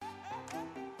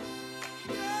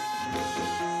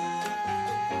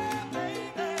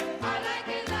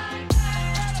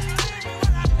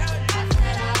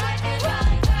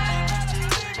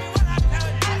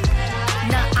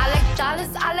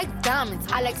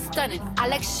I like stunning, I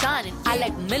like shining, I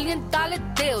like $1 million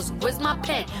deals. Where's my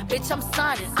pen? Bitch, I'm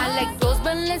signing. I like those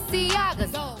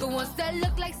Balenciagas, the ones that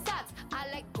look like socks.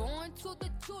 I like going to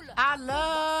the Tula. I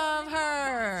love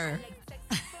her.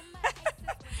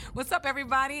 What's up,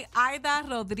 everybody? Aida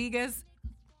Rodriguez.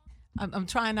 I'm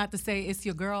trying not to say it's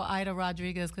your girl, Aida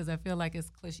Rodriguez, because I feel like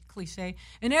it's cliche.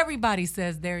 And everybody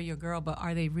says they're your girl, but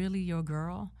are they really your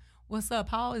girl? What's up?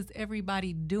 How is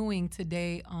everybody doing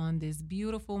today on this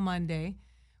beautiful Monday?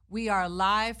 We are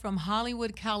live from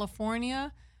Hollywood,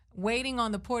 California, waiting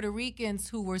on the Puerto Ricans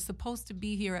who were supposed to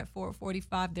be here at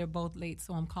 4:45. They're both late,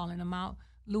 so I'm calling them out.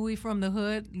 Louis from the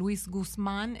Hood, Luis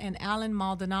Guzman, and Alan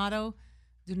Maldonado.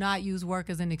 Do not use work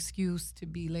as an excuse to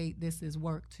be late. This is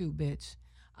work too, bitch.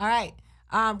 All right.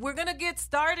 We're going to get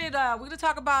started. We're going to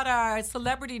talk about our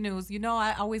celebrity news. You know,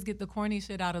 I always get the corny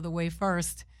shit out of the way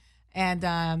first.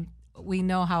 And we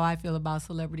know how I feel about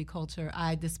celebrity culture.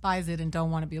 I despise it and don't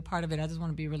want to be a part of it. I just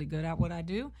want to be really good at what I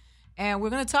do. And we're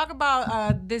going to talk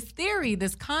about this theory,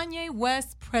 this Kanye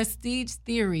West prestige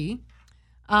theory.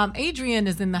 Adrian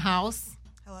is in the house.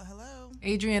 Hello.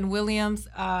 Adrian Williams.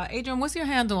 Adrian, what's your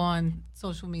handle on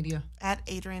social media? At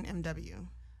Adrian MW.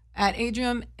 At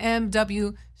Adrian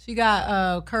MW. She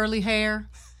got curly hair.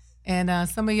 And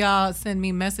some of y'all send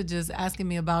me messages asking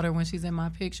me about her when she's in my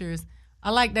pictures. I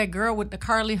like that girl with the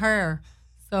curly hair.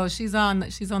 So she's on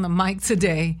the mic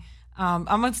today. I'm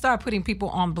going to start putting people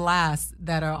on blast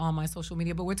that are on my social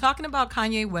media. But we're talking about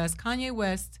Kanye West. Kanye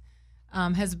West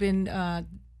has been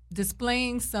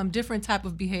displaying some different type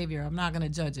of behavior. I'm not going to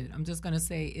judge it. I'm just going to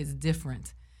say it's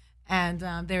different. And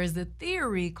there is a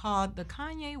theory called the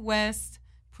Kanye West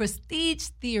prestige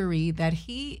theory that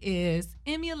he is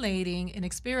emulating an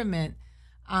experiment.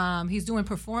 He's doing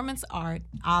performance art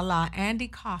a la Andy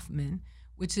Kaufman,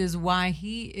 which is why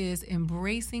he is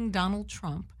embracing Donald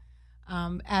Trump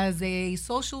as a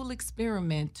social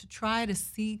experiment to try to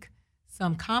seek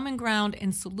some common ground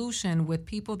and solution with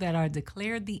people that are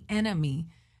declared the enemy.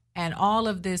 And all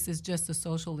of this is just a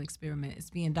social experiment. It's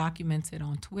being documented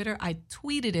on Twitter. I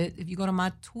tweeted it. If you go to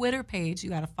my Twitter page, you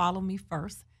got to follow me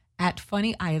first, at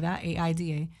Funny Aida,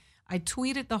 A-I-D-A. I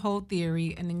tweeted the whole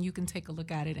theory, and then you can take a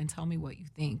look at it and tell me what you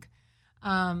think.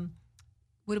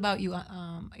 What about you,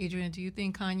 Adrian? Do you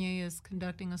think Kanye is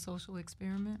conducting a social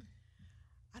experiment?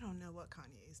 I don't know what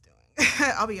Kanye is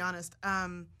doing. I'll be honest.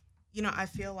 I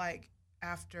feel like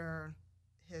after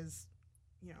his,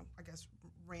 I guess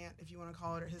rant, if you want to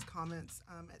call it, or his comments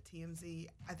at TMZ,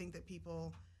 I think that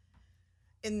people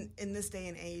in this day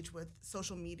and age with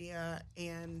social media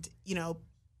and,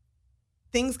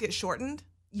 things get shortened.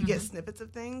 You get snippets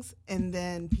of things, and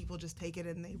then people just take it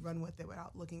and they run with it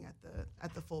without looking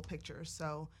at the full picture.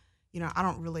 So, I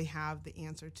don't really have the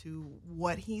answer to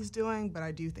what he's doing, but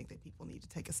I do think that people need to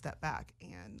take a step back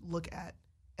and look at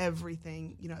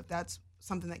everything. If that's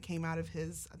something that came out of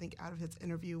his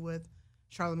interview with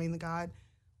Charlamagne the God,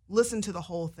 listen to the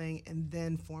whole thing and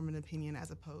then form an opinion,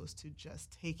 as opposed to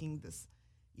just taking this,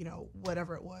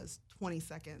 whatever it was, 20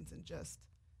 seconds and just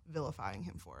vilifying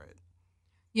him for it.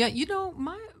 Yeah,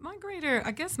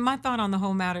 my thought on the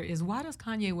whole matter is, why does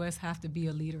Kanye West have to be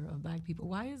a leader of Black people?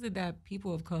 Why is it that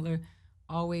people of color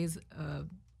always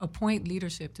appoint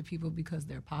leadership to people because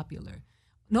they're popular?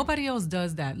 Nobody else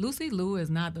does that. Lucy Liu is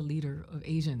not the leader of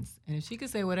Asians. And if she could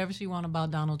say whatever she wants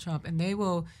about Donald Trump, and they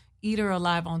will eat her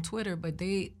alive on Twitter, but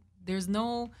there's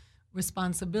no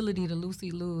responsibility to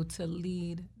Lucy Liu to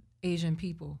lead Asian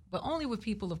people, but only with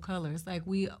people of color. It's like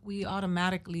we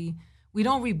automatically... We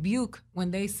don't rebuke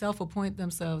when they self-appoint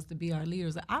themselves to be our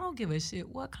leaders. I don't give a shit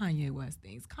what Kanye West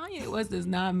thinks. Kanye West does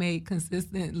not make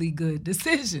consistently good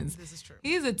decisions. This is true.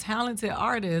 He's a talented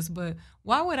artist, but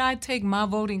why would I take my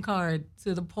voting card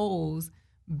to the polls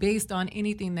based on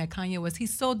anything that Kanye West?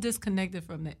 He's so disconnected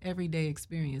from the everyday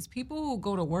experience. People who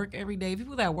go to work every day,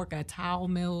 people that work at towel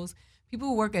mills, people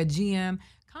who work at GM,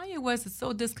 Kanye West is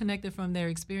so disconnected from their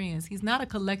experience. He's not a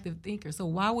collective thinker. So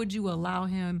why would you allow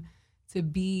him to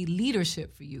be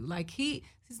leadership for you? Like he's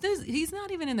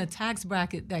not even in a tax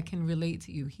bracket that can relate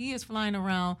to you. He is flying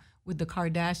around with the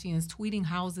Kardashians, tweeting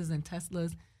houses and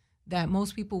Teslas that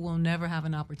most people will never have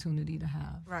an opportunity to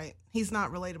have. Right. He's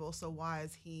not relatable, so why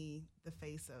is he the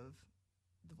face of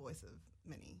the voice of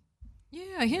many?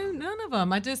 Yeah, him, none of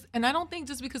them. I don't think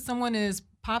just because someone is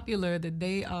popular that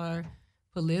they are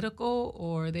political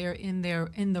or they're in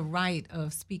the right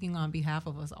of speaking on behalf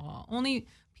of us all. Only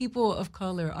people of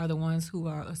color are the ones who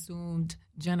are assumed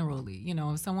generally.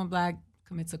 If someone Black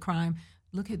commits a crime,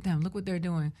 look at them, look what they're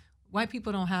doing. White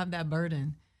people don't have that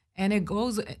burden. And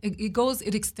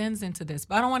it extends into this.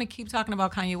 But I don't want to keep talking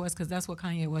about Kanye West, because that's what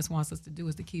Kanye West wants us to do,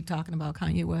 is to keep talking about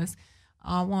Kanye West.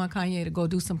 I want Kanye to go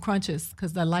do some crunches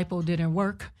because the lipo didn't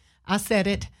work. I said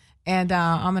it. And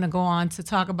I'm going to go on to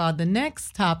talk about the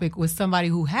next topic with somebody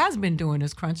who has been doing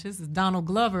his crunches. Is Donald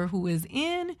Glover, who is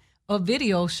in a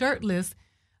video shirtless.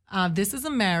 This is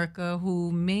America,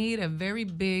 who made a very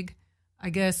big, I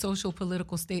guess, social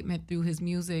political statement through his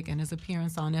music and his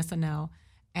appearance on SNL.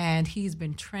 And he's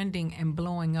been trending and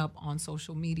blowing up on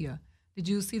social media. Did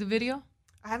you see the video?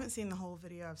 I haven't seen the whole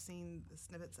video. I've seen the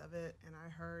snippets of it, and I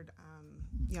heard,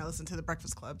 I listened to the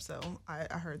Breakfast Club, so I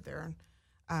heard their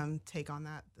take on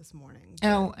that this morning.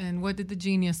 Oh, and what did the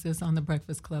geniuses on the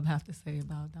Breakfast Club have to say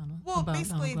about Donald? Well, about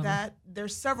basically Donald Glover? that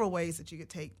there's several ways that you could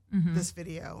take this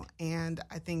video, and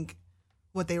I think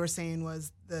what they were saying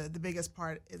was the biggest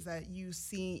part is that you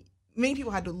see many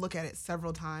people had to look at it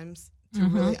several times to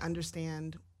really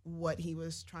understand what he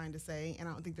was trying to say, and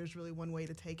I don't think there's really one way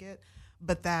to take it,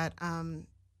 but that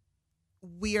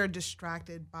we are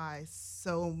distracted by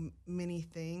so many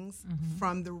things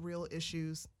from the real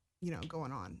issues,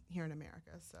 going on here in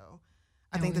America. So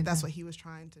I think that's what he was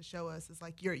trying to show us is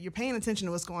like you're paying attention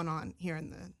to what's going on here in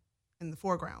the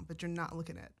foreground, but you're not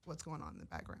looking at what's going on in the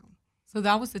background. So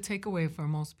that was the takeaway for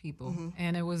most people,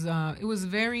 and it was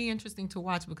very interesting to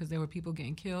watch because there were people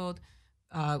getting killed.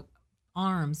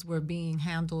 Arms were being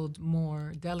handled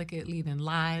more delicately than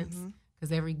lives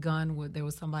because every gun there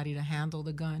was somebody to handle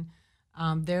the gun.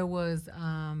 There was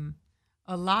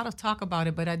a lot of talk about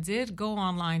it, but I did go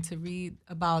online to read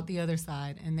about the other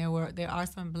side, and there are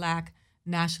some black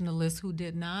nationalists who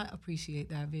did not appreciate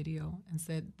that video and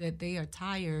said that they are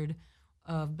tired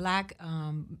of black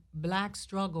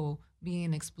struggle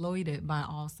being exploited by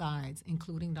all sides,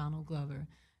 including Donald Glover.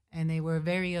 And they were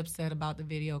very upset about the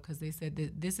video because they said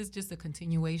that this is just a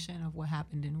continuation of what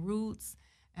happened in Roots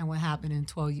and what happened in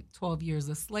 12 Years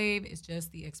a Slave. It's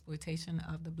just the exploitation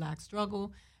of the black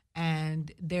struggle.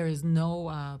 And there is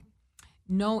no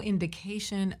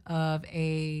indication of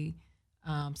a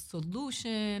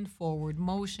solution, forward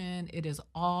motion. It is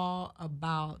all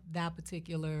about that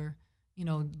particular,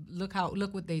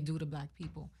 look what they do to black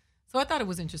people. So I thought it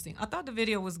was interesting. I thought the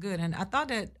video was good, and I thought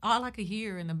that all I could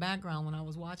hear in the background when I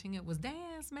was watching it was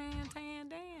dance, man, tan,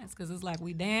 dance, because it's like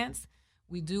we dance,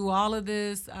 we do all of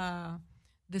this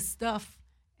stuff,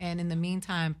 and in the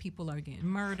meantime, people are getting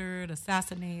murdered,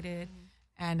 assassinated,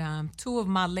 and two of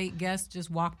my late guests just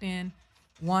walked in.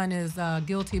 One is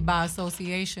guilty by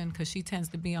association because she tends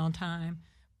to be on time,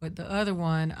 but the other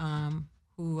one,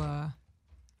 who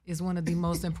is one of the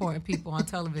most important people on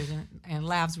television and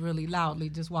laughs really loudly,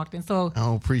 just walked in. So I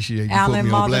don't appreciate you put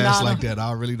me on blast like that.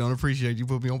 I really don't appreciate you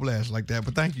put me on blast like that.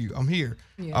 But thank you. I'm here.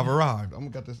 Yeah. I've arrived. I'm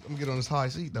gonna get on this high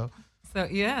seat though. So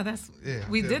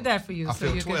we did that for you. I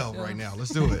feel 12 right now.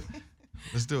 Let's do it.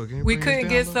 Let's do it. We couldn't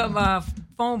get some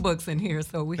phone books in here,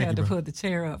 so we had to put the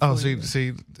chair up. Oh,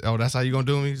 see. Oh, that's how you gonna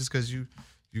do me? Just because you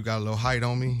got a little height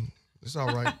on me? It's all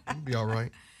right. You'll be all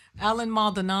right. Alan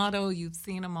Maldonado, you've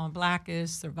seen him on Blackish,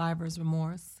 Survivor's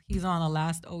Remorse. He's on A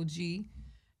Last OG.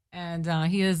 And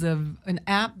he has an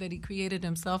app that he created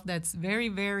himself that's very,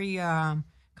 very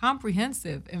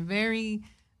comprehensive and very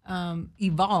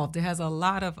evolved. It has a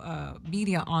lot of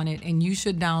media on it, and you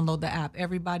should download the app,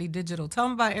 Everybody Digital. Tell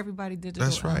them about Everybody Digital.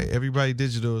 That's right. Everybody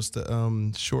Digital is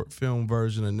the short film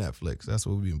version of Netflix. That's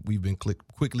what we've been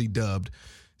quickly dubbed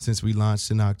since we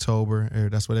launched in October.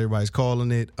 That's what everybody's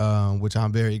calling it, which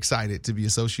I'm very excited to be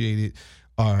associated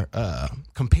or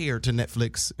compared to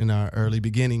Netflix in our early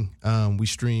beginning. We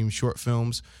stream short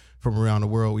films from around the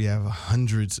world. We have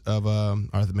hundreds of,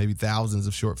 or maybe thousands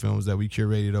of short films that we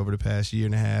curated over the past year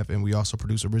and a half, and we also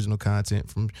produce original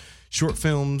content from short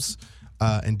films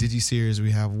and digi-series. We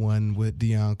have one with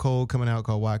Dion Cole coming out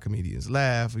called Why Comedians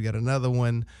Laugh. We got another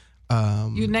one.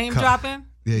 You name dropping?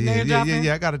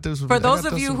 Yeah. I got to do some. For those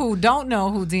of you who don't know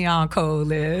who Dion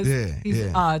Cole is,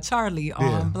 he's Charlie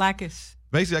on Blackish.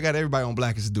 Basically, I got everybody on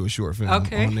Blackish to do a short film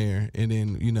on there, and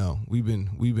then we've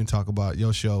been talking about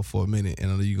your show for a minute,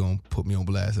 and I know you're gonna put me on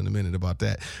blast in a minute about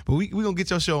that. But we gonna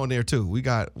get your show on there too. We've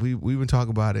been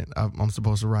talking about it. I'm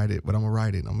supposed to write it, but I'm gonna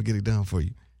write it. I'm gonna get it done for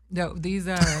you. No, these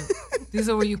are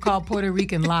what you call Puerto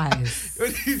Rican lies. What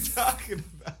are you talking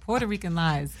about? Puerto Rican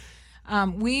lies.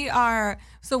 We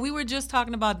were just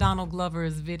talking about Donald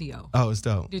Glover's video. Oh, it's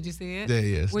dope. Did you see it?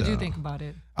 Yeah. What did you think about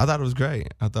it? I thought it was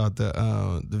great. I thought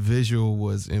the visual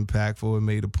was impactful. It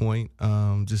made a point.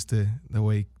 Just the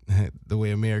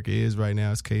way America is right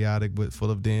now, it's chaotic but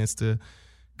full of dance to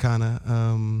kind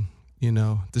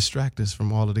of distract us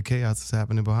from all of the chaos that's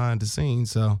happening behind the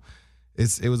scenes. So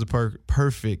it was a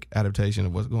perfect adaptation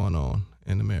of what's going on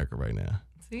in America right now.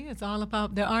 See, it's all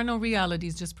about, there are no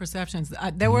realities, just perceptions.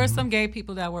 There were some gay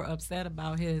people that were upset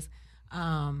about his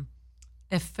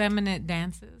effeminate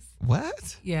dances.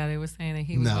 What? Yeah, they were saying that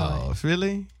he would do No, it.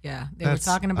 really? Yeah, they were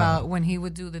talking about when he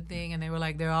would do the thing, and they were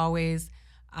like, they're always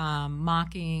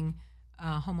mocking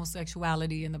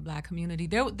homosexuality in the black community.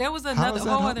 There was another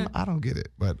whole other. I don't get it,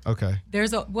 but okay.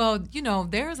 There's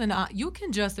you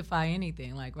can justify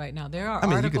anything. Like right now, there are. I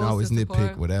mean, you articles can always to support,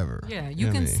 nitpick whatever. Yeah,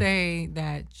 you can say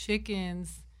that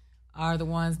chickens are the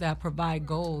ones that provide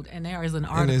gold, and there is an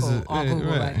article on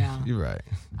Google right now. You're right.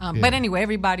 But anyway,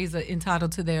 everybody's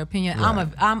entitled to their opinion. Right.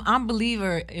 I'm a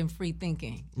believer in free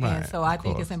thinking, and so I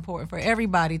think it's important for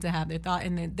everybody to have their thought.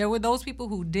 And then there were those people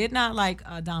who did not like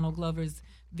Donald Glover's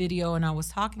video, and I was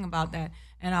talking about that,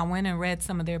 and I went and read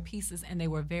some of their pieces, and they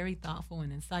were very thoughtful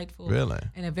and insightful. Really?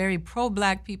 And a very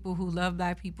pro-black people who love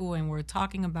black people, and we're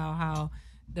talking about how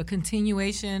the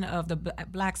continuation of the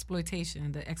black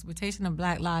exploitation, the exploitation of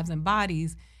black lives and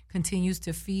bodies continues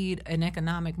to feed an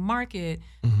economic market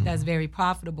that's very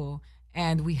profitable.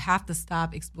 And we have to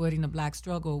stop exploiting the black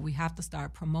struggle. We have to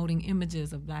start promoting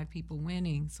images of black people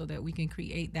winning so that we can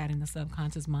create that in the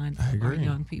subconscious mind of our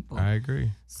young people. I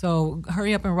agree. So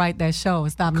hurry up and write that show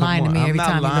and stop lying to me every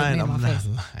time you look me in my face.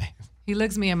 I'm not lying. He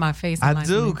looks me in my face. And I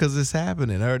do, because it's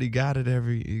happening. I already got it.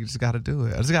 You just got to do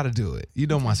it. I just got to do it. You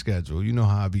know my schedule. You know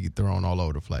how I be thrown all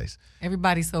over the place.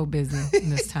 Everybody's so busy in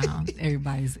this town.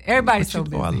 Everybody's so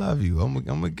busy. I love you. I'm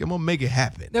gonna make it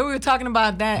happen. Then we were talking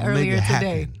about that earlier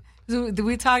today.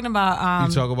 We talking about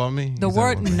you talk about me? The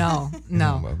word no.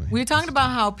 We were talking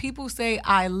about how people say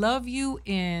 "I love you"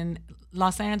 in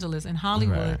Los Angeles and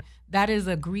Hollywood. Right. That is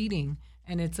a greeting.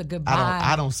 And it's a goodbye.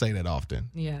 I don't say that often.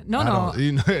 Yeah. No. I don't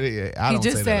He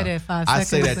just say said that it 5 I seconds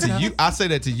say that ago. to you. I say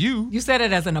that to you. You said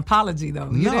it as an apology,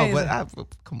 though.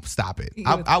 Stop it.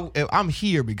 I'm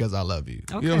here because I love you.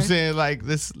 Okay. You know what I'm saying? Like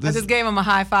this. I just gave him a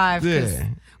high five. Yeah.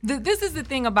 This is the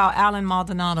thing about Alan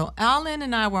Maldonado. Alan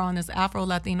and I were on this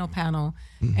Afro-Latino panel,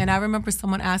 and I remember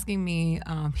someone asking me,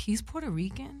 he's Puerto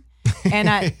Rican?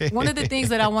 And one of the things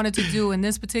that I wanted to do in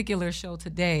this particular show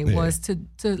today was to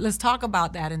let's talk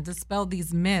about that and dispel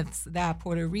these myths that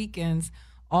Puerto Ricans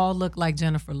all look like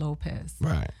Jennifer Lopez.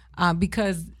 Right.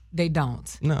 Because they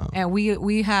don't. No. And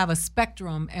we have a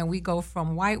spectrum, and we go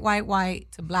from white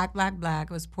to black. It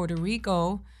was Puerto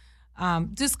Rico.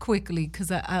 Just quickly,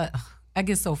 because I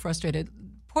get so frustrated.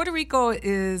 Puerto Rico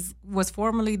was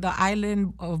formerly the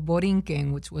island of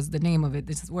Borinquen, which was the name of it.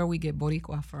 This is where we get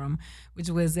Boricua from, which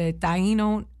was a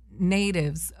Taino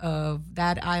natives of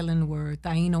that island were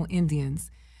Taino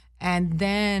Indians. And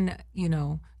then,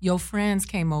 your friends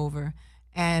came over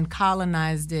and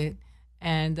colonized it.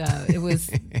 And it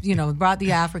was, brought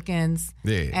the Africans.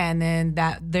 Yeah. And then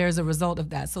there's a result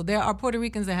of that. So there are Puerto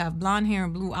Ricans that have blonde hair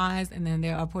and blue eyes, and then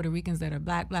there are Puerto Ricans that are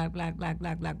black.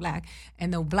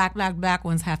 And the black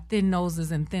ones have thin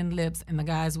noses and thin lips, and the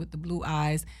guys with the blue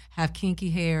eyes have kinky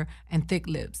hair and thick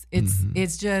lips.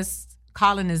 It's just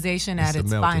colonization at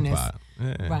its finest.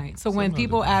 Yeah. Right. So when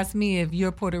people ask me if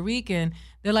you're Puerto Rican,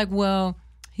 they're like, well,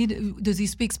 does he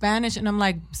speak Spanish? And I'm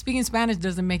like, speaking Spanish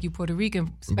doesn't make you Puerto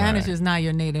Rican. Spanish is not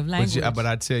your native language. But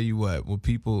I tell you what, when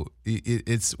people,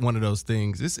 it's one of those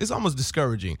things. It's almost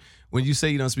discouraging when you say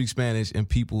you don't speak Spanish and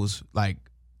people's like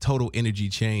total energy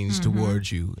change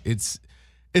towards you. It's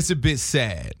a bit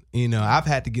sad. I've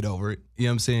had to get over it. You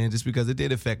know what I'm saying? Just because it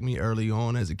did affect me early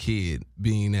on as a kid,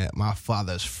 being that my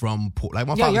father's from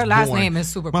your last name is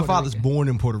super. My father's born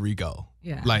in Puerto Rico.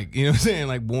 Yeah. Like, you know what I'm saying?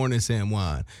 Like born in San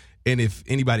Juan. And if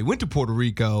anybody went to Puerto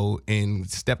Rico and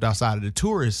stepped outside of the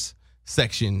tourist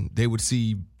section, they would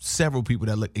see several people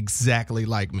that look exactly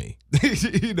like me.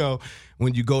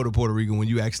 When you go to Puerto Rico, when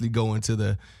you actually go into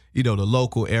the, the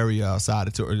local area outside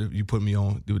of tour, you put me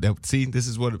on. See, this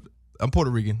is what I'm Puerto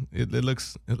Rican. It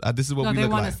looks. This is what we look like. No, they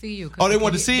want to see you. Oh, they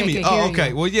want to see me. Oh, okay.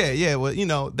 You. Well, yeah.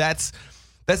 Well, that's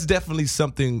definitely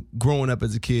something growing up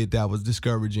as a kid that was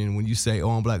discouraging. When you say, "Oh,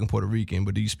 I'm black and Puerto Rican,"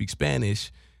 but do you speak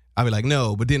Spanish? I'd be like,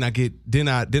 no, but then I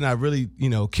really,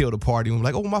 kill the party. I'm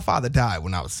like, oh, my father died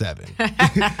when I was 7.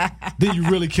 Then you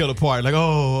really kill the party. Like,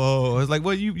 oh, it's like,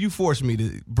 well, you forced me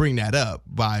to bring that up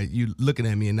by you looking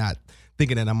at me and not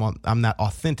thinking that I'm not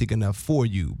authentic enough for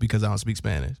you because I don't speak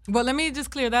Spanish. Well, let me just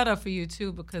clear that up for you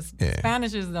too, because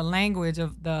Spanish is the language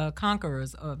of the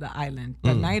conquerors of the island.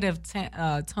 The native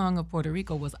tongue of Puerto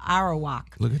Rico was Arawak.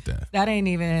 Look at that. That ain't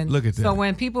even. Look at that. So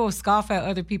when people scoff at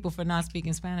other people for not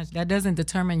speaking Spanish, that doesn't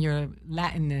determine your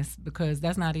Latinness, because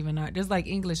that's not even our. Just like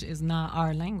English is not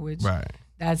our language. Right.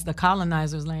 That's the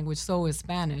colonizer's language. So is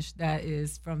Spanish. That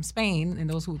is from Spain, and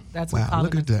that's what Wow,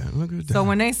 look at that. Look at that. So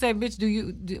when they say,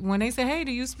 "Bitch, when they say, "Hey,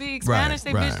 do you speak Spanish?"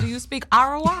 Say, right. "Bitch, do you speak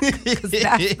Arawak?" Because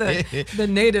that's the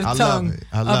native tongue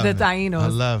of the Tainos. I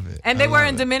love it. And they were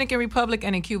in Dominican Republic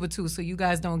and in Cuba too. So you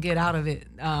guys don't get out of it.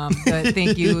 But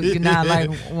think you're not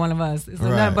like one of us. It's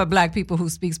nothing but black people who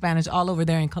speak Spanish all over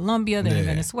there in Colombia. They're in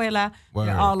Venezuela. Word.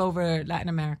 They're all over Latin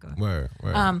America. Word.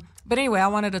 But anyway, I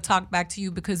wanted to talk back to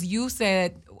you because you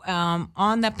said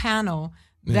on the panel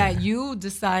that you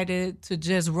decided to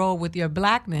just roll with your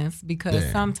blackness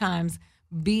because sometimes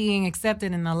being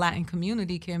accepted in the Latin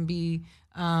community can be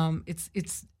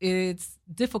it's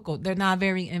difficult. They're not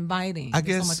very inviting.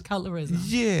 There's so much colorism.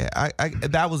 Yeah, I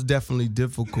that was definitely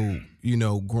difficult. You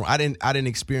know, I didn't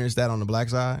experience that on the black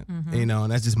side. You know,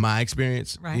 and that's just my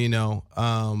experience. Right. You know,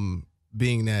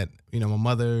 being that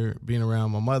being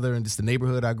around my mother and just the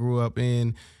neighborhood I grew up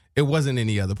in. It wasn't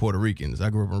any other Puerto Ricans. I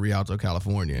grew up in Rialto,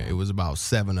 California. It was about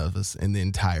 7 of us in the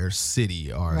entire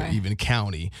city or even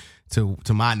county, to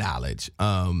my knowledge.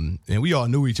 And we all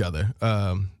knew each other.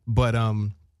 But I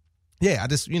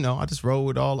just rode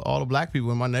with all the black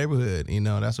people in my neighborhood. You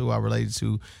know, that's who I related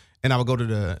to. And I would go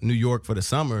to New York for the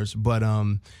summers. But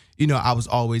I was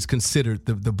always considered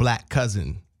the black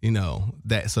cousin. You know,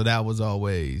 that was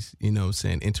always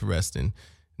interesting,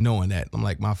 knowing that. I'm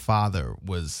like, my father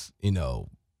was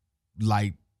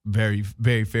light, very,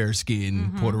 very fair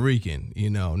skinned Puerto Rican,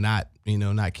 not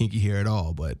kinky hair at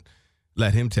all, but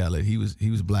let him tell it. He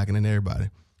was blacker than everybody.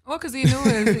 Well, because he knew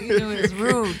his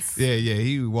roots. Yeah,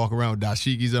 he would walk around with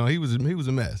dashikis on. He was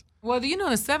a mess. Well, in the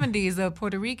 70s, the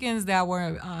Puerto Ricans that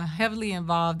were heavily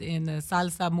involved in the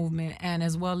salsa movement and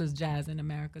as well as jazz in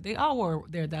America, they all wore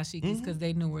their dashikis because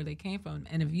they knew where they came from.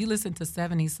 And if you listen to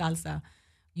 70s salsa,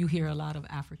 you hear a lot of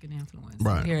African influence.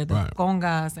 Right, you hear the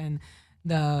congas and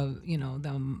the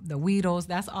huidos.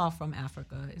 That's all from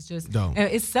Africa. It's just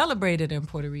it's celebrated in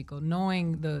Puerto Rico.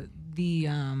 Knowing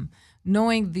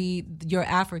your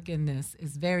Africanness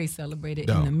is very celebrated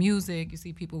in the music. You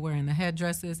see people wearing the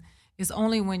headdresses. It's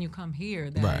only when you come here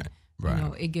that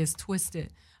it gets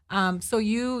twisted. So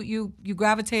you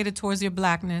gravitated towards your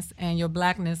blackness, and your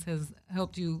blackness has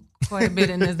helped you quite a bit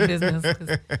in this business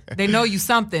because they know you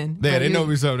something. Yeah, they know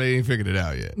me something. They ain't figured it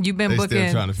out yet. You've been booking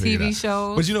TV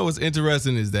shows. But what's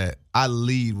interesting is that I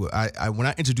lead with, when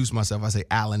I introduce myself, I say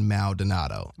Alan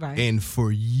Maldonado. Right. And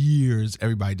for years,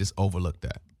 everybody just overlooked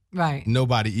that. Right.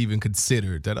 Nobody even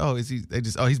considered that,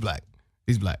 he's black.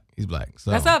 He's black.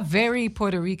 So that's a very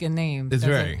Puerto Rican name.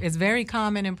 It's very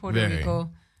common in Puerto Rico.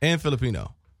 And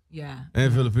Filipino. Yeah.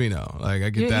 And Filipino. Like I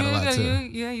get that a lot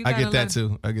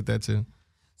too. I get that too.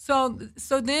 So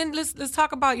then let's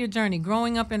talk about your journey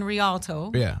growing up in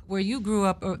Rialto. Yeah. Where you grew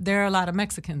up, there are a lot of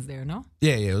Mexicans there, no?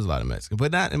 Yeah, it was a lot of Mexicans,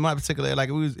 but not in my particular. Like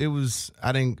it was.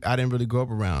 I didn't really grow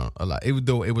up around a lot.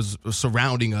 Though it was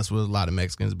surrounding us with a lot of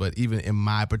Mexicans, but even in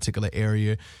my particular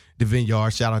area, the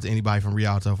Vineyards. Shout out to anybody from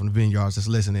Rialto, from the Vineyards that's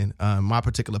listening. My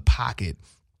particular pocket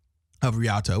of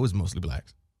Rialto was mostly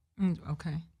blacks.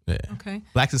 Okay. Yeah. Okay.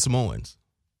 Blacks and Samoans.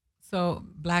 So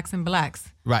blacks and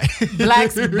blacks. Right.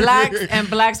 blacks and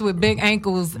blacks with big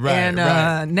ankles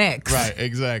and necks. Right,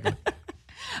 exactly.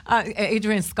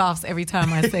 Adrian scoffs every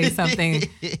time I say something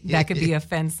that could be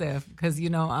offensive because,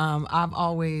 I've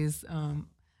always,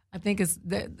 I think it's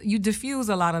that you diffuse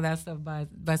a lot of that stuff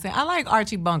by saying, I like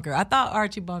Archie Bunker. I thought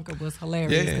Archie Bunker was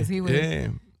hilarious because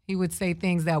he would say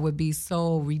things that would be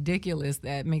so ridiculous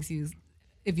that makes you,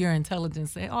 if you're intelligent,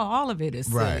 say, oh, all of it is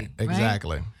silly. Right,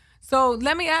 exactly. Right? So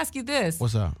let me ask you this.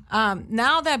 What's up?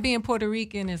 Now that being Puerto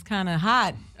Rican is kind of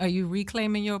hot, are you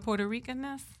reclaiming your Puerto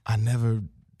Ricanness? I never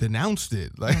denounced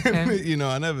it. Like, okay.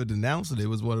 I never denounced it. It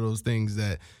was one of those things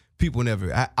that people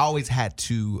I always had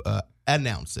to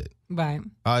announce it. Right.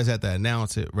 I always had to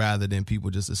announce it rather than people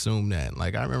just assume that.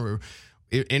 Like, I remember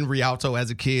in Rialto as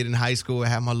a kid in high school, I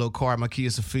had my little car, my Kia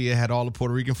Sophia, had all the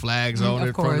Puerto Rican flags on it.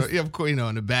 Of course.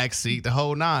 In the back seat, the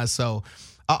whole nine. So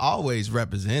I always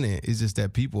represent it. It's just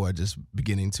that people are just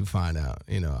beginning to find out.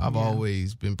 I've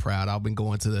always been proud. I've been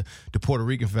going to the Puerto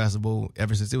Rican festival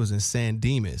ever since it was in San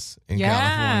Dimas in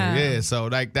California. Yeah, so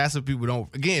like that's what people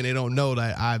they don't know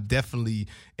that I've definitely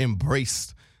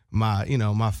embraced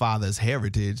my father's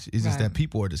heritage. It's just that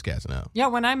people are just catching up. Yeah,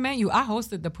 when I met you, I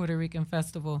hosted the Puerto Rican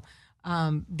festival.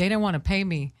 They didn't want to pay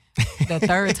me the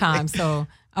third time, so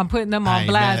I'm putting them on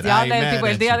blast. Y'all let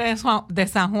people de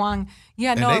San Juan.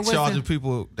 Yeah, and no, they charging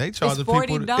people. It's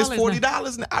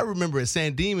 $40. I remember at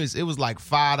San Dimas, it was like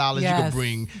 $5. Yes. You could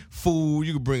bring food.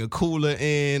 You could bring a cooler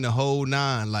in, the whole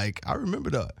nine. Like I remember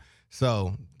that.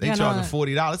 So they charging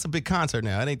 $40. It's a big concert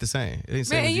now. It ain't the same. It ain't the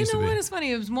same. Man, you know what? It's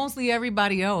funny. It was mostly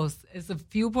everybody else. It's a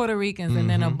few Puerto Ricans and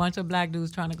then a bunch of black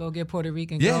dudes trying to go get Puerto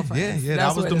Rican girlfriends. Yeah.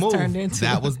 That's That was the move.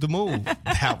 That was the move.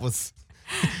 That was.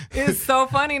 It's so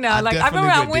funny now. I remember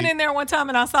I went in there one time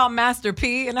and I saw Master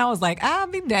P and I was like, I'll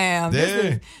be damned.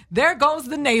 There goes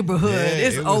the neighborhood.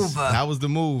 It's over. That was the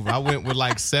move. I went with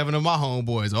like 7 of my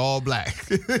homeboys, all black.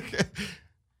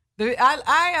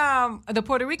 The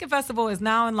Puerto Rican Festival is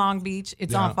now in Long Beach.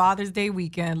 It's on Father's Day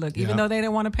weekend. Look, even though they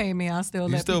didn't want to pay me, I'll still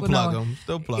let people know.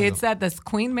 Still plug it's at the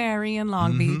Queen Mary in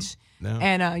Long Beach. Yeah.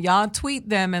 And y'all tweet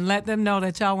them and let them know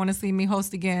that y'all want to see me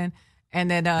host again. And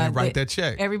then write that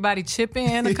check. Everybody chip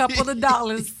in a couple of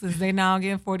dollars since they now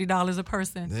getting $40 a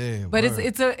person. Yeah, but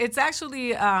it's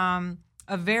actually a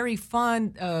very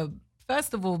fun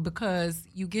festival because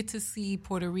you get to see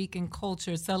Puerto Rican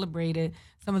culture celebrated.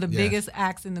 Some of the biggest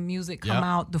acts in the music come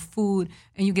out, the food,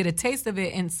 and you get a taste of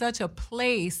it in such a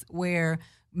place where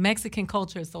Mexican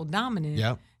culture is so dominant.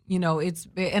 Yep. You know,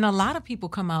 and a lot of people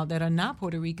come out that are not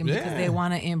Puerto Rican because they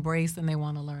want to embrace and they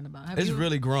want to learn about it. It's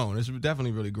really grown. It's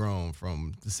definitely really grown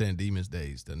from the San Dimas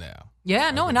days to now.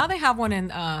 Yeah, now they have one in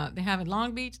they have in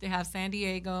Long Beach. They have San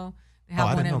Diego. They have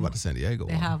I didn't know about the San Diego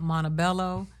one. They have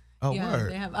Montebello. Oh,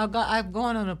 word. They have. I've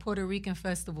gone on a Puerto Rican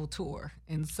festival tour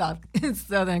in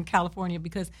Southern California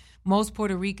because most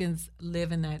Puerto Ricans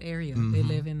live in that area. They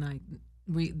live in like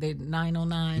the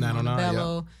 909,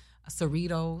 Montebello,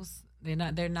 Cerritos. They're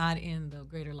not in the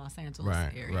greater Los Angeles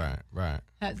area. Right.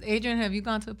 Adrian, have you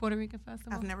gone to the Puerto Rican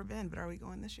festival? I've never been, but are we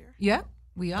going this year? Yep,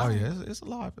 we are. Oh yeah, it's a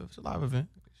live event.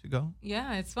 You should go.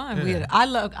 Yeah, it's fun. Yeah.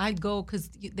 I go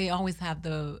because they always have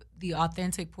the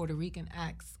authentic Puerto Rican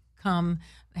acts come.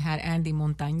 They had Andy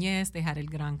Montañez. They had El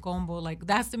Gran Combo. Like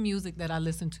that's the music that I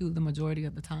listen to the majority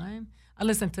of the time. I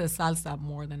listen to salsa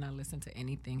more than I listen to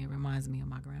anything. It reminds me of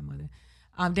my grandmother.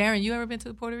 Darren, you ever been to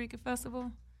the Puerto Rican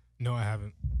festival? No, I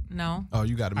haven't. No. Oh,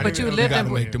 you got to. But you got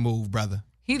to make the move, brother.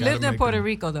 He lived in Puerto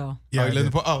Rico though. Yeah, he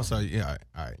lived in. Oh, sorry. Yeah,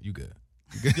 all right. You good?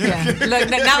 Yeah. Look,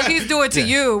 now he's doing to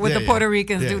you what the Puerto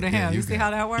Ricans do to him. You see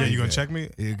how that works? Yeah, you gonna check me?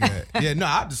 You good? Yeah, no,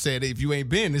 I just said if you ain't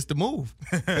been, it's the move.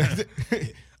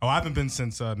 Oh, I haven't been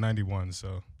since '91,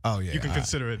 so you can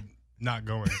consider it not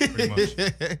going pretty much.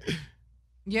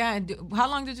 Yeah. And how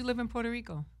long did you live in Puerto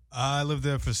Rico? I lived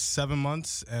there for 7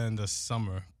 months and a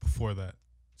summer before that,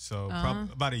 so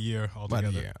about a year altogether.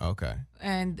 About a year, okay.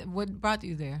 And what brought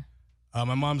you there?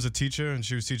 My mom's a teacher, and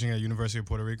she was teaching at University of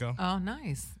Puerto Rico. Oh,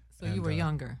 nice. So you were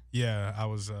younger. Yeah, I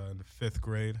was in the 5th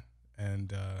grade,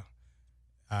 and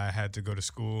I had to go to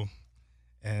school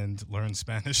and learn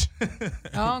Spanish.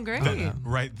 Oh, great.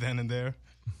 Right then and there.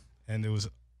 And it was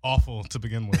awful to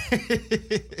begin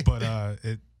with. But I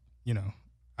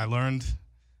learned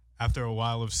after a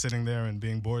while of sitting there and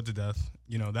being bored to death.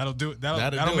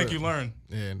 That'll make you learn.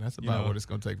 Yeah, and that's about what it's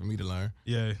going to take for me to learn.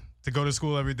 Yeah, to go to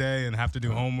school every day and have to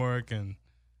do homework and,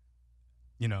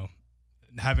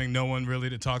 having no one really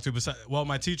to talk to.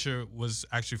 My teacher was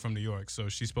actually from New York, so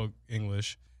she spoke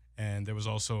English. And there was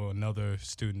also another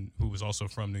student who was also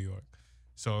from New York.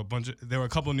 So there were a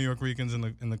couple of New York Ricans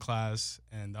in the class,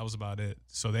 and that was about it.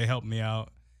 So they helped me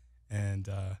out, and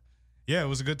it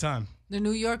was a good time. The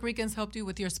New York Ricans helped you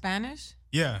with your Spanish?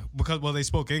 Yeah, because they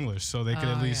spoke English, so they could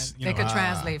at least they could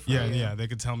translate for you. Yeah, they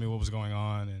could tell me what was going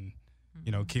on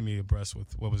and keep me abreast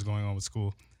with what was going on with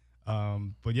school.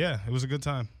 But yeah, it was a good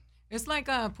time. It's like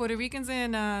Puerto Ricans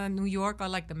in New York are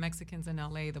like the Mexicans in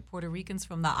LA. The Puerto Ricans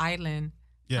from the island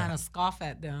kind of scoff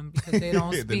at them because they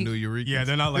don't speak. The New Yorkers. Yeah,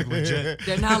 they're not like legit.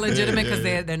 They're not legitimate because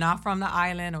they're not from the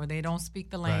island or they don't speak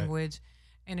the language.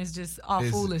 And it's just all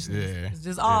foolishness. Yeah, it's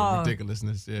just all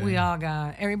ridiculousness. Yeah. We all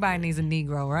got. Everybody needs a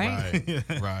Negro, right?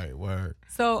 Right. Word.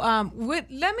 So, let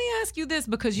me ask you this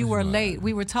because you were late.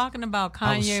 We were talking about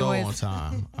Kanye.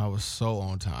 I was so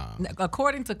on time.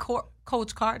 According to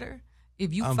Coach Carter,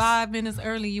 if you 5 minutes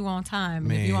early, you on time.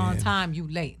 And if you on time,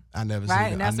 you late. I never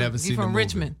right? seen it. I never seen from the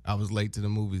Richmond. Movie. I was late to the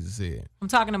movies to see it. I'm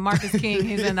talking to Marcus King.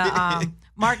 He's in the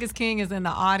Marcus King is in the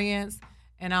audience,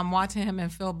 and I'm watching him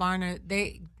and Phil Barner.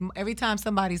 Every time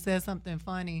somebody says something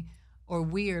funny or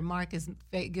weird, Marcus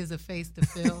gives a face to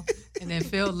Phil, and then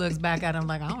Phil looks back at him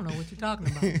like, I don't know what you're talking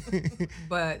about.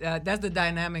 But that's the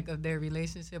dynamic of their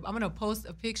relationship. I'm gonna post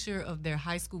a picture of their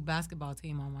high school basketball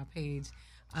team on my page.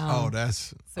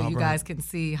 So you guys can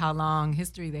see how long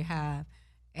history they have.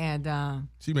 And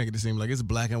she making it seem like it's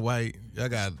black and white. I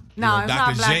got no,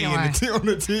 Dr. J on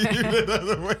the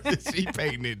team. She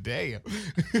painting it damn.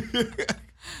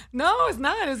 No, it's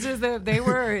not. It's just that they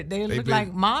look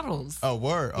like models. Oh,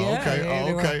 word.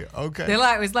 Yeah, okay.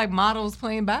 It's like models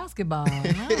playing basketball.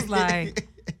 And I was like,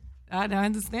 I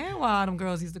understand why all them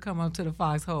girls used to come up to the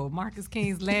foxhole. Marcus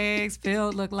King's legs.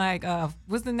 Phil looked like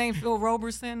what's the name? Phil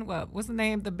Roberson. What's the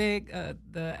name?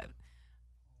 The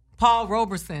Paul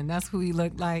Roberson. That's who he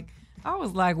looked like. I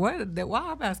was like, what?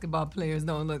 Why basketball players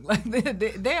don't look like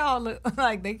they all look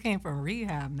like they came from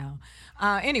rehab now.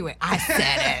 Anyway, I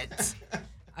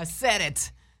said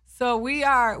it. So we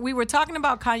were talking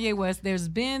about Kanye West. There's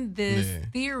been this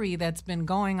theory that's been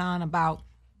going on about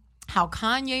how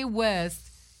Kanye West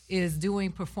is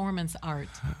doing performance art,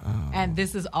 and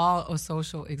this is all a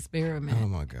social experiment. Oh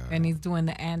my God! And he's doing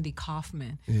the Andy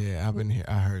Kaufman. Yeah, I've been here.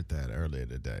 I heard that earlier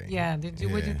today. Yeah, did you?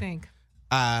 What'd you think?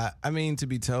 I mean, to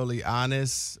be totally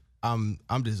honest, I'm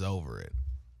just over it.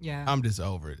 Yeah, I'm just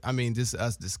over it. I mean, just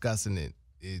us discussing it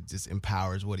just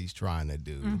empowers what he's trying to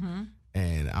do. Mm-hmm.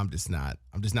 And I'm just not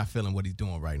feeling what he's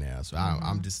doing right now. So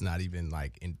I'm just not even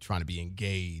like trying to be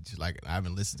engaged. Like I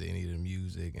haven't listened to any of the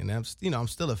music, and I'm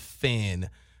still a fan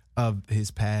of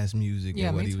his past music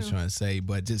and what he was trying to say,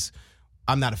 but just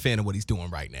I'm not a fan of what he's doing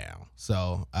right now.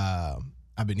 So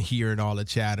I've been hearing all the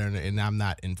chatter, and I'm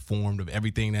not informed of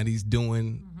everything that he's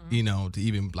doing. To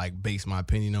even like base my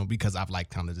opinion on, because I've like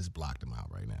kind of just blocked him out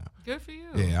right now. Good for you.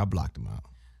 Yeah, I blocked him out.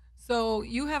 So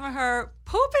you haven't heard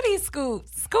Poopity Scoop,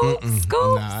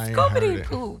 Scoopity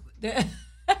Poop.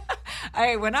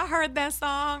 Hey, when I heard that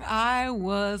song, I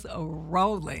was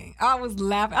rolling. I was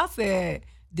laughing. I said,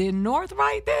 did North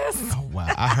write this? Oh, wow.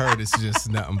 I heard it's just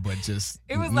nothing but just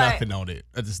it was nothing on it.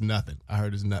 Just nothing. I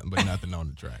heard it's nothing but nothing on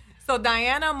the track. So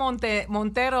Diana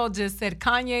Montero just said,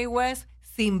 Kanye West,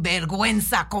 sin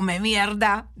vergüenza come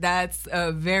mierda. That's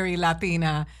very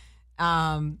Latina.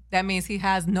 That means he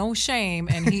has no shame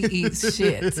and he eats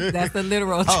shit. That's the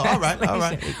literal translation. All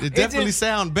right. It definitely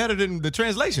sounds better than the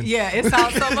translation. Yeah, it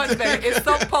sounds so much better. It's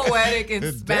so poetic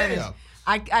in Spanish. Damn.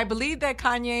 I believe that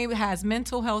Kanye has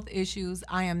mental health issues.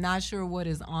 I am not sure what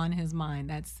is on his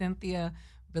mind. That's Cynthia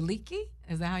Belicki.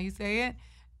 Is that how you say it?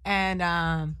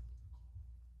 And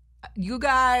you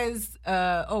guys,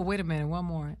 wait a minute, one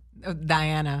more.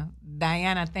 Diana,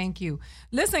 thank you.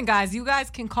 Listen, guys, you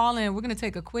guys can call in. We're going to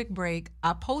take a quick break.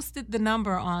 I posted the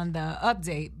number on the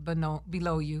update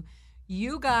below you.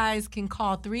 You guys can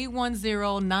call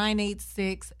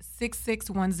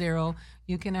 310-986-6610.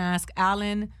 You can ask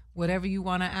Alan whatever you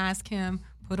want to ask him.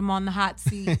 Put him on the hot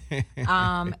seat.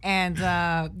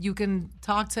 And you can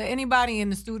talk to anybody in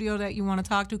the studio that you want to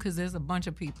talk to, because there's a bunch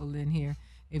of people in here.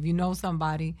 If you know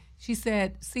somebody. She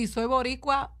said, sí, soy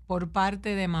boricua por parte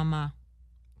de mamá.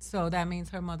 So that means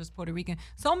her mother's Puerto Rican.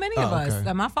 So many of us.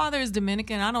 My father is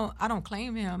Dominican. I don't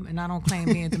claim him, and I don't claim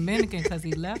being Dominican because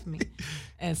he left me.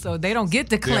 And so they don't get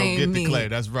to claim me.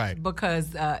 That's right.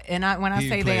 Because when I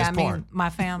say they, I mean my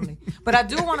family. But I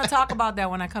do want to talk about that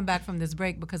when I come back from this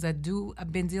break, because I've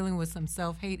been dealing with some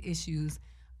self-hate issues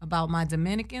about my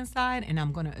Dominican side, and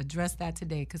I'm going to address that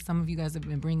today because some of you guys have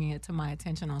been bringing it to my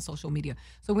attention on social media.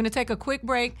 So we're going to take a quick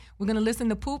break. We're going to listen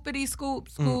to Poopity Scoop,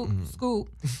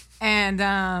 and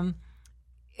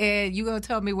you're going to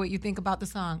tell me what you think about the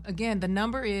song. Again, the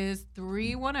number is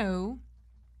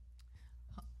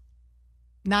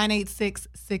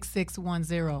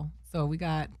 310-986-6610. So we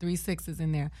got 3 6s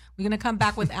in there. We're going to come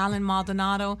back with Alan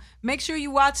Maldonado. Make sure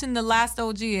you're watching The Last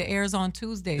OG. It airs on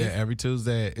Tuesdays. Yeah, every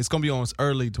Tuesday. It's going to be on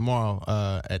early tomorrow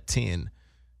at 10,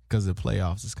 because the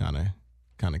playoffs is kind of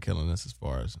killing us as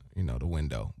far as, the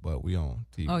window. But we on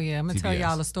TV. Oh, yeah. I'm going to tell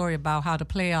y'all a story about how the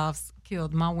playoffs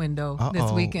killed my window this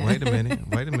weekend. Wait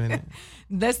a minute.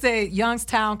 Let's say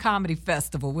Youngstown Comedy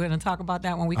Festival. We're going to talk about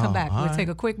that when we come back. We'll take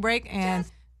a quick break and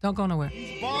don't go nowhere.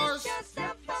 Bars.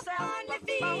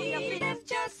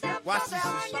 Watch this.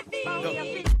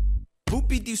 Go.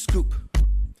 Whoopie scoop.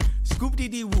 Scoop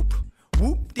dee whoop.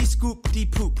 Whoop dee scoop dee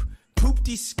poop. Poop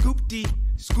dee scoop dee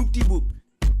whoop.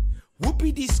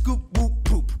 Whoopie dee scoop whoop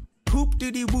poop. Poop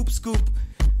dee whoop scoop.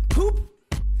 Poop.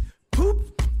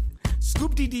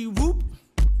 Scoop dee whoop.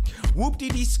 Whoop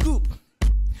dee scoop.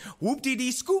 Whoop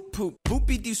dee scoop poop.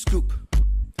 Whoopie dee scoop.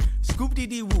 Scoop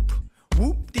dee whoop.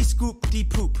 Whoop dee scoop dee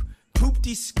poop. Poop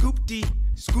dee scoop dee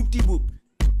whoop.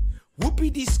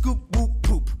 Whoopie dee scoop whoop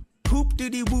poop. Poop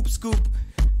dee whoop scoop.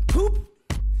 Poop.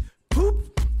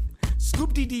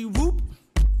 Scoop dee whoop.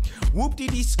 Whoop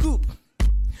dee scoop.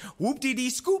 Whoop dee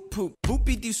scoop poop.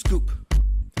 Whoopie dee scoop.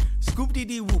 Scoop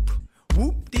dee whoop.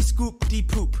 Whoop dee scoop dee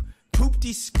poop. Poop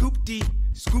dee scoop dee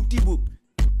whoop.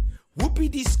 Whoopie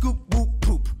dee scoop whoop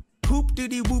poop. Poop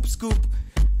dee whoop scoop.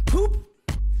 Poop.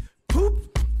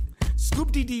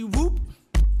 Scoop dee whoop.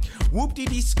 Whoop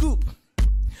dee scoop.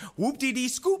 Whoop dee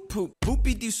scoop poop.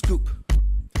 Whoopie dee scoop.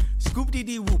 Scoop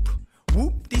dee whoop.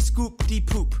 Whoop dee scoop dee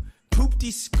poop. Poop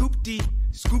dee scoop dee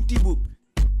whoop.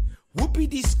 Whoopie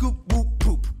dee scoop whoop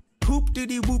poop. poop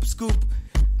diddy whoop scoop,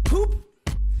 poop,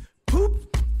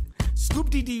 poop, scoop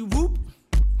diddy whoop,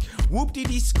 whoop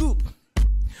diddy scoop,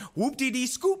 whoop diddy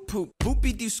scoop poop,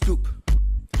 poopy doo scoop,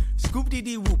 scoop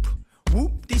diddy whoop,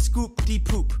 whoop dee scoop dee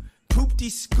poop, poop dee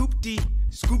scoop dee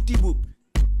whoop,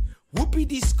 whoopy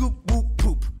dee scoop whoop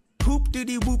poop, poop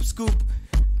diddy whoop scoop,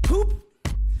 poop,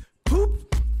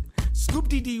 poop, scoop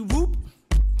diddy whoop,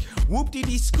 whoop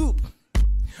diddy scoop.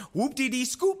 Whoop dee dee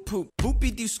scoop poop,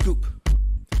 poopy doo scoop.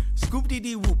 Scoop dee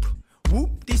dee whoop,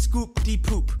 whoop dee scoop dee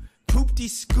poop, poop dee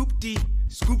scoop dee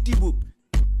whoop.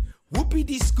 Whoopy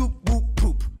dee scoop whoop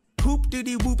poop, poop dee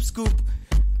dee whoop scoop.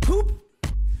 Poop,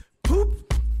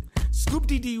 poop, scoop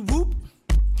dee dee whoop,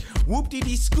 whoop dee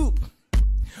dee scoop.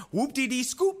 Whoop dee dee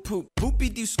scoop poop, poopy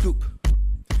doo scoop.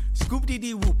 Scoop dee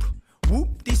dee whoop,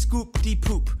 whoop dee scoop dee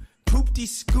poop, poop dee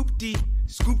scoop dee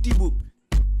whoop.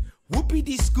 Whoopy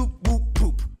dee scoop whoop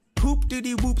poop, poop dee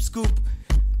dee whoop scoop,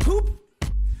 poop,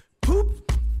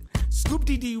 poop, scoop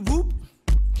dee dee whoop,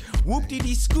 whoop dee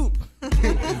dee scoop.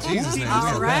 Jesus name.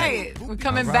 All right. We're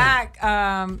coming back.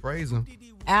 Praise him.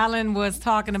 Alan was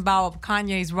talking about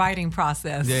Kanye's writing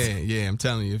process. Yeah. I'm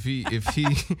telling you, if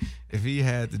he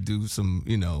had to do some,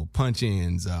 punch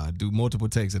ins, do multiple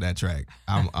takes of that track,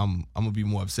 I'm gonna be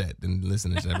more upset than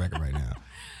listening to that record right now.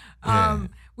 Yeah.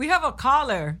 We have a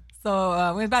caller.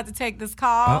 So we're about to take this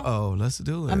call. Let's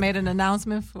do it. I made an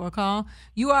announcement for a call.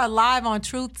 You are live on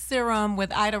Truth Serum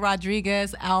with Ida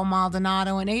Rodriguez, Al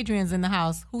Maldonado, and Adrian's in the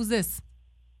house. Who's this?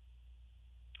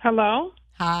 Hello.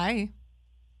 Hi.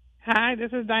 Hi,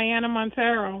 this is Diana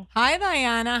Montero. Hi,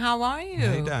 Diana. How are you?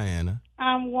 Hey, Diana.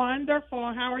 I'm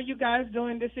wonderful. How are you guys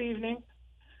doing this evening?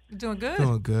 Doing good.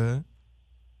 Doing good.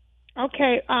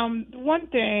 Okay. One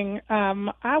thing.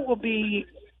 I will be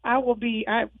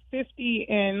 50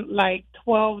 in like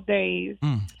 12 days,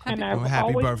 and I've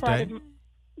happy always birthday.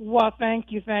 Well, thank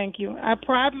you. I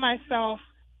pride myself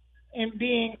in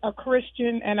being a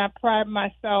Christian, and I pride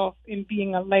myself in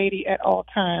being a lady at all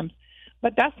times.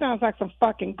 But that sounds like some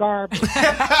fucking garbage.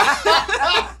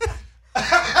 I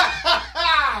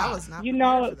was not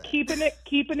prepared for that.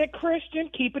 keeping it Christian,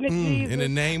 keeping it Jesus. In the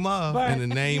name of. But, in the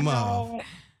name of.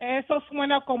 Eso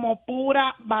suena como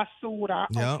pura basura,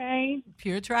 Yep. okay?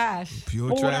 Pure trash.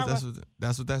 Pure trash.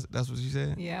 That's what you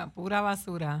said. Yeah, pura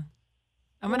basura.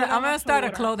 I'm gonna start a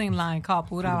clothing line called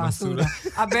Pura Basura.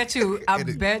 I bet you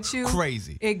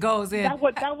Crazy. it goes in. That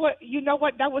would you know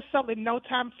what? That would sell in no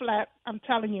time flat. I'm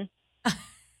telling you.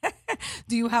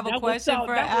 Do you have a question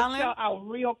for Alan? That would sell out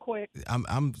real quick.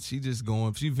 She just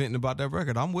going. She venting about that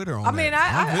record. I'm with her on that.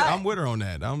 I mean, I'm with her on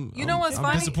that. You know what's I'm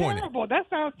funny? disappointed. Terrible. That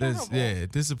sounds terrible. Yeah,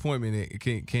 disappointment. It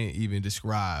can't even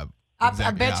describe. I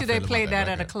exactly bet how you I they feel played about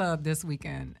that at a record. club this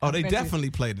weekend. Oh, I they bet you. definitely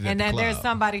played it at And the then club. there's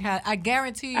somebody I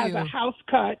guarantee As you. a house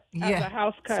cut. Yeah. As a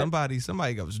house cut. Somebody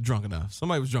was drunk enough.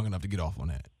 Somebody was drunk enough to get off on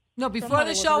that. No, before Somebody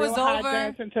the show was is real high over,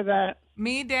 dancing to that.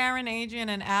 me, Darren, Adrian,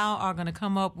 and Al are gonna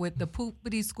come up with the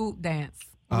poopity scoop dance.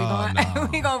 Oh, no.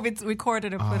 We're gonna record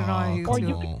it and put it on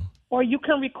YouTube. Or you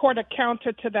can record a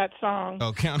counter to that song.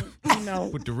 Oh, count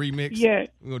know. with the remix. Yeah.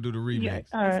 We're gonna do the remix.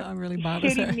 That song really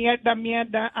bothers her. Shitty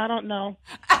mierda. I don't know.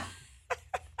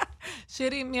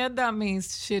 Shitty mierda means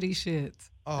shitty shit.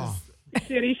 Oh,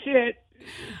 Shitty shit.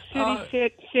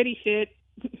 Shitty shit.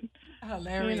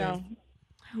 Hilarious. You know.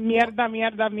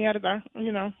 Mierda.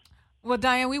 You know. Well,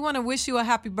 Diane, we want to wish you a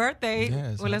happy birthday.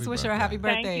 Yes, well, let's happy wish her a happy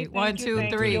Thank birthday. you, thank 1, you, 2,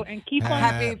 thank 3. you. And keep on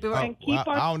Happy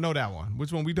I don't know that one.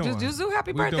 Which one we doing? Just do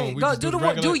happy We birthday. doing- we Go just do the the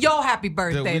one. regular- Do your happy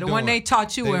birthday, the one they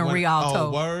taught you in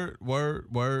Rialto. Oh, word.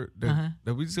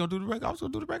 We just gonna do the regular. I was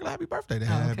gonna do the regular happy birthday. Oh,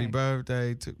 Happy okay.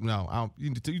 birthday.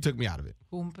 You took me out of it.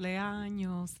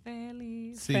 Cumpleaños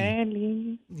feliz. See,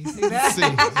 Feliz. You see that? see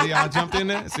how I jumped in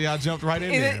there. See how I jumped right in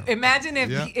there. Imagine if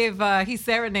Yeah. he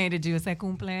serenaded you and said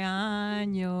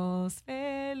cumpleaños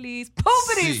feliz.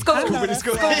 Poopity See. scoop. Poopity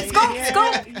scoop.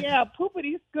 Scoop. Yeah,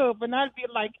 poopity scoop. And I'd be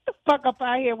like, get the fuck up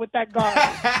out here with that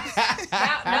garbage.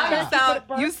 Now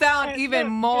you sound even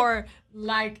more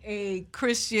like a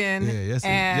Christian Yeah, yes,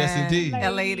 and yes, indeed.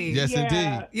 a lady. Yes,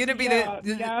 indeed. You're gonna be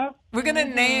yeah. We're gonna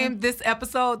name this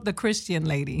episode the Christian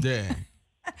lady. Yeah.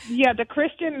 Yeah, the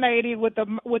Christian lady with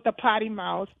the potty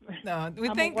mouth. No, we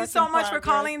I'm a thank you work so in much for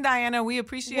progress. calling, Diana. We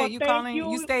appreciate Well, you thank calling.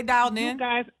 You stay dialed in.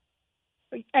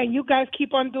 You guys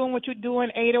keep on doing what you're doing,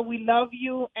 Ada. We love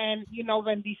you, and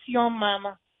bendición,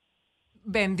 mama.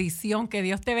 Bendición, que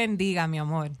Dios te bendiga, mi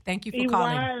amor. Thank you for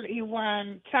calling.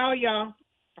 Igual. Ciao, y'all.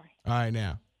 All right,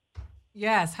 now.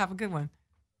 Yes, have a good one.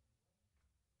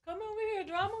 Come over here,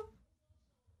 drama.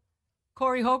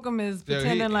 Corey Holcomb is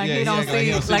pretending he don't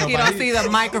see the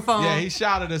microphone. Yeah, he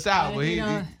shouted us out, but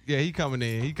he coming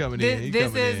in.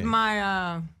 This is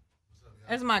my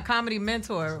That's my comedy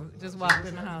mentor. Just walked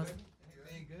in the house.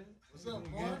 What's up,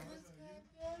 Mark?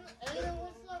 Ada,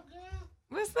 what's up, girl?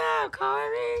 What's up,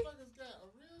 Corey? Got a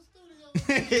real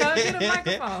studio. Go get a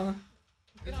microphone.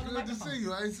 It's good to see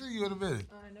you. I ain't seen you in a minute.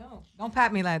 I know. Don't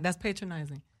pat me like that. That's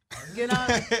patronizing. Get on.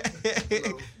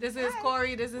 This is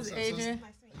Corey. This is Adrian. How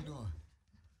you doing?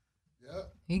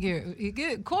 Yep. He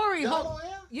get Corey. Y'all on air?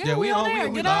 Yeah, we on there.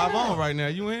 We Get live on on right now.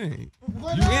 You in it?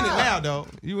 What You in it up? now, though.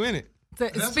 You in it? So,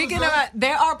 speaking of, what's up.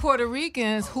 there are Puerto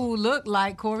Ricans who look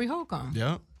like Corey Holcomb.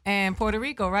 Yeah. And Puerto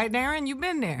Rico, right, Darren? You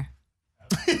been there?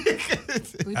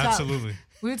 We Absolutely.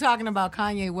 We were talking about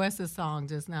Kanye West's song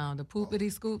just now, the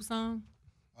Poopity Scoop song.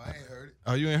 I ain't heard it.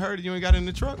 Oh, you ain't heard it? You ain't got it in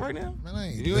the truck right now? Man, I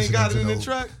ain't You ain't got it listening in to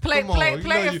the truck? Play- Come on. play- You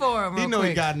play know it for him He real know he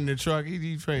quick. got it in the truck. He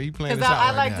playing Because this out I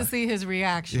right like now. to see his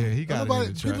reaction. Yeah, he got it in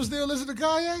Nobody, the truck. people still listen to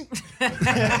Kanye?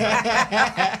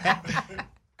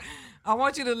 I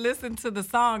want you to listen to the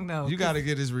song, though. You got to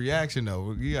get his reaction,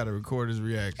 though. You got to record his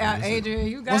reaction. Adrian,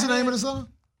 you got What's the it? name of the song?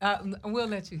 We'll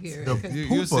let you hear The it. You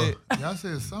Pooper. said- Y'all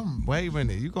said something. Wait a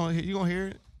minute. You gonna hear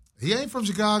it? He ain't from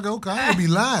Chicago. Kanye be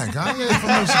lying. Kanye ain't from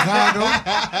no Chicago.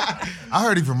 I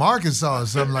heard he from Arkansas or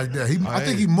something like that. I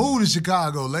think he moved to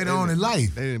Chicago later on in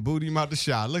life. They didn't boot him out the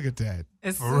shot. Look at that.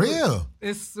 For real.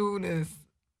 As soon as.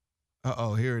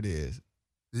 Uh-oh, here it is.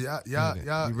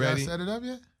 Y'all ready? set it up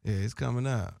yet? Yeah, it's coming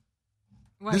up.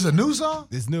 Wait, This a new song?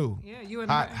 It's new. Yeah, you and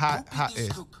Hot.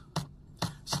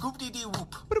 Scoop dee dee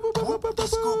whoop. Whoop dee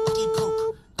scoop dee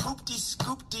poop. Poop dee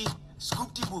scoop dee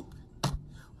scoop dee whoop.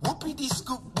 Whoopie dee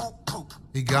scoop whoop poop.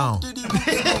 He gone. Dee dee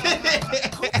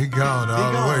whoop. He gone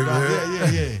all the way,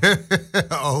 man.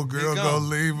 Yeah. Old girl gone. gonna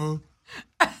leave him.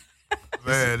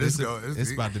 Man,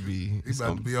 It's about to be. He's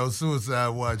about to be on suicide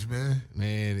watch, man.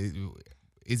 Man,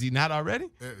 is he not already?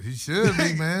 He should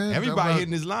be, man. Everybody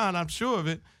hitting his line. I'm sure of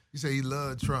it. You say he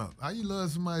love Trump. How you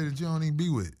love somebody that you don't even be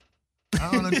with?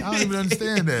 I don't even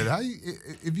understand that.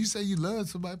 If you say you love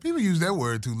somebody, people use that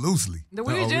word too loosely. We Oh,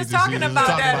 were we just just- talking we just about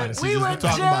talking that. about it. She We just were was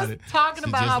talking just about it. talking She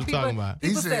about just how was talking about it. He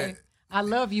people said- say, I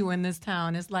love you in this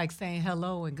town. It's like saying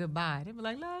hello and goodbye. They be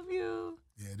like, love you.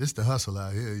 Yeah, this the hustle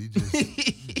out here. You just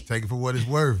take it for what it's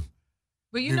worth.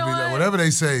 But you You know be what? like, whatever they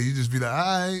say, you just be like,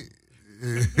 all right.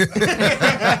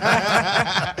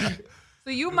 So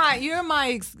you're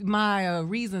my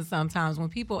reason sometimes when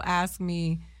people ask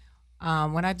me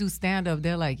when I do stand up,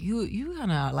 they're like, you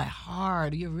kind of like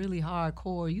hard, you're really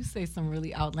hardcore. You say some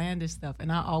really outlandish stuff,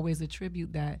 and I always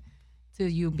attribute that to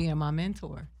you being my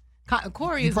mentor.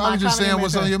 Corey You is probably my just saying comedy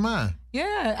what's mentor. on your mind.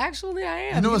 Yeah, actually I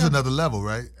am. You know it's another level,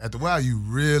 right? After a while, you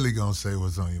really gonna say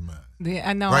what's on your mind. Yeah,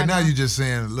 I know. Right I now, know. you just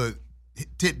saying, look,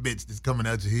 tidbits that's coming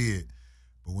out your head.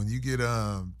 But when you get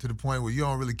to the point where you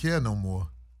don't really care no more,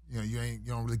 you know, you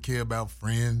don't really care about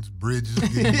friends, bridges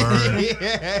getting burned.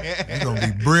 You're gonna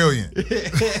be brilliant.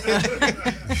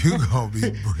 You're gonna be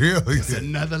brilliant. It's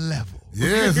another level.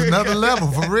 Yeah, it's another level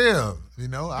for real. You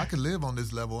know, I can live on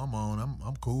this level I'm on.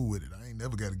 I'm cool with it. I ain't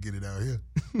never got to get it out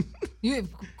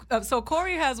here. So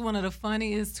Corey has one of the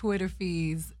funniest Twitter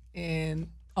feeds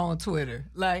on Twitter.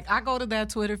 Like I go to that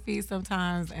Twitter feed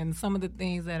sometimes, and some of the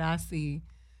things that I see,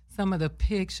 some of the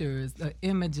pictures, the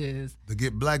images. To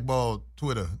get blackballed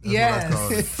Twitter. That's Yes. what I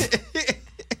call it.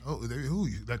 Oh, who?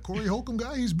 That Corey Holcomb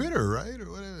guy? He's bitter, right?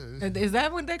 Or whatever. Is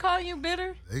that what they call you,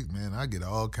 bitter? Hey, man, I get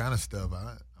all kind of stuff.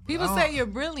 People say you're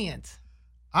brilliant.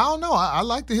 I don't know. I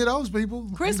like to hear those people.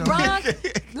 Chris you know.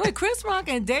 Rock, Chris Rock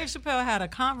and Dave Chappelle had a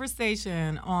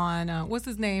conversation on what's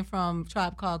his name from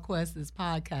Tribe Called Quest's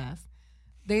podcast.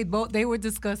 They were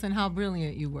discussing how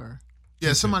brilliant you were.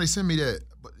 Yeah, somebody sent me that.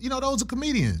 But you know, those are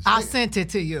comedians. I sent it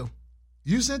to you.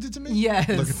 You sent it to me? Yes.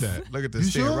 Look at that. Look at this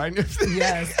You thing sure? right there.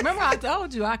 Yes. Remember I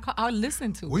told you I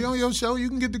listened to it. We on your show. You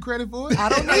can get the credit for it. I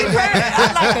don't need credit.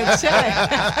 I like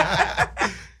a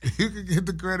check. You can get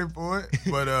the credit for it.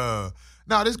 But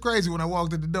no, this crazy. When I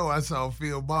walked in the door, I saw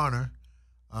Phil Barner,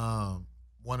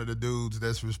 one of the dudes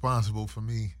that's responsible for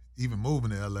me even moving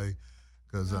to LA.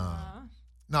 Because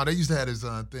no, they used to have this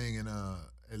thing in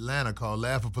Atlanta called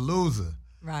Laugh-A-Palooza.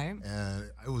 Right. And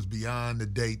it was beyond the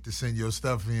date to send your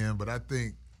stuff in, but I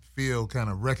think Phil kind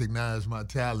of recognized my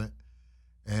talent,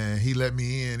 and he let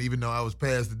me in, even though I was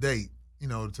past the date, you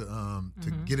know, to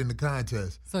get in the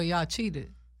contest. So y'all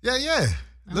cheated. Yeah,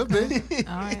 a little bit.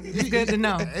 All right. It's good to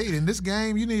know. Hey, in this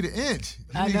game, you need an inch.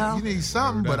 I know. You need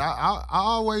something, but I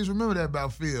always remember that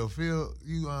about Phil. Phil,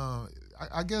 you,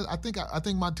 I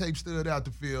think my tape stood out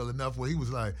to Phil enough where he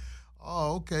was like,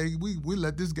 oh, okay, we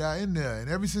let this guy in there. And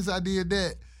ever since I did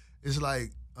that, it's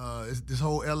like this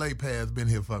whole LA path been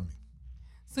here for me.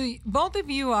 So both of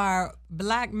you are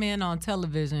black men on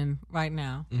television right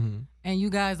now, and you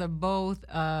guys are both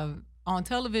on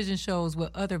television shows with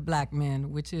other black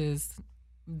men, which is,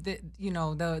 the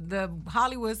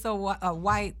Hollywood so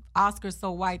white, Oscars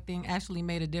so white thing actually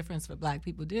made a difference for black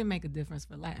people. Didn't make a difference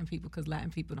for Latin people because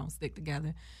Latin people don't stick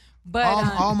together. But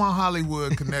all my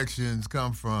Hollywood connections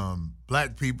come from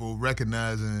black people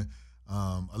recognizing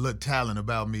a little talent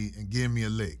about me and giving me a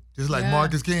lick. Just like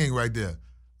Marcus King right there.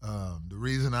 The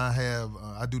reason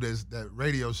I do that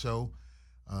radio show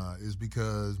is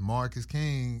because Marcus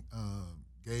King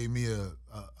gave me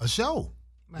a show.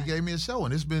 Right. He gave me a show,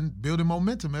 and it's been building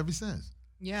momentum ever since.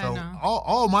 Yeah, so I know.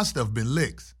 all my stuff been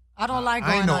licks. I don't like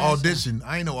going I ain't no on audition.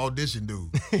 I ain't no audition dude.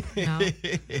 No.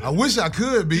 I wish I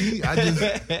could be.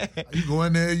 You go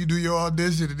in there, you do your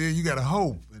audition, and then you got to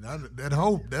hope. And that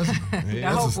hope, that's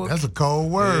a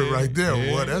cold word right there.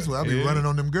 Boy, that's why I be running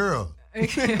on them girls.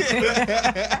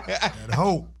 That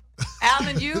hope.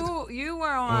 Alan, you were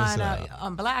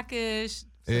on Blackish,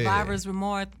 Survivor's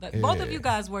Remorse. Both of you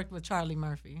guys worked with Charlie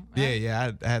Murphy, right?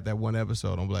 Yeah. I had that one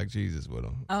episode on Black Jesus with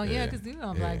him. Oh, yeah, because you were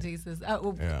on Black Jesus.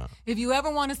 If you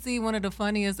ever want to see one of the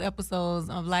funniest episodes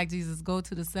of Black Jesus, go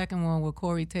to the second one where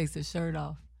Corey takes his shirt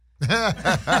off.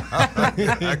 I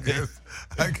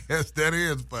guess that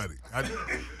is funny.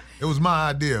 It was my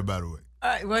idea, by the way.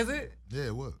 Was it? Yeah,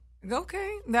 it was.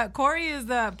 Okay, that Corey is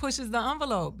pushes the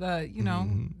envelope.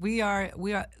 We are.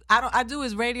 I do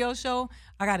his radio show.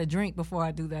 I got to drink before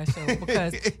I do that show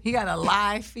because he got a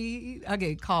live feed. I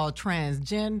get called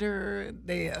transgender.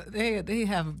 They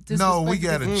have. No, we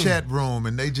got a chat room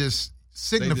and they just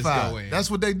signify.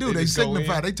 That's what they do. They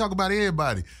signify. They talk about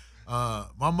everybody.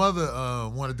 My mother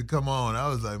wanted to come on. I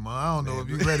was like, Mom, I don't know if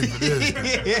you're ready for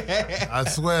this. I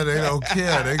swear they don't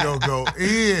care. They gonna go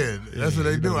in. That's what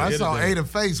they do. I saw Ada's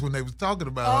face when they was talking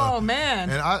about her. Oh, man.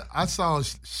 And I saw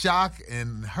shock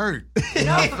and hurt in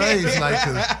her face.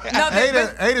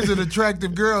 Ada's an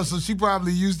attractive girl, so she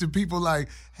probably used to people like,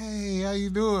 hey, how you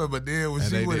doing? But then when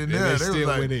she went in there, they was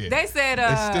like, they said,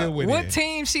 what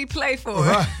team she play for?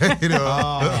 Right, They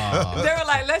were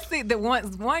like, let's see. The one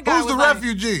guy who's was the like,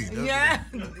 refugee? Yeah,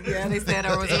 they said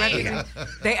I was a refugee.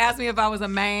 They asked me if I was a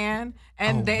man,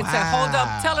 and they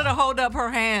said, tell her to hold up her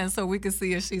hand so we could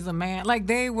see if she's a man. Like,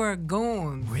 they were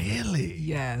goons. Really?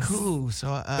 Yes. Cool.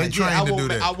 So they trained to do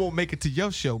that. I won't make it to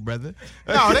your show, brother.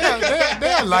 No,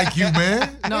 they're like you,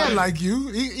 man. They're like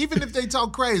you. Even if they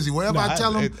talk crazy, whatever I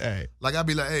tell them, like I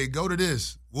be like, hey, go to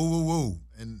this, woo, woo, woo.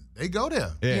 And they go there.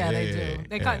 Yeah, they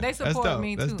do. They support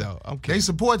me, too. That's dope. Okay. They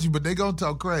support you, but they gonna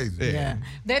talk crazy. Yeah.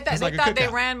 They thought they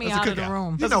ran me out of the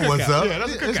room. You know what's up.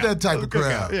 It's that type of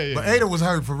crowd. Yeah. But Ada was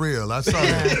hurt for real. I saw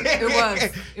that. It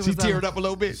was. She teared up a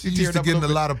little bit. She used to getting a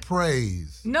lot of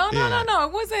praise. No.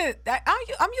 It wasn't.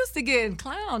 I'm used to getting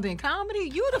clowned in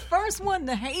comedy. You the first one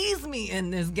to haze me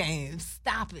in this game.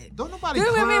 Stop it. Don't nobody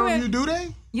clown you, do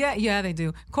they? Yeah, they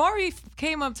do. Corey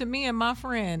came up to me and my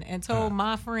friend and told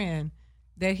my friend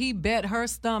that he bet her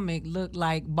stomach looked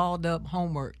like balled up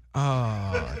homework.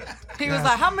 Oh. He was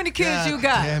like, how many kids you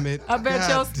got? Damn it. I bet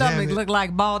your stomach looked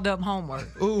like balled up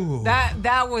homework. Ooh.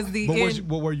 That was the end.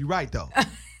 But were you right, though?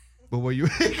 But were you?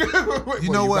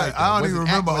 You know what? Right, I don't even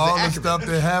remember all the stuff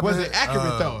that happened. Was it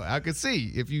accurate though? I could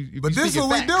see if you. But this is what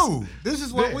we do. This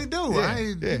is what we do. Yeah.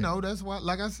 You know, that's why.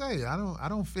 Like I say, I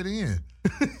don't fit in.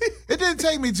 It didn't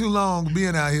take me too long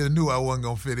being out here. Knew I wasn't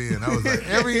gonna fit in. I was like,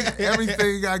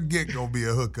 everything I get gonna be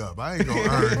a hookup. I ain't gonna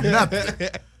earn nothing.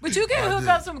 But you get hooked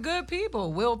up some good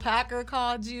people. Will Packer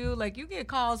called you. Like you get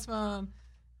calls from,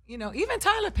 even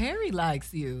Tyler Perry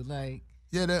likes you. Like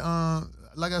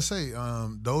like I say,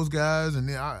 those guys, and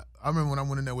then I remember when I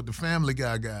went in there with the Family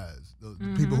Guy guys, the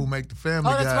people who make the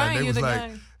Family Guy, right. They was like,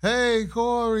 guy. "Hey,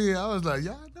 Corey," I was like,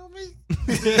 "Y'all know me."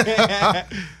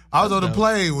 I was on the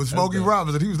plane with Smokey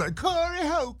Robinson. He was like, "Corey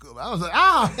Holcomb." I was like,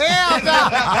 "Oh hell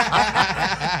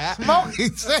no!" Smokey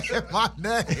said my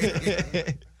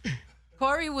name.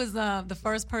 Corey was the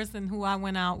first person who I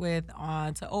went out with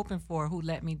to open for, who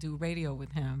let me do radio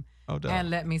with him and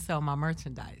let me sell my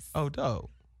merchandise. Oh, dope.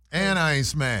 And I ain't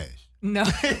smashed. No.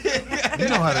 You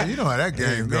know how that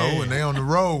game go. When they on the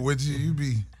road with you, you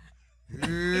be.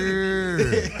 Yeah.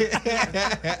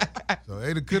 So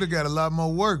Ada could have got a lot more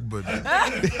work, but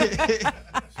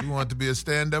she wanted to be a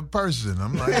stand-up person.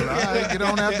 I'm like, all right, get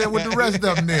on out there with the rest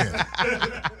of them then.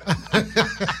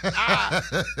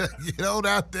 Get on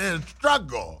out there and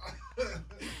struggle.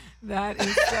 That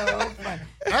is so funny.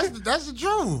 That's the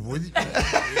truth.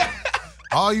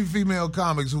 All you female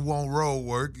comics who want road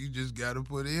work, you just got to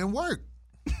put in work.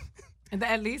 And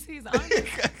at least he's honest.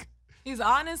 He's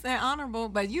honest and honorable,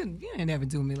 but you didn't ever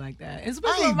do me like that.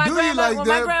 Especially ain't when do you like when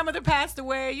that. my grandmother passed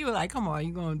away, you were like, come on,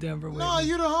 you going to Denver with No, me.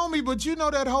 you the homie, but you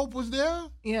know that hope was there.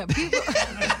 Yeah, people.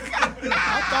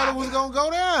 I thought it was gonna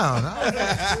go down.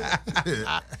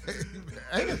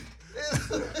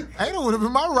 Ada would have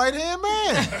been my right hand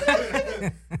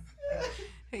man.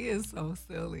 He is so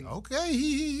silly. Okay,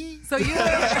 he. So you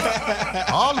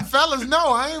All the fellas know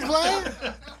I ain't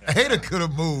playing. Ada could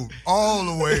have moved all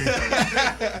the way.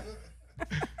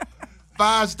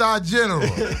 5-star general.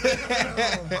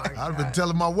 I'd have been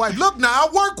telling my wife, look now, I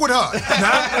work with her.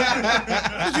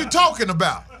 Now, what you talking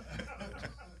about?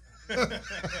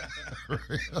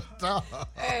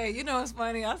 Hey, you know what's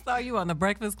funny? I saw you on the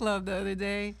Breakfast Club the other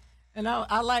day, and I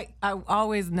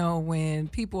always know when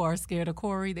people are scared of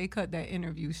Corey, they cut that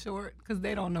interview short because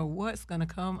they don't know what's gonna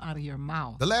come out of your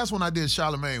mouth. The last one I did,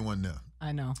 Charlamagne wasn't there.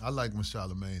 I know. I like when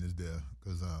Charlamagne is there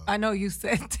because I know you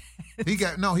said that.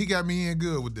 he got me in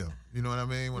good with them. You know what I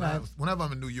mean? Right. Whenever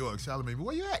I'm in New York, Charlamagne,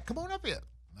 where you at? Come on up here.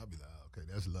 And I'll be like, oh, okay,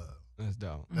 that's love. That's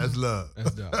dope. That's love.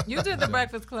 That's dope. You did the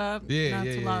Breakfast Club not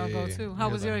too long ago too. How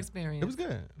was your It experience? was good.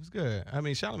 It was good. I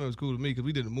mean, Charlamagne was cool to me because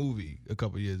we did a movie a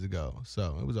couple years ago,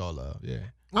 so it was all love. Yeah.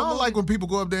 I don't like when people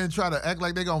go up there and try to act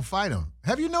like they're going to fight him.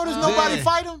 Have you noticed nobody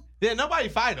fight him? Yeah, nobody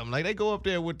fight them. Like they go up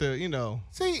there with the,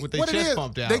 See, with their what it chest is,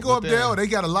 pumped out. they go up there, or they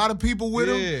got a lot of people with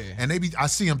Yeah. them, and I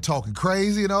see them talking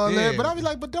crazy and all that, Yeah. but I be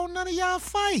like, but don't none of y'all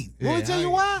fight. Let me Yeah, tell you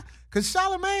why? Because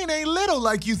Charlamagne ain't little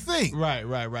like you think. Right.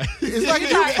 It's like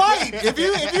if you fight, if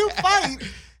you fight,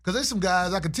 because there's some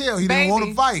guys I could tell he didn't want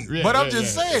to fight. Yeah, but I'm yeah,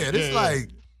 just yeah. saying, it's Yeah, like,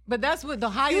 But that's what the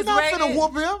you're highest not rated. finna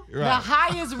whoop him. The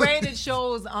highest rated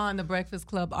shows on the Breakfast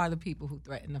Club are the people who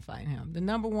threaten to fight him. The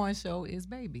number one show is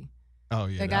Baby. Oh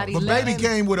yeah. They got But 11. Baby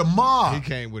came with a mob. He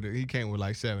came with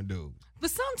like 7 dudes. But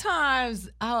sometimes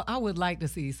I would like to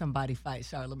see somebody fight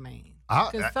Charlamagne. I-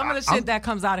 Because some of the I'm- shit that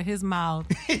comes out of his mouth,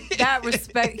 that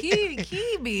respect, he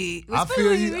be. I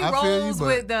feel Especially you, he I feel you, rolls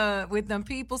but- with them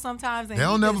people sometimes. And They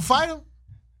don't never fight him.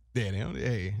 Yeah, they don't.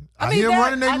 Hey. I hear 'em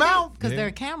running their mouth. because Yeah. there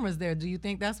are cameras there. Do you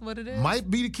think that's what it is? Might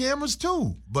be the cameras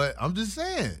too, but I'm just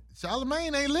saying,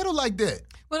 Charlamagne ain't little like that.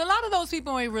 But a lot of those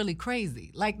people ain't really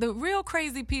crazy. Like the real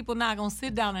crazy people not gonna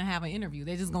sit down and have an interview.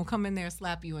 They just gonna come in there,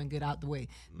 slap you, and get out the way.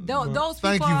 Those people.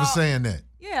 Thank you for saying that.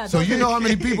 Yeah. So those you are- know how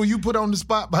many people you put on the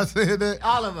spot by saying that?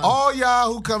 All of 'em. All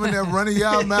y'all who come in there running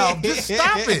y'all mouth, just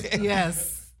stop it.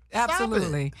 Yes. Stop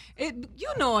Absolutely.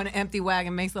 An empty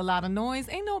wagon makes a lot of noise.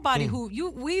 Ain't nobody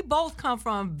we both come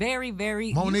from very,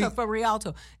 very, Monique. you come from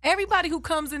Rialto. Everybody who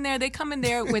comes in there, they come in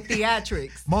there with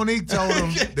theatrics. Monique told him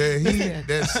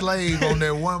that slave on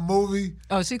that one movie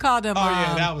Oh, she called him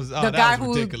that was the guy was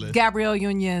who ridiculous. Gabrielle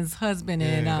Union's husband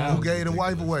that in who gave the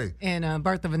wife away.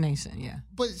 Birth of a Nation, yeah.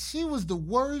 But she was the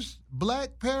worst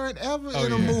black parent ever Oh,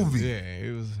 in a yeah. movie. Yeah,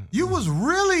 it was. You was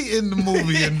really in the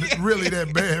movie and really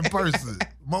that bad person.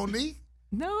 Monique?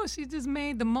 No, she just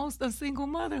made the most of single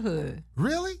motherhood.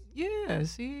 Really? Yeah,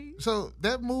 she. So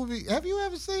that movie, have you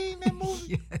ever seen that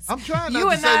movie? Yes. I'm trying You not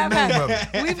to and say I the have name of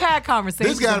had, it. we've had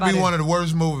conversations. This got to about be it. one of the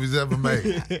worst movies ever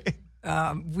made.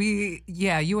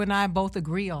 You and I both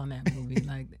agree on that movie.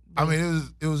 Like, I mean,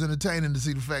 it was entertaining to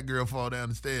see the fat girl fall down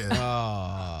the stairs.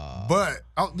 But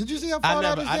did you see her fall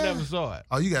down the stairs? I never saw it.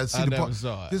 Oh, you got to see I the never part.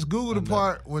 saw it. Just Google the I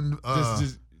part when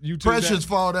Just YouTube Precious that?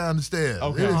 fall down the stairs.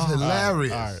 Okay. It is All right,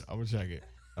 hilarious. All right, I'm gonna check it.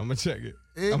 I'm gonna check it.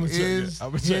 It I'm gonna check is it. I'm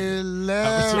gonna check it.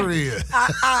 hilarious.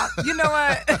 you know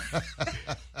what?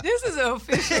 This is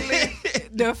officially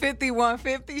the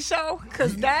 5150 show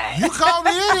because that You called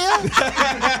me in here.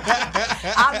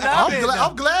 I love it.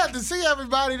 I'm glad to see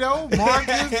everybody though.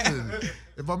 Marcus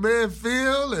and my man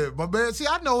Phil and my man. See,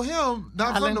 I know him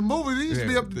not from the movies. He used to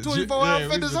be up to 24-hour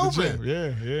fitness open.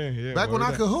 Yeah. Back when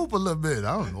I could hoop a little bit.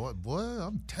 I don't know what, boy.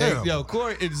 I'm terrible. Hey, yo,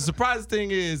 Corey. The surprising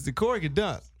thing is the Corey can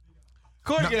dunk.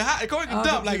 Corey can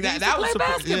dunk like he that. used That to was play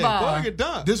surprising. basketball. Yeah, Corey can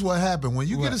dunk. This is what happened. When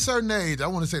you get What? a certain age, I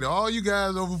want to say to all you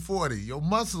guys over 40, your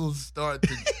muscles start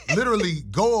to literally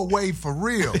go away for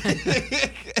real.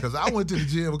 Because I went to the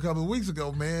gym a couple of weeks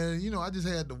ago, man. You know, I just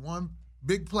had the one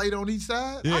big plate on each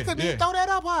side. I couldn't even throw that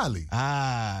up hardly.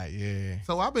 Yeah.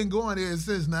 So I've been going there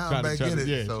since now. I'm back in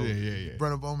it. So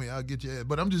run up on me, I'll get your head.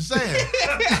 But I'm just saying,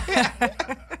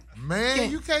 man,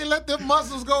 you can't let them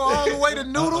muscles go all the way to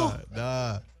noodle.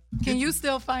 Nah. Can you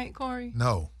still fight, Corey?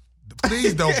 No.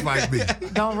 Please don't fight me.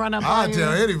 Don't run up I'll on you.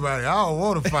 tell anybody, I don't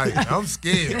want to fight. I'm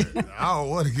scared. I don't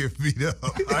want to get beat up.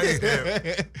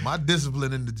 My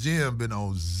discipline in the gym been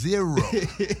on 0.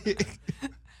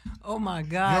 Oh my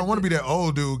God! You don't want to be that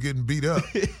old dude getting beat up.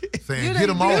 Saying saying, get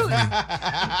him off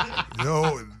me.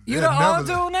 Yo, You they'll the never old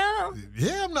dude now?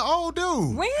 Yeah, I'm the old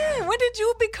dude. When did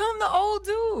you become the old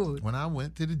dude? When I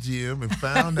went to the gym and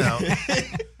found out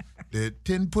that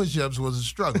 10 push-ups was a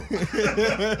struggle.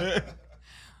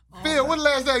 Phil, when the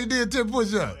last time you did 10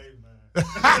 push-ups?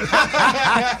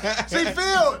 See,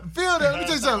 Phil, let me tell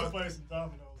you something.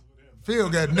 Phil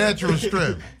got natural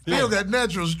strength.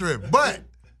 But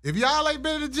if y'all ain't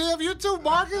been in the gym, you too,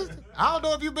 Marcus. I don't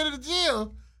know if you've been in the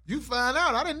gym. You find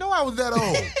out. I didn't know I was that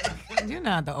old. You're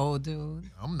not the old dude.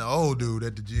 I'm the old dude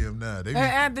at the gym now.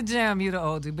 At the gym, you're the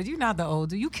old dude, but you're not the old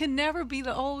dude. You can never be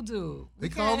the old dude. They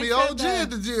call me OG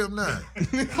at the gym now.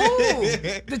 Who?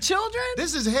 The children?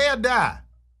 This is hair dye.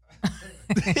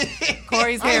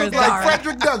 Corey's I hair look is like dark.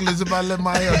 Frederick Douglass if I let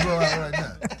my hair grow out right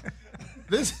now.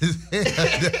 This is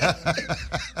hair dye.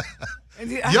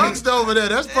 Youngster over there,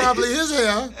 that's probably his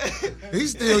hair.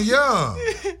 He's still young.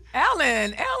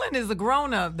 Alan is a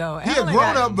grown up though. He a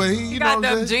grown up, but he got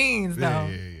know them jeans though.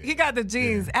 Yeah. He got the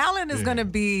jeans. Alan is gonna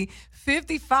be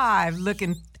 55,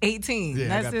 looking 18.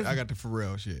 Yeah, That's I got the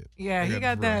Pharrell shit. Yeah, he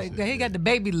got the that. Pharrell shit, He got the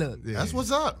baby look. Yeah. That's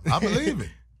what's up. I believe it.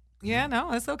 Yeah,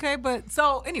 no, it's okay. But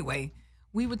so anyway,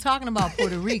 we were talking about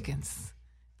Puerto Ricans.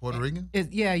 Puerto Rican?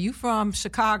 You from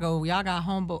Chicago. Y'all got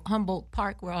Humboldt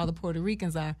Park where all the Puerto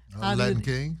Ricans are. Latin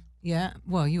King. Yeah,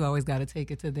 well, you always got to take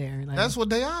it to there. Like, That's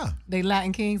what they are. they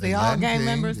Latin Kings. They all Latin gang King,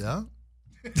 members. Yeah.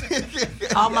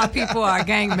 All my people are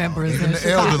gang members. Even in the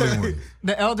Chicago. elderly ones.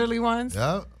 The elderly ones.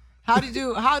 Yeah.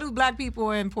 How do black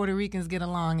people and Puerto Ricans get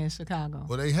along in Chicago?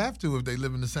 Well, they have to if they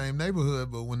live in the same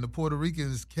neighborhood. But when the Puerto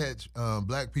Ricans catch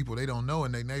black people they don't know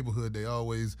in their neighborhood, they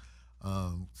always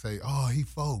say, "Oh, he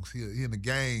folks, he in the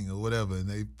gang or whatever," and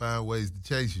they find ways to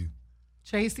chase you.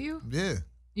 Chase you? Yeah.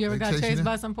 You ever They got chase you chased down?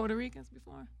 by some Puerto Ricans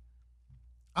before?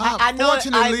 I I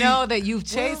know that you've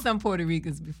chased some Puerto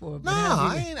Ricans before. But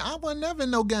I wasn't never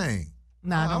in no gang.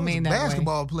 I don't mean that I was a way.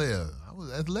 basketball player. I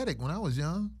was athletic when I was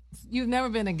young. You've never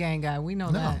been a gang guy. We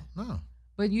know that. No.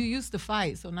 But you used to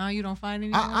fight, so now you don't fight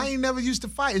anymore? I ain't never used to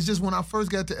fight. It's just when I first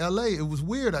got to LA, it was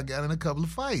weird. I got in a couple of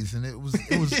fights, and it was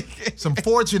some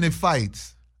fortunate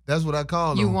fights. That's what I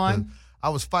call them. You won? I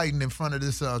was fighting in front of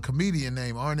this comedian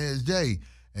named Arnez J,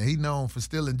 and he known for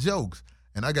stealing jokes.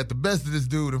 And I got the best of this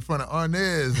dude in front of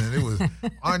Arnez, and it was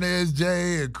Arnez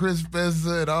J and Chris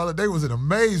Spencer and all that. They was in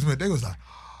amazement. They was like,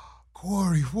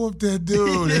 Corey, whoop that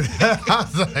dude. And I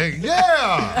was like,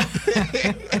 yeah.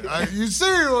 You see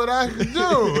what I can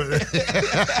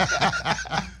do.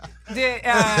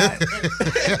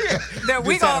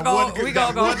 We gonna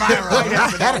go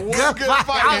viral. Had a good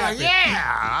fight. I was like,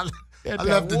 yeah. I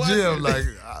left the gym like,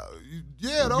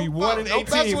 don't be 1 in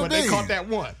 18, but they caught that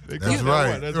one. That's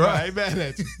right. That's right. I ain't mad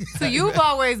at you. So you've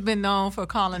always been known for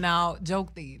calling out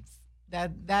joke thieves.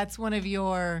 That's one of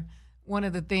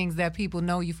the things that people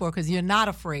know you for because you're not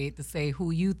afraid to say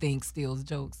who you think steals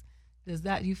jokes. Does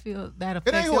that you feel that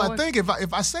affects It ain't who your I work? think.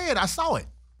 If I say it, I saw it.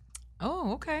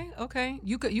 Oh, okay.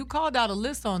 You called out a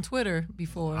list on Twitter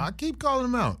before. I keep calling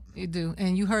them out. You do,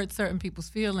 and you hurt certain people's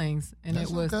feelings, and That's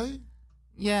it was okay.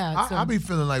 yeah. I be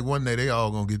feeling like one day they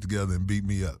all gonna get together and beat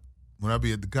me up. When I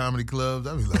be at the comedy clubs,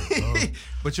 I be like, oh.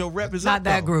 But your rep is Not up.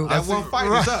 that though. group. That one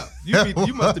fight is up.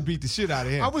 You must have beat the shit out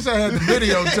of him. I wish I had the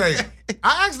videotape.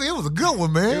 It was a good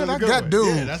one, man. It was a I good got one.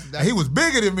 dude. Yeah, that's- he was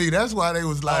bigger than me. That's why they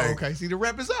was like, Oh, okay. See, the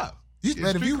rep is up. You,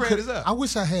 man, if Street you cred could, is up. I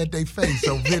wish I had their face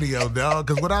on video, dog.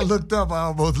 Because when I looked up, I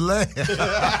almost laughed.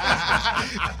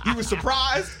 You was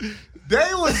surprised? They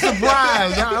was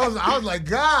surprised. I was like,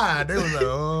 God. They was like,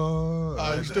 oh.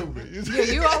 Oh, you stupid.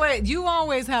 Yeah, you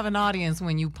always have an audience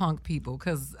when you punk people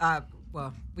because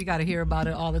we got to hear about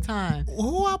it all the time.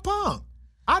 Who I punk?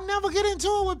 I never get into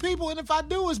it with people, and if I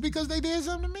do, it's because they did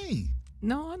something to me.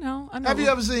 No, I know. Have you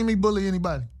ever seen me bully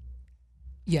anybody?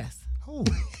 Yes. Who?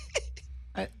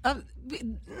 I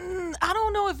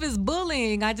don't know if it's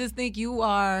bullying. I just think you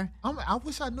are. I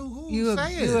wish I knew who. You're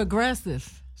Say it.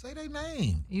 aggressive. Say their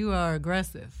name. You are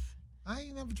aggressive. I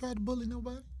ain't never tried to bully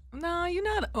nobody. No, you're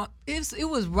not. It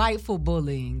was rightful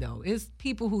bullying though. It's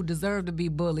people who deserve to be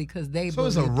bullied because they. So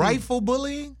it's a bullied rightful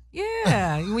bullying?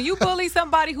 Yeah. When you bully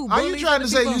somebody who Are bullies you trying to other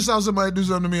say people- you saw somebody do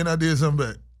something to me and I did something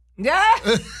back? Yeah.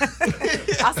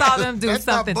 I saw them do That's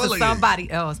not something to bullying.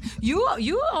 somebody else.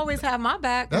 You always have my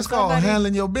back. That's when called somebody-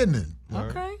 handling your business.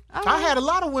 Okay. I had a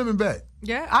lot of women back.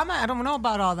 Yeah, I don't know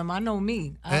about all of them. I know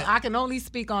me. I can only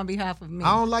speak on behalf of me.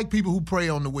 I don't like people who prey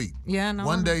on the weak. Yeah, no.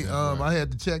 One day, I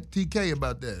had to check TK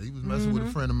about that. He was messing with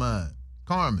a friend of mine,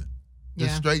 Carmen,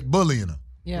 just Yeah. straight bullying her.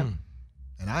 Yeah.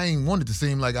 And I ain't wanted to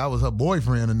seem like I was her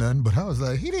boyfriend or nothing, but I was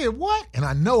like, he did what? And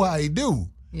I know how he do.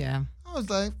 Yeah. I was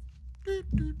like,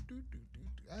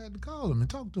 I had to call him and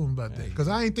talk to him about that because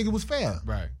I ain't think it was fair.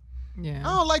 Right. Yeah.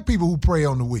 I don't like people who prey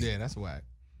on the weak. Yeah, that's whack.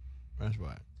 That's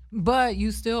whack. But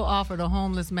you still offered a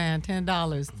homeless man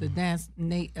 $10 to dance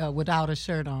without a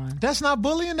shirt on. That's not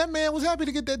bullying. That man was happy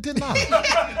to get that $10.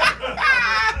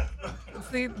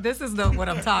 See, this is what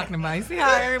I'm talking about. You see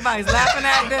how everybody's laughing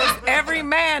at this? Every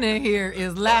man in here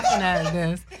is laughing at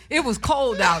this. It was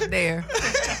cold out there.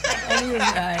 And he was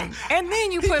like, and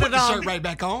then you put it the on. shirt right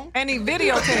back on. And he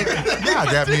videotaped it. Y'all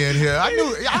got me in here.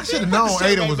 I should have known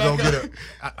Ada was going to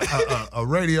get a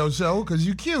radio show because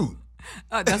you cute.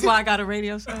 That's why I got a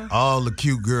radio show. All the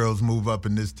cute girls move up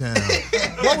in this town.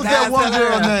 What was that one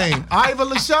girl name? Iva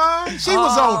LaShawn? She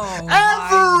was on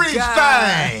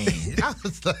everything. I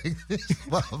was like, this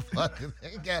motherfucker,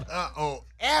 they got her on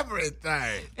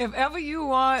everything. If ever you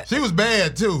want She was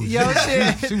bad, too. your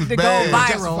shit She was to bad. go viral,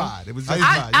 Justified. It was I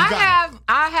justified.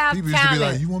 I have People used to be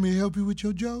talent. like, you want me to help you with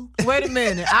your jokes? Wait a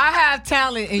minute. I have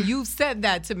talent, and you've said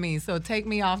that to me, so take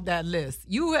me off that list.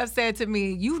 You have said to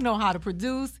me, you know how to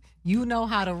produce, you know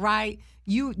how to write.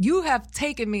 You have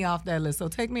taken me off that list, so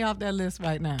take me off that list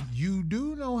right now. You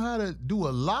do know how to do a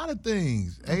lot of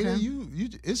things. Ada, you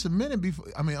it's a minute before.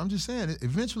 I mean, I'm just saying,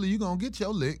 eventually you're going to get your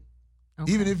lick,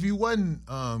 even if you wasn't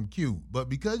cute. But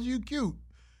because you cute,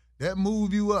 that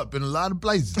move you up in a lot of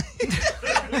places.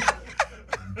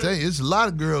 I'm telling you, it's a lot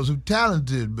of girls who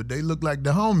talented, but they look like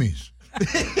the homies.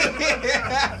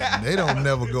 And they don't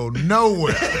never go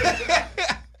nowhere.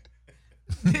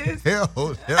 Hell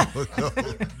go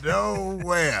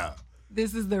nowhere.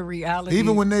 This is the reality.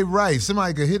 Even when they write,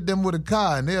 somebody could hit them with a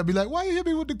car and they'll be like, why you hit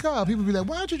me with the car? People be like,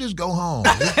 why don't you just go home?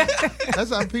 That's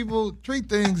how people treat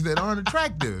things that aren't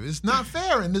attractive. It's not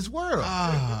fair in this world.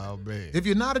 Oh, man. If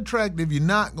you're not attractive, you're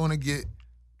not going to get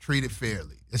treated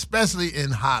fairly, especially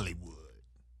in Hollywood.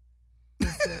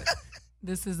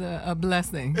 This is a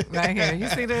blessing right here. You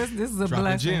see this? This is a Dropping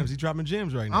blessing. gems. He's dropping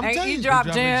gems right now. I'm telling He you, dropped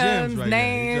dropping gems, gems right now. He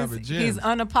names. dropping gems. He's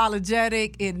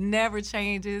unapologetic. It never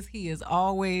changes. He is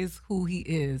always who he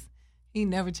is. He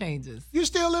never changes. You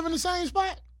still live in the same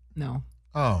spot? No,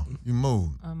 Oh, you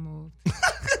moved. I moved.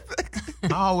 I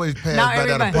always pass Not by that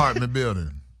everybody. apartment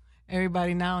building.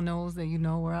 Everybody now knows that you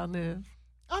know where I live.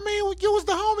 I mean, you was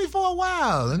the homie for a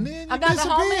while, and then you I'm not the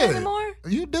homie disappeared. anymore?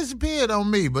 You disappeared on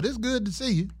me, but it's good to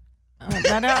see you.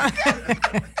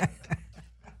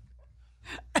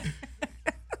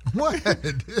 What?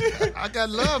 I got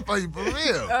love for you, for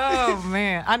real. Oh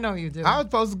man, I know you do. I was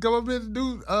supposed to come up here to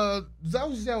do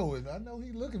Zoe show, and I know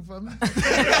he's looking for me.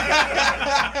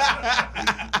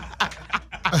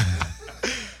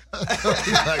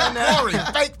 He's like, Corey,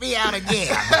 fake me out again.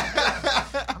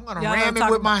 I'm gonna Y'all ram gonna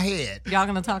it with talk my head. Y'all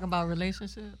gonna talk about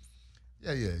relationships?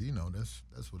 Yeah, you know that's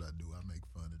what I do. I make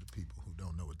fun of the people who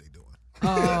don't know what they're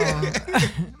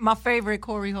doing. My favorite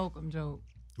Corey Holcomb joke.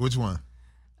 Which one?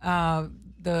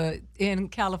 In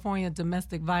California,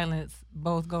 domestic violence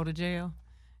both go to jail,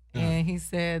 and he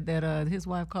said that his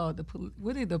wife called the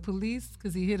police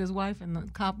because he hit his wife, and the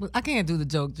cop was, I can't do the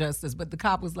joke justice, but the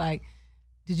cop was like,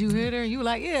 "Did you hit her?" And you were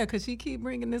like, "Yeah, because she keep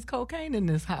bringing this cocaine in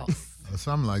this house." Or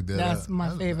something like that. That's my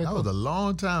favorite. That was a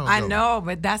long time ago. I know,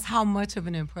 but that's how much of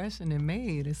an impression it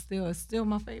made. It's still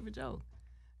my favorite joke.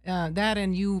 That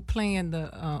and you playing the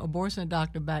abortion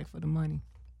doctor back for the money.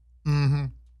 Mm-hmm.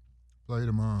 Play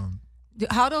them on.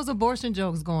 How those abortion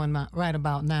jokes going right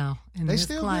about now? They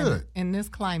still good. In this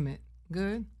climate,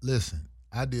 good? Listen,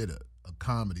 I did a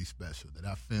comedy special that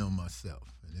I filmed myself,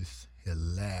 and it's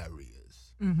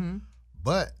hilarious. Mm-hmm.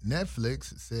 But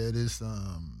Netflix said it's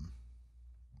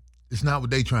not what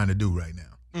they trying to do right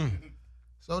now.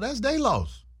 So that's their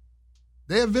loss.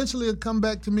 They eventually will come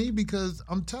back to me because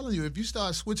I'm telling you, if you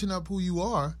start switching up who you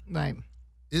are, Right.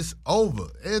 it's over.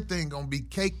 Everything gonna be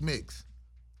cake mix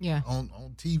Yeah. on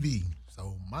TV.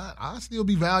 So I'll still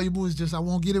be valuable. It's just I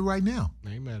won't get it right now.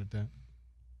 I ain't mad at that.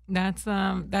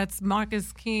 That's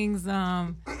Marcus King's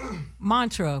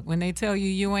mantra. When they tell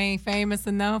you ain't famous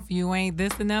enough, you ain't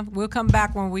this enough, we'll come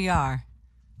back when we are.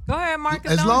 Go ahead,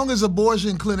 Marcus. As long as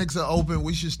abortion clinics are open,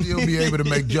 we should still be able to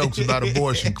make jokes about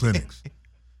abortion clinics.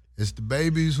 It's the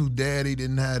babies who daddy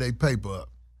didn't have their paper up.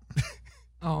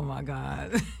 Oh my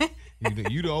God.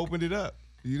 You'd have opened it up.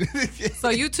 So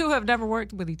you two have never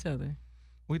worked with each other?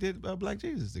 We did Black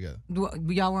Jesus together.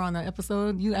 Y'all were on the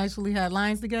episode? You actually had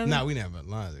lines together? No, we never had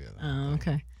lines together. Oh,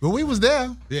 okay. But we was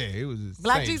there. Yeah, it was the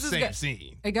Black same, Jesus same got-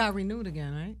 scene. It got renewed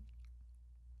again, right?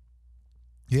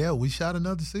 Yeah, we shot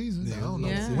another season. Yeah, I don't know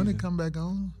yeah. when it come back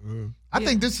on. Mm. I Yeah.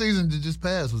 think this season that just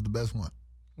passed was the best one.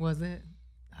 Was it?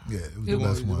 Yeah, it was It the was-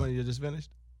 best The one. one you just finished?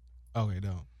 Okay,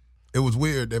 no. It was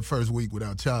weird that first week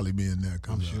without Charlie being there.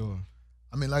 I'm 'cause, sure.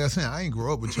 I mean, like I said, I ain't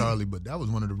grow up with Charlie, but that was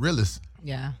one of the realest.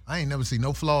 Yeah. I ain't never seen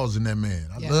no flaws in that man.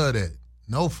 I Yeah. love that.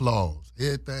 No flaws.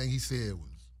 Everything he said was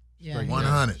Yeah,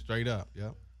 100. Straight up.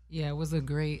 Yep. Yeah, it was a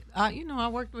great. I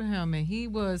worked with him, and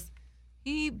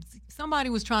somebody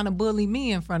was trying to bully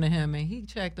me in front of him, and he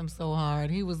checked him so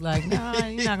hard. He was like, "Nah,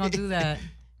 you're not gonna do that.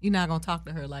 You're not gonna talk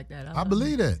to her like that." I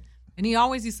believe that. And he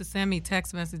always used to send me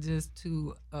text messages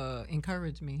to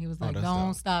encourage me. He was like, that's "Don't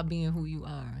dope. stop being who you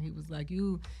are." He was like,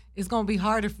 it's gonna be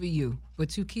harder for you,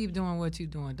 but you keep doing what you're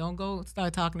doing. Don't go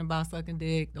start talking about sucking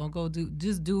dick. Don't go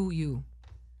just do you.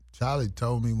 Charlie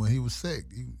told me when he was sick,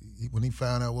 when he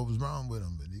found out what was wrong with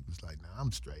him, and he was like, "Nah,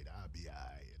 I'm straight. I'll be all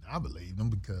right." And I believed him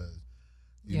because,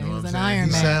 you know he what was I'm an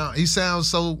saying? Iron Man. He sounds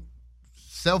so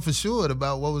self-assured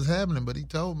about what was happening, but he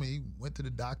told me he went to the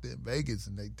doctor in Vegas,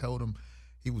 and they told him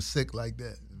he was sick like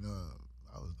that. And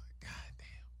I was like, God damn.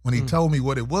 When he told me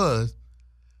what it was,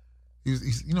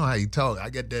 he's you know how he talk. I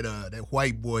got that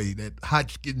white boy, that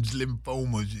Hodgkin's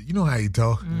lymphoma. You know how he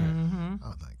talk. Mm-hmm. I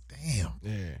was like, damn.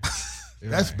 Yeah.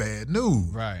 That's Right. bad news.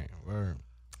 Right. Word.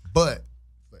 But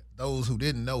for those who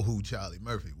didn't know who Charlie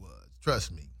Murphy was,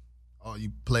 trust me, all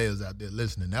you players out there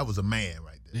listening, that was a man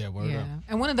right there. Yeah. Word Yeah, up.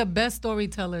 and one of the best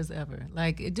storytellers ever.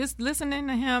 Like, just listening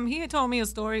to him, he had told me a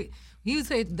story. He would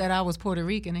say that I was Puerto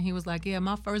Rican, and he was like, "Yeah,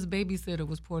 my first babysitter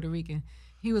was Puerto Rican."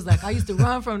 He was like, "I used to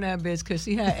run from that bitch because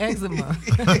she had eczema."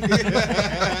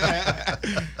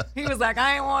 He was like,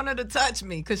 "I ain't want her to touch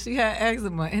me because she had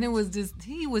eczema," and it was just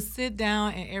he would sit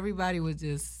down and everybody would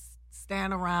just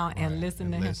stand around and listen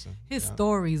to him. His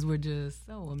stories were just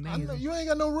so I amazing. know you ain't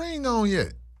got no ring on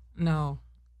yet. No,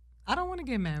 I don't want to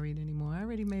get married anymore. I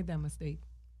already made that mistake.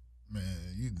 Man,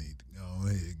 you need to go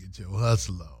ahead and get your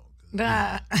hustle on.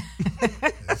 Nah.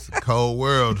 It's a cold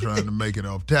world trying to make it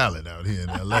off talent out here in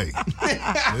L.A.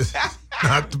 It's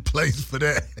not the place for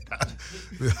that.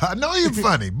 I know you're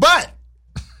funny, but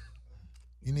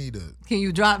you need to. Can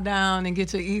you drop down and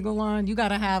get your eagle on? You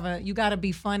gotta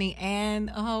be funny and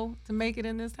a hoe to make it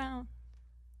in this town.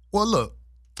 Well, look,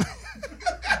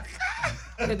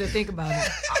 You had to think about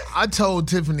it. I told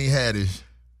Tiffany Haddish,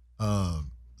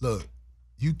 look,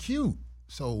 you cute,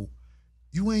 so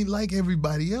you ain't like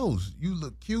everybody else. You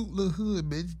look cute, look hood,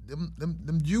 bitch.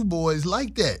 Them Jew boys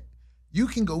like that. You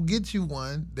can go get you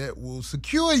one that will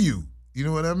secure you. You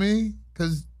know what I mean?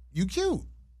 Because you cute.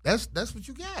 That's what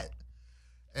you got.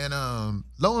 And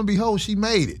lo and behold, she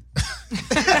made it.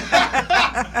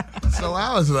 So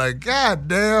I was like, God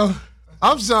damn.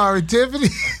 I'm sorry, Tiffany.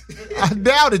 I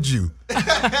doubted you.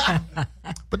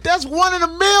 But that's one in a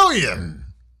million.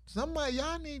 Somebody,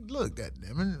 y'all need, look,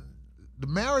 goddammit. The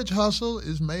marriage hustle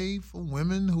is made for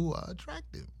women who are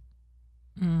attractive.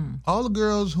 All the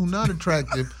girls who not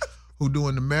attractive who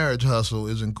doing the marriage hustle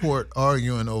is in court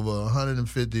arguing over $150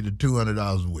 to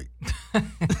 $200 a week.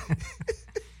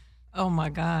 Oh my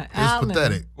God, It's Alan,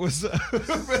 pathetic. What's up?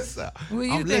 What's up? What do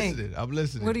you I'm think? listening. I'm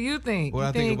listening. What do you think? What You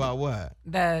I think about what?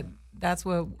 That's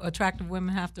what attractive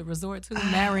women have to resort to,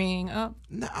 marrying up.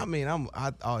 No, I mean,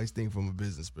 I always think from a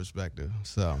business perspective.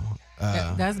 So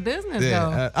That's business, yeah.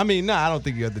 though. I mean, no, I don't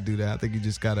think you have to do that. I think you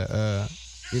just gotta,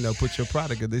 put your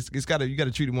product. You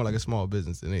gotta treat it more like a small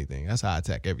business than anything. That's how I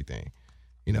attack everything.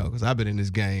 Because I've been in this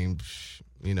game,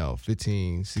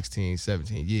 15, 16,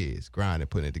 17 years, grinding,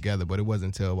 putting it together. But it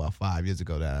wasn't until about 5 years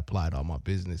ago that I applied all my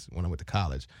business when I went to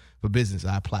college. For business,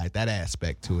 I applied that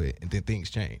aspect to it, and then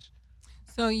things changed.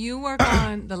 So you work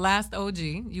on The Last OG.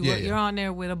 Yeah. You're on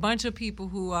there with a bunch of people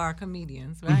who are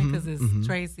comedians, right? Because it's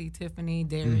Tracy, Tiffany,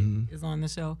 Derek is on the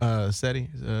show. Cedric, Cedric,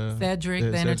 the Cedric,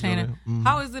 entertainer. mhm.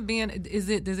 How is it being? Does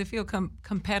it feel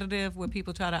competitive where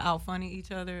people try to outfunny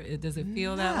each other? Does it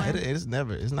feel that way? It's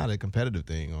not a competitive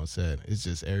thing on set. It's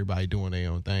just everybody doing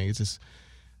their own thing. It's just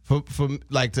for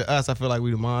like to us, I feel like we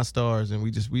the Monstars and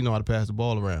we know how to pass the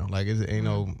ball around. Like it ain't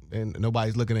and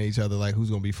nobody's looking at each other like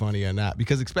who's gonna be funny or not.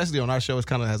 Because especially on our show, it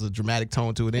kind of has a dramatic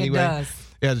tone to it anyway. It does.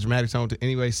 It has a dramatic tone to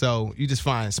anyway. So you just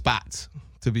find spots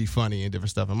to be funny and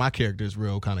different stuff. And my character is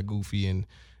real kind of goofy and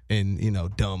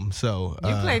dumb. So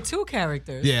You play two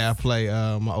characters. yeah, I play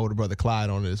my older brother Clyde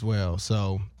on it as well.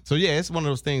 So yeah, it's one of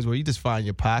those things where you just find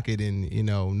your pocket and,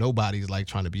 nobody's like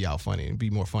trying to be out funny and be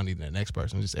more funny than the next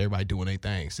person. Just everybody doing their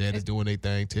thing. Sid is doing their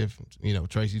thing. Tiff,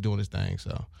 Tracy's doing his thing.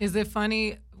 So. Is it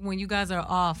funny when you guys are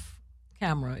off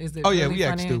camera? Is it? Oh yeah, really we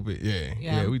act funny? stupid.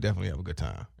 Yeah, we definitely have a good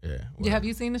time. Yeah. Yeah, have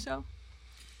you seen the show?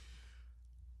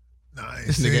 Nah, I ain't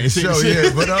This seen nigga the ain't seen show the shit.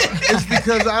 yet, but it's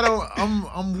because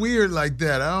I'm weird like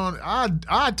that.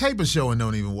 I tape a show and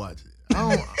don't even watch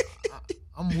it.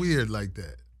 I'm weird like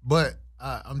that. But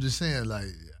I'm just saying, like,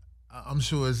 I'm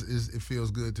sure it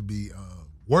feels good to be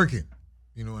working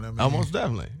You know what I mean? Oh, most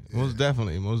definitely. Most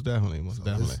definitely.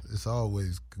 It's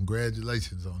always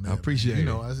congratulations on that. I appreciate it. You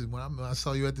know, when I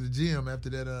saw you at the gym after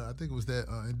that, I think it was that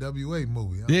NWA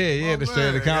movie. The Straight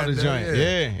Outta Compton joint.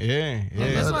 Yeah.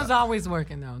 This one's always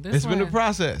working though. It's been a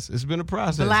process.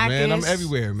 Blackish, man. I'm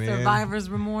everywhere, man. Survivor's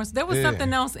remorse. There was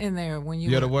something else in there when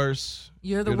You're the worst.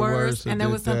 You're the worst. And there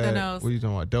was something else. What are you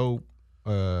talking about? Dope.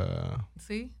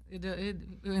 See?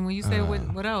 And when you say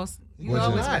what else? You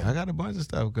always I got a bunch of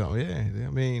stuff going. Yeah.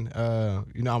 I mean,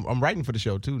 I'm writing for the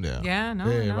show too now. Yeah, no.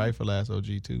 Writing for Last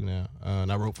OG too now.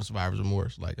 And I wrote for Survivor's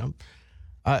Remorse. Like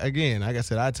again, like I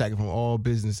said, I attack it from all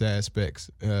business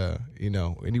aspects.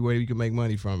 Any way you can make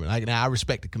money from it. I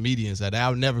respect the comedians. I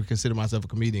would never consider myself a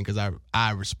comedian because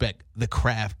I respect the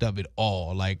craft of it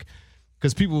all. Like,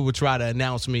 because people would try to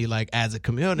announce me like as a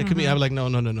comedian. I'm like, no,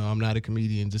 I'm not a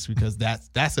comedian, just because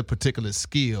that's a particular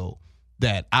skill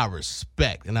that I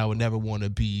respect, and I would never want to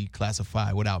be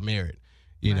classified without merit.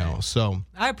 You know, so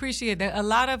I appreciate that. A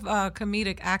lot of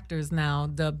comedic actors now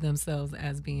dub themselves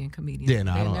as being comedians. Yeah,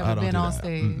 no, They've never been on that.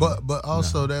 stage. But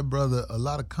also that brother, a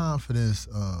lot of confidence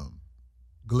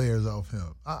glares off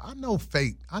him. I know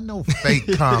fake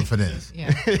confidence.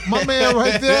 Yeah. My man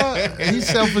right there, he's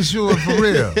self-assured for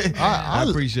real. I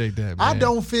appreciate that, man. I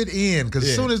don't fit in because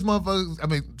as soon as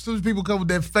people come with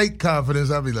that fake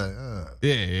confidence, I'll be like,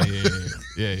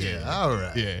 Yeah. All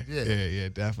right. Yeah,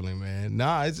 definitely, man.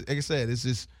 Nah, it's like I said, it's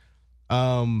just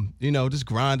just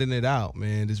grinding it out,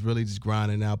 man. Just really just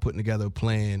grinding it out, putting together a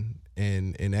plan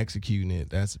and executing it.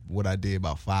 That's what I did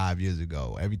about 5 years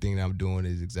ago. Everything that I'm doing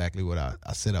is exactly what I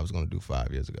said I was going to do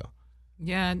 5 years ago.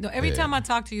 Yeah, no, every time I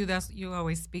talk to you, you're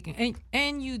always speaking,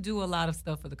 and you do a lot of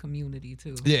stuff for the community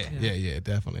too. Yeah,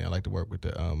 definitely. I like to work with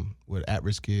the with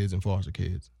at-risk kids and foster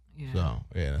kids. Yeah.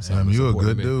 So that's you're a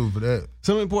good dude for that.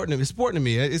 Something important to me. It's important to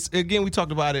me. It's again, we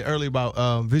talked about it earlier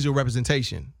about visual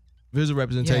representation.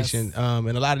 Yes.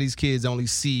 And a lot of these kids only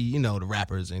see, the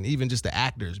rappers and even just the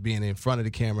actors being in front of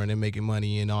the camera and they're making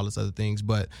money and all this other things.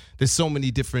 But there's so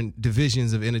many different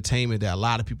divisions of entertainment that a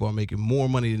lot of people are making more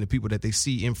money than the people that they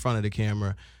see in front of the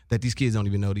camera, that these kids don't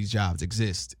even know these jobs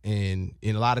exist. And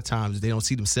a lot of times they don't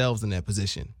see themselves in that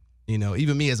position.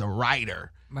 Even me as a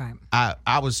writer, right?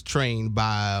 I was trained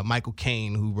by Michael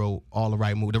Caine, who wrote all the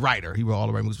right movies. The writer, he wrote all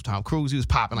the right movies for Tom Cruise. He was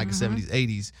popping like the 70s,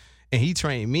 80s. And he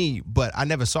trained me, but I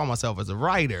never saw myself as a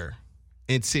writer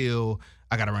until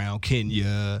I got around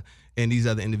Kenya and these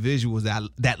other individuals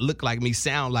that look like me,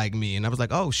 sound like me. And I was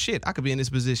like, oh, shit, I could be in this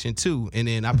position too. And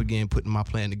then I began putting my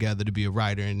plan together to be a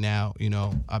writer. And now,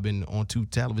 I've been on 2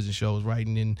 television shows,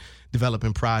 writing and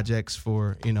developing projects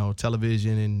for,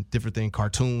 television and different things,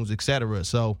 cartoons, etc.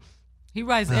 So he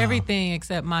writes everything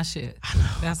except my shit.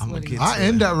 That's what he. I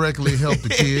indirectly help the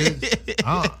kids.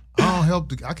 I don't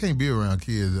help I can't be around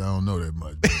kids that I don't know that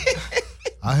much.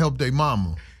 I help their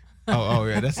mama. Oh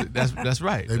yeah, that's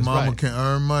right. Their mama can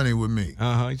earn money with me.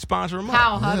 You sponsor them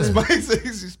up. How does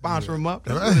you sponsor them up?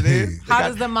 That's what it is. How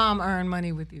does the mom earn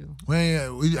money with you?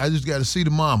 Man, I just got to see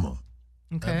the mama.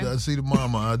 Okay. After I see the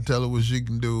mama, I tell her what she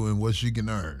can do and what she can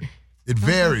earn. It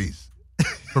varies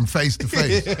from face to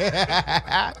face.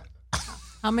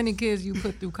 How many kids you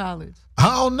put through college?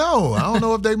 I don't know. I don't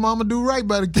know if they mama do right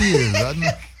by the kids.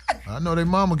 I know their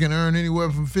mama can earn anywhere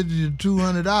from $50 to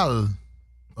 $200.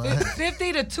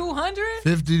 50 to 200?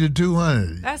 50 to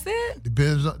 $200. That's it?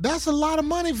 Depends on. That's a lot of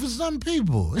money for some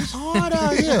people. It's hard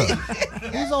out here.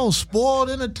 These old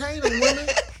spoiled entertainment women.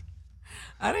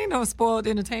 I didn't know spoiled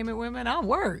entertainment women. I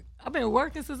work. I've been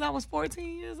working since I was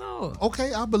 14 years old.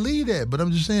 Okay, I believe that, but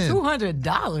I'm just saying. $200?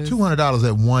 $200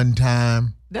 at one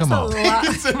time. That's Come on. a lot.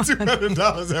 He said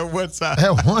 $200 at one time.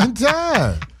 At one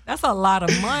time. That's a lot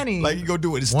of money. Like you go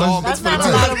do it in That's not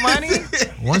a lot of money.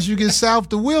 Once you get south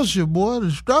to Wilshire, boy, the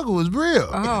struggle is real.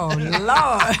 Oh,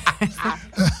 Lord.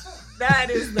 That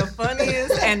is the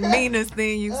funniest and meanest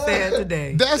thing you said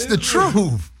today. That's the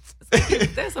truth.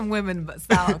 There's some women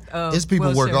south of It's people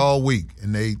Wilshire. work all week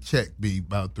and they check be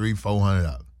about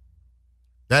 $300-$400.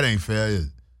 That ain't fair, is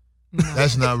it? No.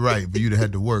 That's not right for you to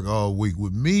have to work all week.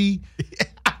 With me,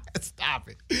 stop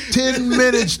it. 10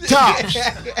 minutes tops.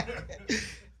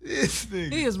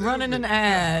 He is running an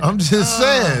ad. I'm just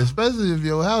saying, especially if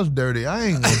your house dirty, I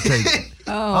ain't gonna take it.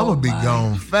 I'm gonna be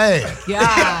gone fast.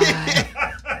 God.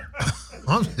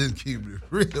 I'm just keeping it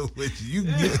real with you.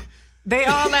 They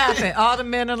all laughing. All the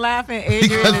men are laughing. Adrian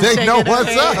Because is they know shaking her what's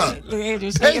head. up.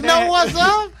 Adrian's They shaking her know head. what's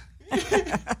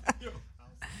up.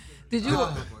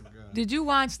 Did you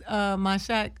watch my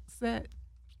Shaq set?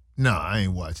 No, I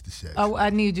ain't watched the Shaq. I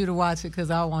need you to watch it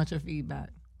because I want your feedback.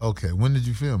 Okay, when did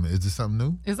you film it? Is it something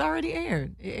new? It's already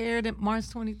aired. It aired on March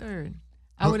 23rd.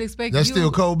 I would expect That's you.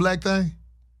 still Cold Black thing?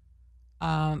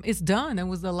 It's done. It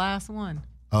was the last one.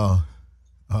 Oh,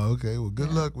 okay. Well,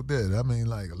 good luck with that. I mean,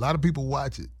 like a lot of people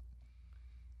watch it.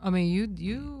 I mean,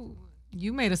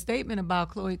 you made a statement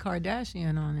about Khloe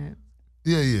Kardashian on it.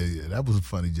 Yeah. That was a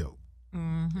funny joke.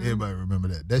 Mm-hmm. Everybody remember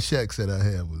that. That Shaq set I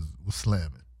had was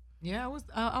slamming. Yeah,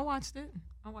 I watched it.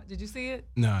 Did you see it?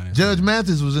 No, I didn't. Judge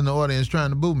Mathis was in the audience trying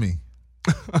to boo me.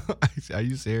 Are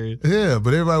you serious? Yeah,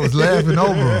 but everybody was laughing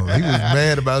over him. He was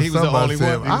mad about He was the something. only I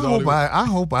said, one. He was the only I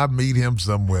hope I meet him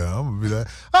somewhere. I'm gonna be like,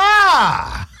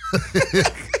 ah,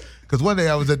 because one day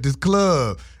I was at this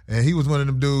club and he was one of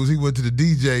them dudes. He went to the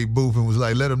DJ booth and was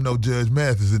like, "Let him know Judge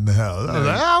Mathis in the house." I was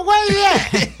like, "Oh, where you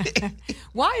at?"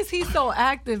 Why is he so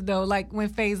active though? Like when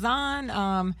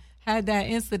Faison had that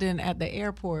incident at the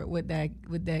airport with that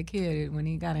kid when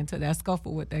he got into that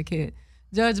scuffle with that kid.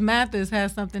 Judge Mathis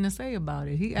has something to say about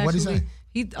it. What'd he say?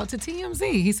 To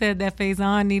TMZ, he said that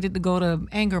Faison needed to go to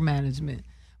anger management,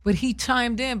 but he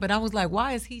chimed in. But I was like,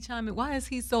 why is he chiming? Why is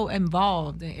he so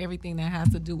involved in everything that has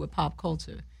to do with pop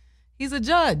culture? He's a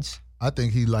judge. I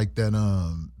think he liked that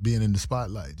being in the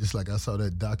spotlight. Just like I saw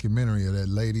that documentary of that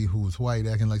lady who was white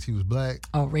acting like she was black.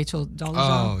 Oh, Rachel Dolezal.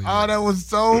 Oh, yeah. Oh, that was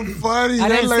so funny. I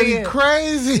That didn't see lady it.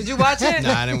 crazy. Did you watch it?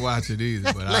 Nah, I didn't watch it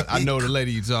either, but I know the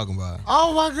lady you're talking about.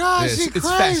 Oh my God, Yeah, she it's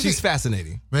crazy. she's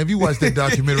fascinating. Man, if you watch that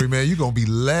documentary, man, you're gonna be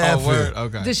laughing. Oh, word?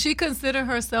 Okay. Does she consider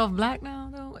herself black now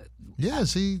though? Yeah,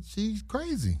 she's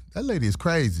crazy. That lady is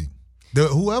crazy.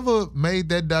 Whoever made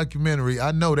that documentary,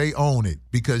 I know they own it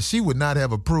because she would not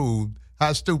have approved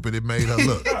how stupid it made her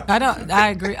look. I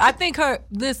agree. I think I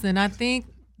think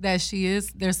that she is.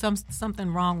 There's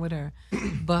something wrong with her,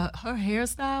 but her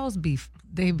hairstyles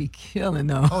be killing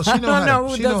though. Oh, she I know don't how know to,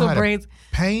 who she does know her how to braids.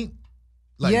 paint,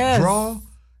 like Yes. draw,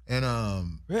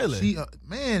 and Really? she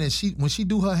and she when she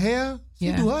do her hair,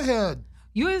 Yeah. do her hair.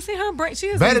 You didn't see her braids. She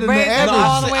has Better these than the braids that go average.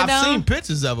 all the way I've down. seen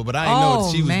pictures of her, but I didn't know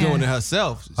Oh, she was man. doing it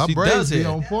herself. Her She braids does be it.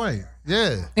 on point.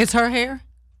 Yeah. It's her hair.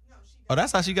 Oh,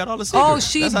 that's how she got all the secrets. Oh,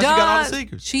 she that's does. how she got all the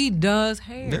secrets. She does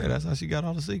hair. Yeah, that's how she got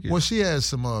all the secrets. Well, she has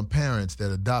some parents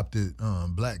that adopted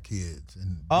black kids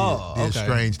and did okay.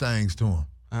 strange things to them.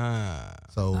 Ah.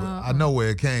 So I know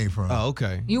where it came from. Oh,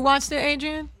 okay. You watched it,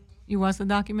 Adrian? You watched the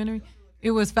documentary?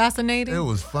 It was fascinating. It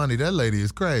was funny. That lady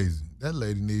is crazy. That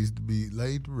lady needs to be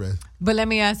laid to rest. But let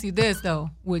me ask you this though: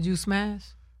 would you smash?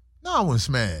 No, I wouldn't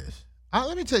smash.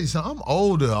 Let me tell you something. I'm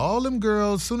older. All them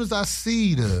girls, as soon as I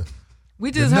see the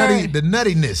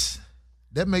nuttiness,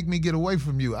 that make me get away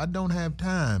from you. I don't have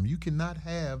time. You cannot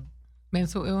have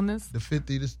Mental illness. the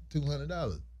 $50 to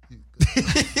 $200.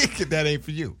 That ain't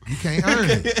for you. You can't earn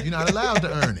it. You're not allowed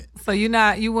to earn it. So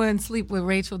you wouldn't sleep with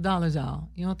Rachel Dolezal.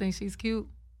 You don't think she's cute?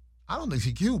 I don't think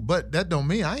she cute, but that don't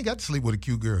mean I ain't got to sleep with a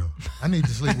cute girl. I need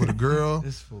to sleep with a girl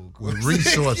with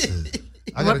resources.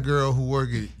 I got a girl who work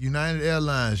at United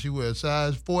Airlines. She wears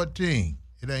size 14.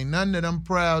 It ain't nothing that I'm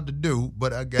proud to do,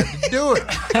 but I got to do it.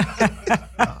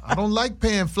 I don't like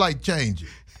paying flight changes.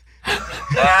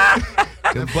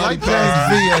 Flight changes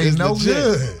fee ain't no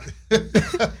good.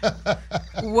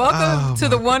 Welcome to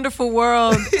the wonderful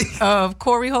world of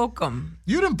Corey Holcomb.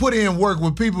 You done put in work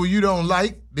with people you don't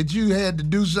like that you had to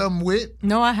do something with.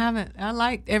 No, I haven't. I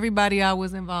liked everybody I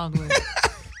was involved with.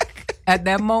 At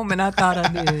that moment, I thought I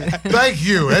did. Thank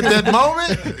you. At that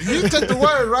moment, you took the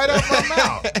word right out my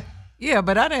mouth. Yeah,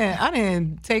 but I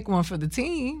didn't take one for the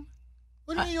team.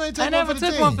 What do you mean you ain't I taking never one for the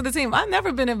took team? one for the team. I've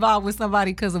never been involved with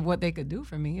somebody because of what they could do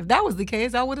for me. If that was the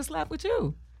case, I would have slapped with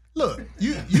you. Look,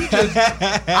 you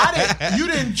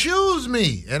didn't choose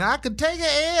me, and I could take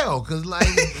an L because, like,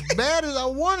 as bad as I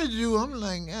wanted you, I'm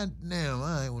like, God damn, all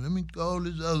right, well, let me call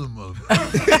this other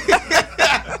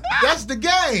motherfucker. That's the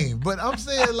game. But I'm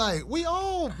saying, like, we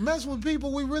all mess with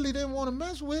people we really didn't want to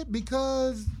mess with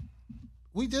because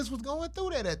we just was going through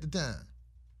that at the time.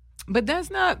 But that's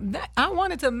not that. I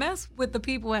wanted to mess with the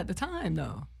people at the time,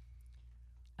 though.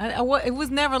 It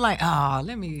was never like, oh,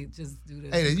 let me just do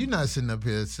this. Hey, you're not sitting up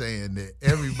here saying that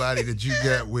everybody that you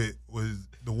got with was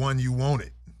the one you wanted.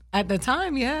 At the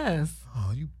time, yes.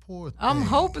 Oh, you poor thing. I'm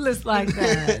hopeless like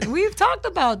that. We've talked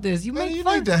about this. You Man, make you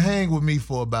fun. need to hang with me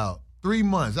for about 3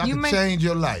 months. I can change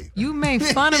your life. You made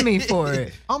fun of me for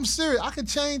it. I'm serious. I can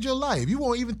change your life. You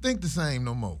won't even think the same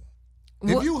no more.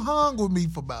 If you hung with me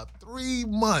for about 3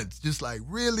 months, just like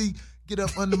really get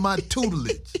up under my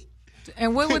tutelage.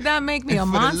 And what would that make me, a For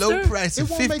monster? the low price of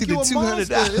It won't $50 make to you a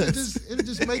monster. $200. It'll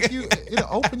just make you,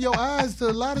 it'll open your eyes to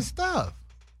a lot of stuff.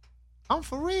 I'm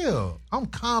for real. I'm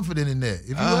confident in that. If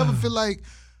you ever feel like,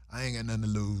 I ain't got nothing to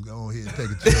lose, go on here and take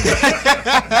a chance.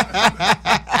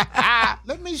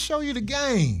 Let me show you the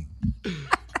game.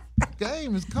 The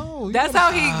game is cold. That's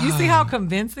how you see how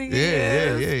convincing he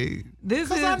is? Yeah.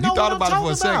 This is I know You thought what about I'm it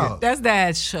for a talking second. about. that's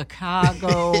that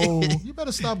Chicago. You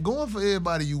better stop going for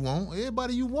everybody you want.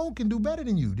 Everybody you want can do better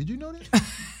than you. Did you know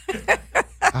that?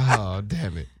 Oh,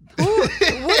 damn it.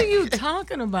 What are you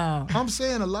talking about? I'm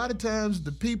saying a lot of times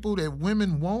the people that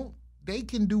women want, they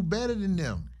can do better than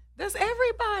them. That's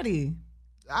everybody.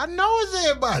 I know it's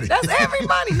everybody. That's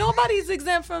everybody. Nobody's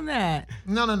exempt from that.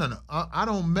 No. I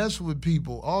don't mess with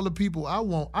people. All the people I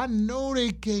want, I know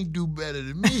they can't do better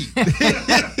than me.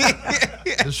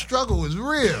 The struggle is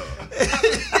real.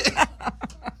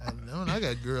 I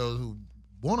got girls who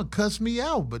want to cuss me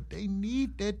out, but they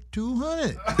need that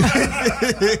 200.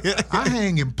 I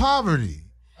hang in poverty.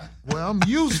 Well, I'm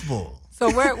useful.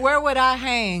 So where would I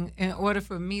hang in order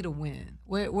for me to win?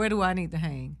 Where do I need to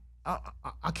hang?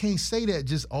 I can't say that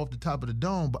just off the top of the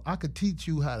dome, but I could teach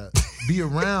you how to be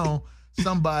around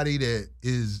somebody that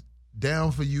is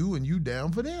down for you and you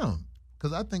down for them.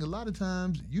 Because I think a lot of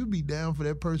times you be down for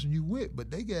that person you with, but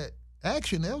they got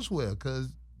action elsewhere because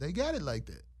they got it like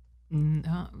that.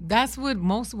 No, that's what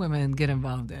most women get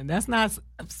involved in. That's not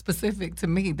specific to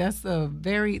me. That's a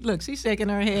very look. She's shaking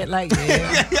her head like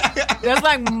yeah. That's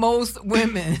like most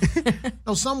women.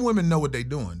 No, some women know what they're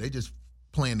doing. They just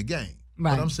playing the game.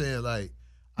 Right. But I'm saying like,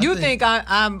 You think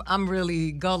I'm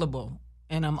really gullible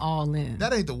and I'm all in?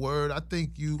 that ain't the word. I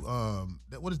think you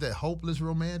what is that, hopeless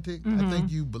romantic? I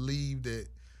think you believe that,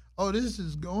 oh, this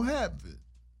is gonna happen.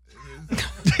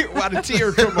 Why the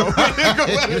tear come on?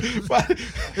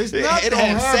 It's not It gonna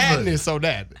had happen. sadness on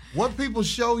that. What people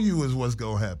show you is what's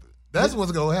gonna happen. That's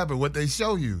what's gonna happen. What they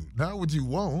show you, not what you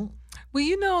want.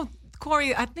 Well,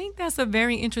 Corey, I think that's a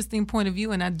very interesting point of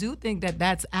view, and I do think that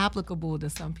that's applicable to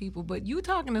some people. But you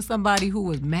talking to somebody who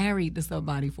was married to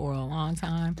somebody for a long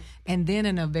time and then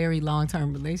in a very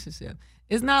long-term relationship.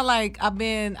 It's not like I've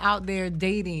been out there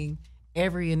dating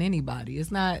every and anybody. It's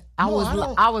not. I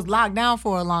was locked down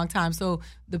for a long time. So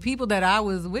the people that I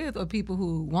was with are people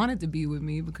who wanted to be with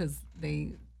me because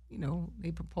they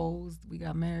proposed, we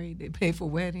got married, they paid for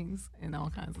weddings and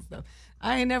all kinds of stuff.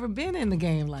 I ain't never been in the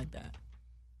game like that.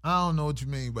 I don't know what you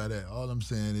mean by that. All I'm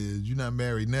saying is you're not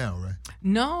married now, right?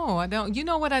 No, I don't. You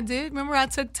know what I did? Remember, I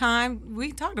took time.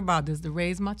 We talked about this to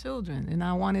raise my children, and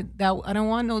I wanted that. I don't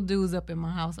want no dudes up in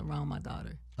my house around my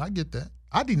daughter. I get that.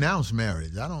 I denounce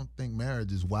marriage. I don't think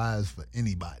marriage is wise for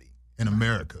anybody in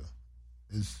America.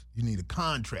 You need a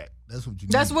contract. That's what you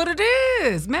need. That's what it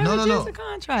is. Marriage is a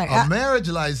contract. A marriage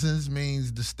license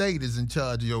means the state is in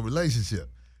charge of your relationship.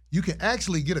 You can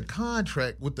actually get a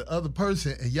contract with the other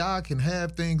person and y'all can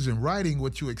have things in writing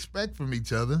what you expect from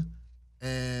each other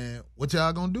and what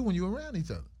y'all gonna do when you're around each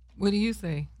other. What do you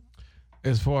say?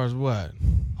 As far as what?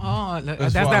 Oh,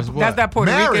 As far as what? that's that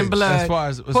Puerto Marriage. Rican blood.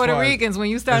 As Puerto far as- Ricans, when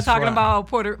you start as talking far-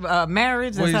 about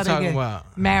marriage, What that's are how you they talking get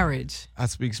about? marriage. I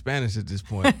speak Spanish at this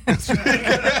point.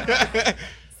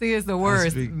 See, it's the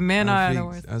worst. Men are the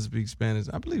worst. I speak Spanish.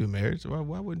 I believe in marriage. Why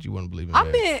wouldn't you want to believe in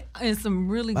I've marriage? been in some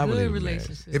really I believe good in marriage.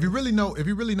 relationships. If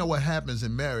you really know what happens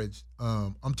in marriage,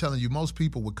 I'm telling you, most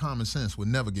people with common sense would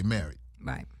never get married.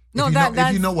 Right.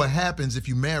 If you know what happens if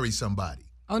you marry somebody.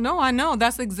 Oh no, I know.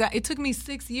 That's exact. It took me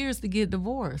 6 years to get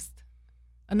divorced.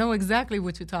 I know exactly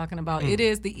what you're talking about. It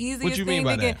is the easiest What you thing mean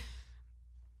by to get. that?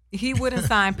 He wouldn't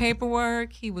sign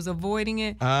paperwork. He was avoiding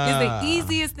it. It's the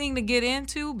easiest thing to get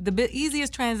into, the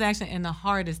easiest transaction, and the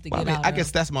hardest to get out. I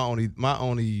guess that's my only,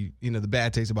 the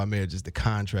bad taste about marriage is the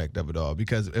contract of it all.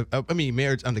 Because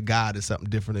marriage under God is something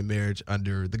different than marriage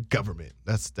under the government.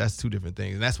 That's two different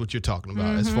things, and that's what you're talking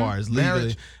about as far as legally,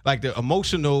 Marriage. like the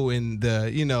emotional and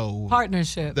the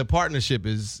Partnership. The partnership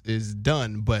is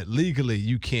done, but legally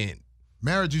you can't.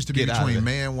 Marriage used to be Get out of between it.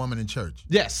 man, woman, and church.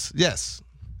 Yes.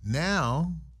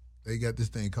 Now they got this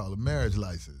thing called a marriage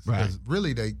license. Right. 'Cause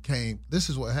really this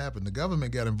is what happened. The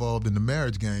government got involved in the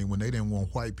marriage game when they didn't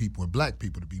want white people and black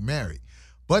people to be married.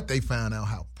 But they found out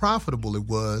how profitable it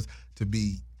was to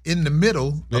be in the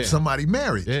middle of somebody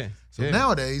married. Yeah. So Yeah.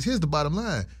 nowadays, here's the bottom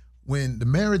line. When the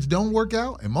marriage don't work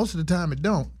out, and most of the time it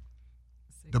don't,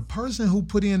 the person who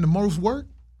put in the most work,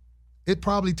 it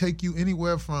probably take you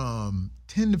anywhere from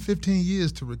 10 to 15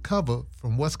 years to recover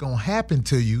from what's going to happen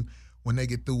to you when they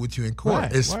get through with you in court,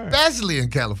 Right, especially in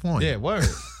California. Yeah, word.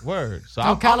 So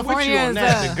Oh, I'm California with you on is,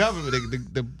 that. The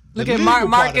government, the Look the at legal part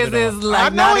Marcus of it all. is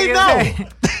like I know he nodding his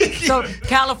head. So He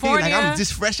California like, I'm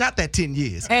just fresh out that 10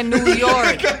 years. and New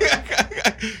York,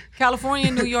 California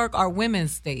and New York are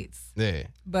women's states. Yeah.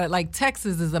 But like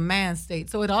Texas is a man's state,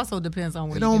 so it also depends on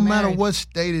where It you don't get matter married. what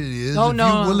state it is. Oh, if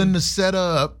no. you're willing to set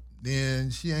her up, then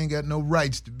she ain't got no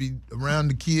rights to be around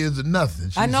the kids or nothing.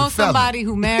 She's I know a felon. somebody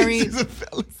who married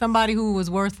somebody who was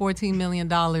worth $14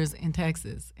 million in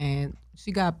Texas, and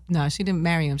she didn't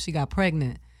marry him. She got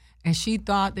pregnant, and she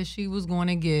thought that she was going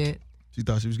to get. She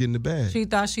thought she was getting the bag. She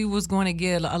thought she was going to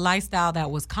get a lifestyle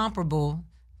that was comparable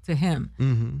to him.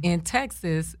 Mm-hmm. In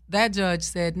Texas, that judge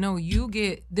said, no,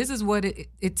 this is what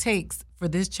it takes for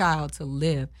this child to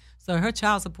live. So her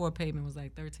child support payment was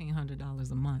like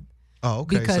 $1,300 a month. Oh,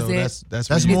 okay. Because so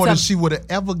that's more than she would have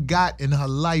ever got in her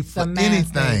life for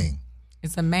anything.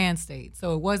 It's a man state.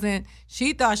 So it wasn't,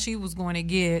 she thought she was going to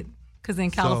get, because in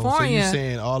California. So you're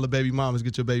saying all the baby mamas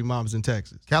get your baby mamas in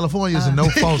Texas? California is a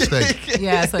no-fault state.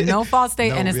 Yeah, it's a no-fault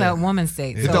state, and it's a woman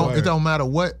state. It don't matter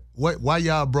why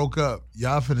y'all broke up,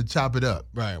 y'all finna chop it up.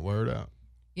 Right, word out.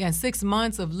 Yeah, in 6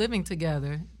 months of living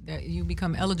together, that you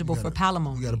become eligible for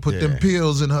palimony. You got to put them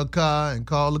pills in her car and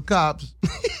call the cops.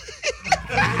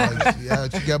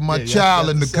 She got my child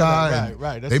in the car.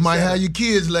 Right. They might have your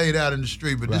kids laid out in the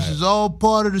street, but this is all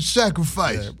part of the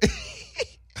sacrifice.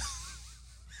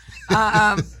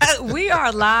 We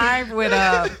are live with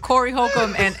Corey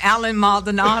Holcomb and Alan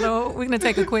Maldonado. We're going to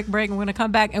take a quick break, and we're going to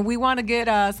come back, and we want to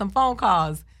get some phone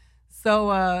calls.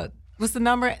 So what's the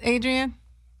number, Adrian?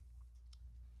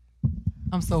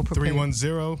 I'm so prepared.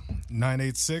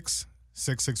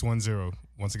 310-986-6610.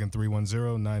 Once again,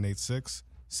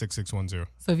 310-986-6610.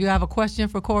 So if you have a question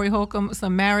for Corey Holcomb,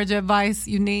 some marriage advice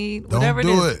you need, Don't whatever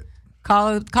do it is,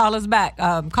 call us back.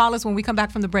 Call us when we come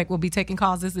back from the break. We'll be taking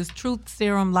calls. This is Truth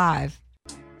Serum Live.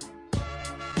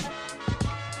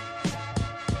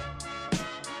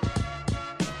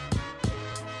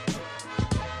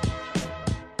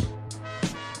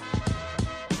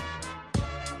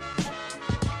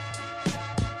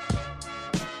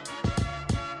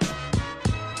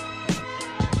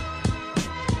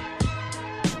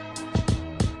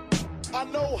 I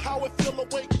know how it feel to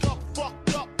wake up,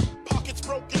 fucked up. Pockets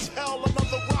broke as hell,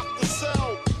 another rock to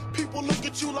sell. People look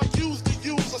at you like you's the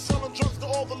user, selling drugs to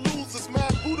all the losers,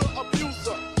 mad Buddha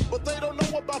abuser. But they don't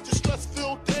know about your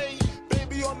stress-filled day.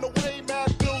 Baby on the way,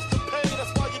 mad bills to pay.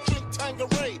 That's why you drink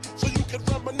Tanqueray, so you can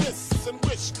reminisce and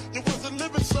wish you wasn't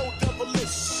living so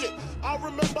devilish. Shit, I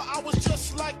remember I was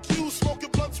just like you,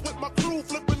 smoking blunts with my crew,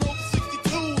 flipping over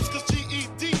 62s, cause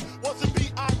GED wasn't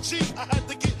B.I.G. I had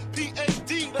to get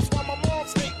P.A.D. That's why my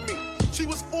mom's hate me. She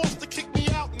was forced to kick me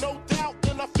out, no doubt.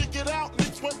 Then I figured out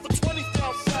niggas went for 20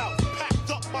 down south.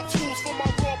 Packed up my tools for my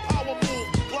raw power move.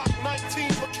 Glock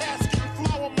 19 for casket and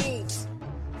flower moves.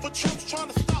 For troops trying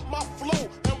to stop my flow.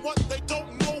 And what they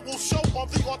don't know will show on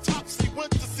the autopsy.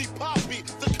 Went to see Poppy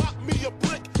to cop me a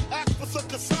brick. Asked for some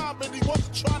consignment, he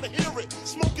wasn't trying to hear it.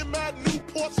 Smoking mad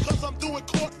Newports cause I'm doing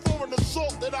court for an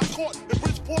assault that I caught in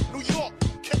Bridgeport, New York.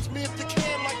 Catch me if you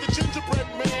can like the gingerbread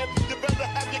man. You better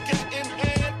have your gat in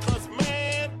hand, cause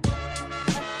man.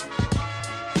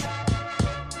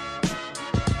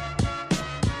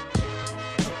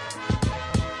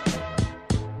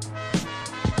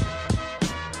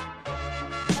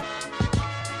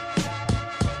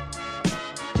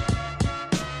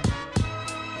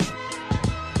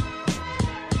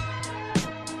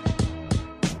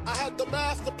 I had the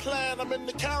master plan, I'm in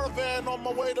the caravan on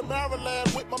my way to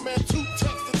Maryland with my man Two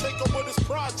Tex to take over this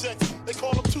project. They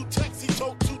call him Two Tex, he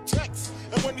told Two Tex.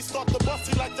 And when he start the bus,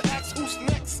 he like to ask who's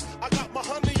next. I got my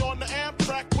honey on the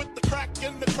Amtrak with the crack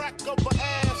in the crack of her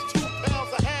ass. 2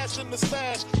 pounds of hash in the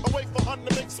stash. I wait for her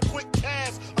to make some quick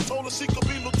cash. I told her she could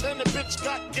be lieutenant, bitch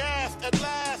got gas. At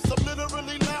last, I'm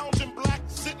literally lounging black,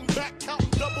 sitting back, counting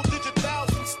double-digit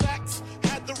thousand stacks.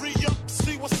 Had to re-up,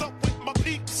 see what's up with my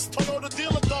peeps. Toyota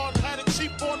dealer done had it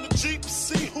cheap on the Jeep.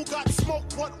 See who got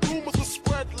smoked, what rumors were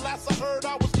spread. Last I heard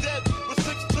I was dead, with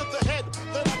 6 to the head.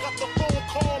 Then I got the phone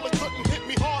call, it couldn't hit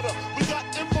me harder. We got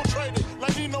infiltrated,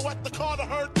 like Nino at the Carter.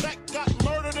 Heard Tech got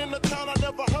murdered in a town I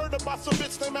never heard about. Some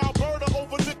bitch named Alberta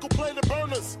over nickel-plated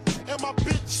burners. And my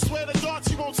bitch, swear to God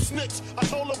she won't snitch. I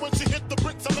told her when she hit the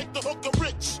bricks, I make the hooker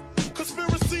rich.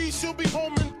 Conspiracy, she'll be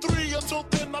home in 3. Until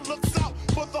then, I looks out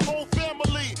for the whole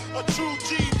family. A true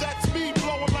G, that's me,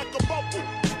 blowing like a bubble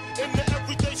in the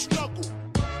everyday struggle.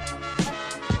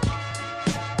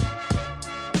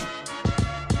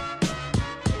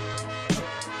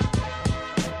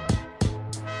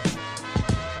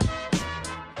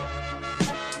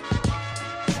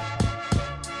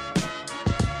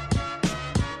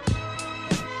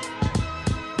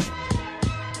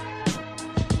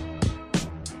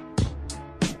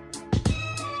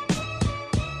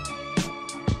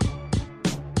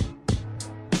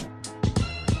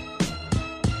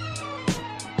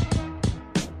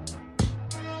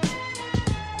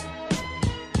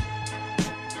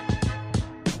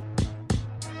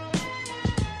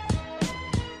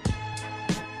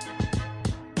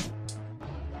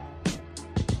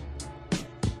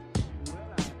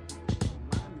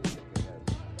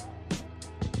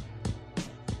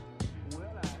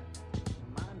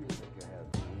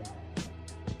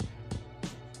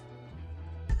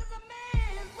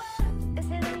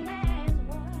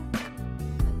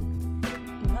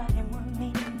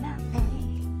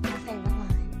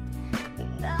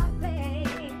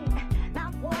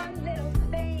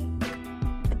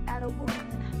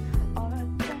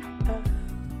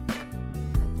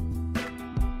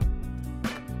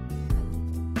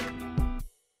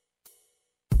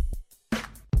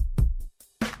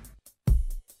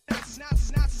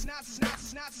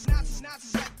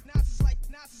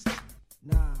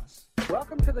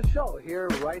 Welcome to the show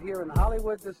right here in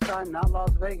Hollywood this time, not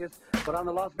Las Vegas, but on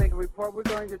the Las Vegas Report, we're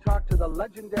going to talk to the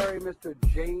legendary Mr.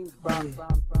 James Brown.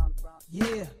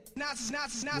 Yeah.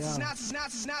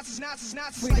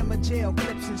 Freedom of jail,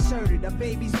 clips inserted. A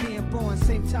baby's being born,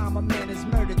 same time a man is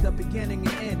murdered. The beginning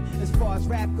and end. As far as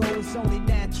rap goes, only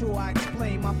natural. I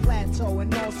explain my plateau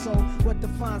and also what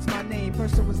defines my name.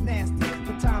 Person was nasty,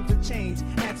 but times have changed.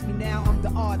 Ask me now, I'm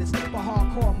the artist. But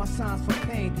hardcore, my signs for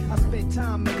pain. I spent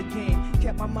time in the game,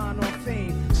 kept my mind on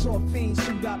fame. Saw fiends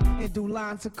shoot up and do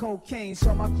lines of cocaine.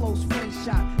 Saw my close friend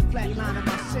shot, flatline in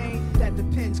my sane. That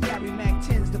depends, carry Mac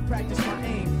 10s to practice my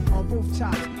aim. On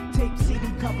rooftops, tape CD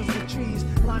covers the trees.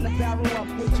 Line the barrel up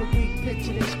with your weak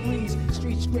picture that squeeze.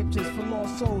 Street scriptures for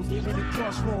lost souls in the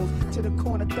crossroads. To the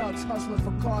corner thugs hustling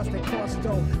for cars that cost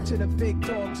dough. To the big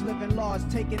dogs living large,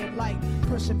 taking it light.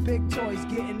 Pushing big toys,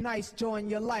 getting nice, join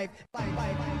your life.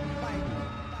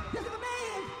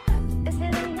 This is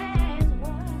a man's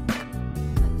world,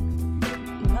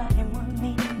 but it won't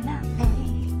mean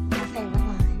nothing. My favorite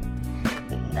line.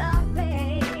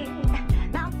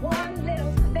 Nothing, not one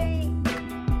little thing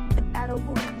without a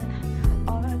woman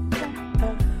or a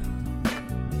girl.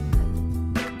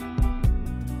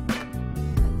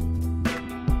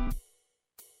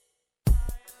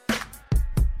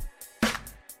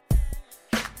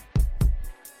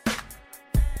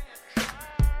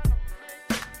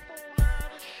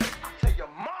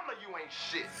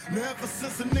 Now ever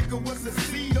since a nigga was a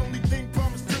seed, only thing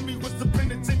promised to me was the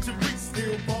penitentiary.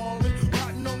 Still ballin',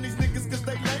 riding on these niggas cause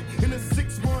they lame. In a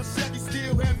 6-1 Chevy,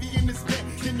 still heavy in this game.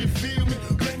 Can you feel me?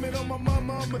 Blame it on my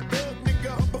mama, I'm a thug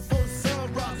nigga. Up before the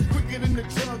sun rise, quicker than the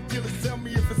drug dealers. Tell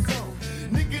me if it's on.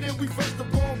 Nigga, then we first the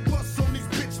bomb bust on these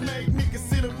bitch made niggas.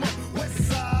 Sit 'em up, west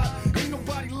side. Ain't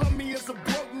nobody love me as a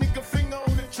broke nigga. Finger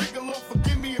on the trigger, Lord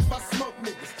forgive me if I smoke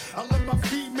niggas. I love my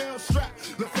female strap.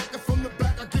 The fucker from the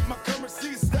back, I get my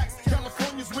currency stacks.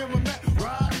 California's where I'm at,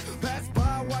 right? Pass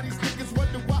by, why these niggas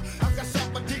wonder why I got shot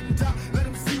but didn't die. Let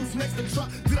them see who's next to try.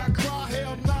 Did I cry?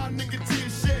 Hell nah, nigga,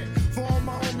 tears shed. For all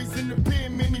my homies in the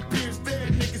pen, many peers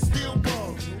dead. Niggas still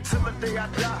ball. Till the day I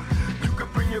die, you can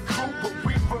bring your crew, but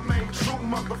we remain true.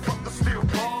 Motherfuckers still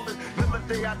ballin'. Till the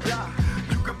day I die,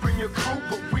 you can bring your crew,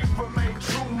 but we remain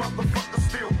true. Motherfuckers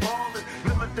still ballin'.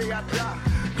 Till the day I die,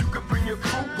 you can bring your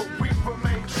crew, but we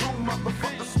remain true.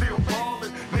 Motherfuckers still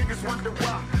ballin'. Niggas wonder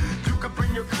why. You can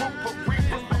bring your crew, but we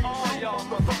remain true.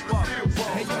 Motherfuckers still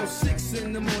ballin'. Hey yo, 6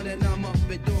 in the morning, I'm up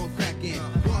at dawn cracking.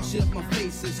 Wash up my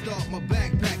face and start my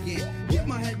backpacking. Get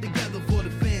my head together for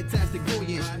the fantastic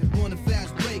voyage. On a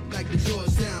fast break like the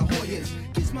Georgetown Hoyas.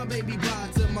 Kiss my baby bye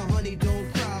till my honey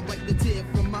don't cry. Wipe the tear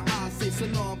from my eyes, say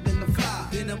salam, then I fly.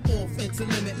 Then I'm off into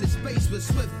limitless space with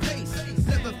swift pace.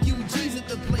 Left a few G's at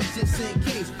the place just in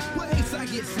case. What haste I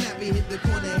get snappy, hit the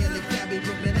corner, hit the cabby,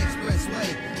 Brooklyn Expressway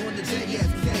on the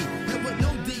JFK. And with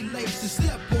no delays, to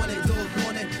step on it, dog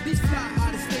on it. These fly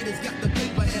out-of-staters got the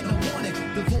paper and the warning.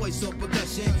 The voice of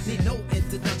percussion, need no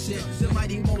introduction. The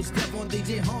mighty most step on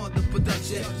DJ Hard, the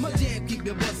production. My jam keep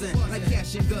me buzzing, like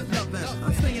cash and good loving.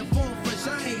 I'm staying form fresh,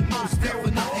 I ain't no step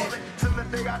for nothing. Till the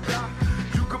day I die,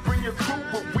 you can bring your crew,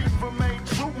 but we remain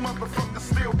true. Motherfuckers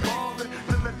still ballin'.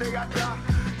 Till the day I die,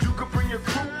 you can bring your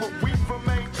crew, but we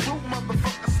remain true.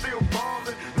 Motherfuckers still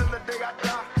ballin'. Till the day I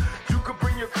die, you can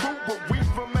bring your crew, but we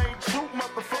remain true.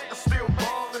 Motherfuckers still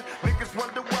ballin'. Niggas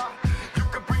wonder why. You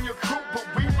can bring your crew, but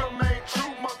we remain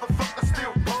true. Motherfuckers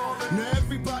still ballin'. Now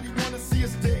everybody wanna see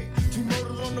us dead. Two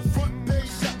murdered on the front page,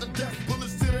 shot to death,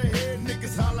 bullets to the head.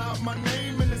 Niggas holler out my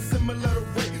name in a similar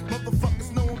way.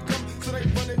 Motherfuckers know I'm coming, so they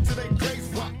run into their graves.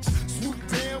 Watch, swoop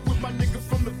down with my nigga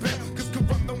from the back. Cause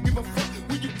corrupt don't give a fuck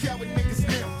when you coward niggas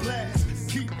now blast.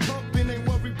 Keep pumping, ain't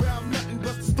worry about nothing.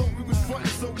 But the story was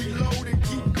frontin', so we load and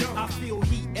keep going. I feel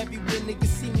heat everywhere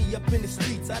niggas see me up in the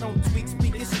streets. I don't tweak,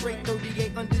 speaking straight,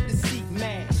 38 under the seat,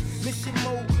 mash. Mission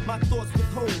mode, my thoughts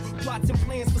withhold. Plotting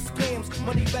plans for scams,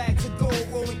 money bags of gold,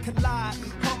 rolling collide.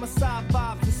 Homicide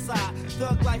vibes inside.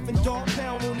 Thug life and dog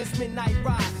pound on this midnight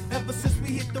ride. Ever since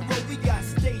we hit the road, we got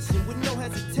stationed with no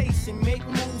hesitation. Make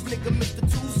moves, nigga, Mr.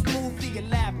 Too Smooth, the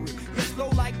elaborate. It's slow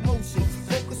like motion.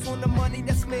 Focus on the money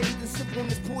that's made and sip on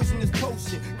this poisonous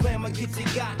potion. Glamour get you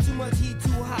got, too much heat,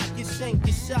 too hot. Get shanked,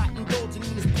 get shot, indulging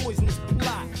in this poisonous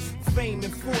plot. Fame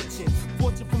and fortune,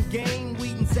 fortune from game,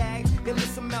 weed and zags,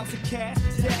 endless amounts of cash.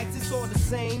 Tags, it's all the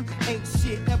same, ain't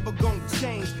shit ever gonna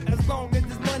change as long as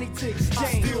there's money to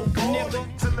exchange. Still ballin'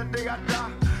 till the day I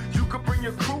die. You can bring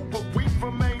your crew, but we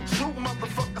remain true.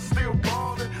 Motherfuckers still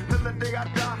ballin' till the day I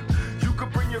die. You can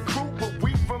bring your crew, but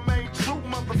we remain true.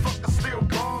 Motherfuckers still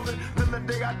ballin' till the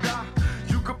day I die.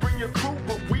 You can bring your crew,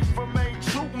 but we remain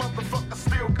true. Motherfuckers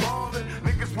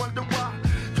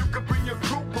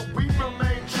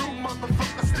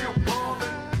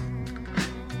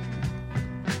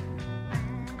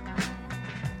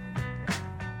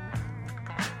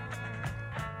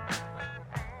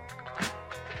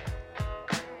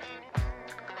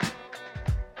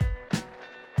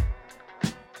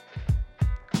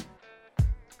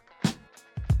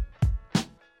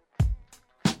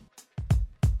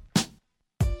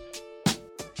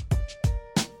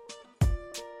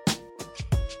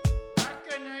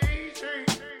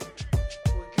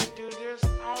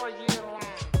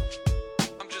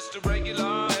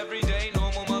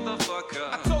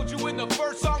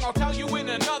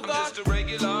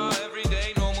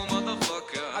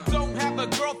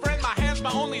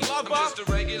supper. I'm just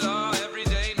a regular,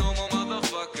 everyday, normal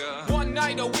motherfucker. One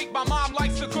night a week, my mom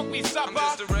likes to cook me supper. I'm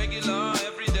just a regular,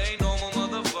 everyday, normal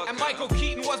motherfucker. And Michael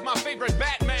Keaton was my favorite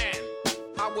Batman.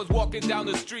 I was walking down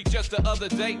the street just the other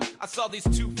day. I saw these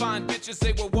two fine bitches,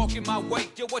 they were walking my way.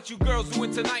 Yo, what you girls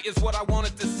doing tonight is what I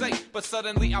wanted to say. But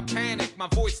suddenly I panicked, my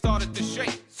voice started to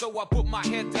shake. So I put my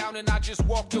head down and I just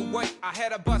walked away. I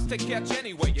had a bus to catch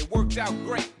anyway, it worked out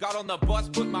great. Got on the bus,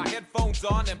 put my headphones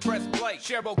on and pressed play.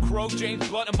 Sheryl Crow, James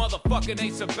Blunt, and motherfucking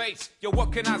Ace of Base. Yo,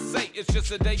 what can I say? It's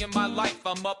just a day in my life.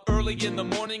 I'm up early in the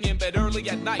morning, in bed early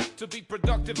at night. To be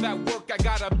productive at work, I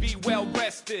gotta be well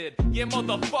rested. Yeah,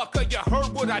 motherfucker, you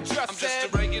heard what I just I'm said.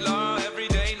 just a regular,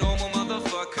 everyday, normal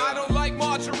motherfucker. I don't like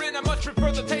margarine, I much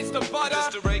prefer the taste of butter.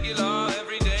 I'm just a regular,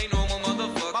 everyday, normal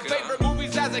motherfucker. My favorite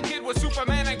movies as a kid were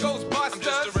Superman and Ghostbusters. I'm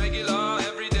just a regular,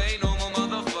 everyday, normal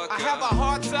motherfucker. I have a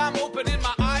hard time opening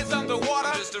my eyes underwater.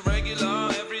 I'm just a regular,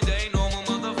 everyday, normal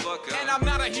motherfucker. And I'm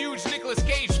not a huge Nicolas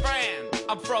Cage fan.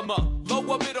 I'm from a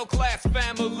lower middle class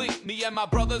family. Me and my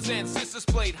brothers and sisters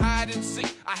played hide and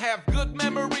seek. I have good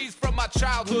memories from my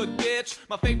childhood, bitch.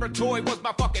 My favorite toy was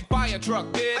my fucking fire truck,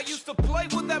 bitch. I used to play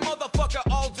with that motherfucker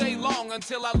all day long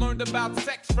until I learned about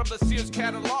sex from the Sears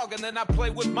catalog. And then I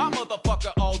played with my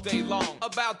motherfucker all day long.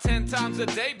 About 10 times a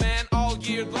day, man, all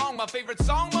year long. My favorite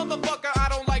song, motherfucker, I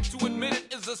don't like to admit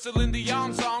it, is a Celine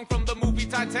Dion song from the movie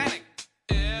Titanic.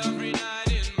 Every night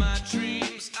in my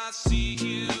dreams, I see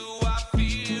you, I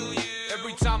feel you.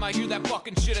 Every time I hear that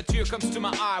fucking shit, a tear comes to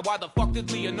my eye. Why the fuck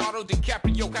did Leonardo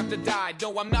DiCaprio have to die?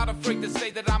 No, I'm not afraid to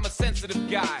say that I'm a sensitive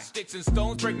guy. Sticks and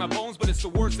stones break my bones, but it's the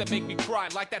words that make me cry.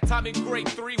 Like that time in grade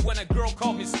 3 when a girl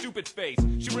called me stupid face.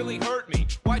 She really hurt me.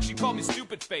 Why'd she call me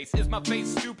stupid face? Is my face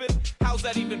stupid? How's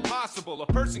that even possible? A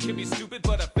person can be stupid,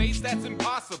 but a face, that's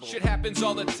impossible. Shit happens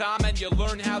all the time and you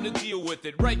learn how to deal with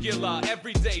it. Regular,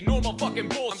 everyday, normal fucking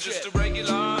bullshit. I'm just a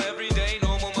regular, everyday,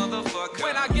 normal motherfucker.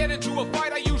 When I get into a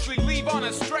fight, I usually leave on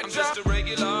a stretcher. I'm just a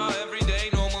regular, everyday,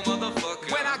 normal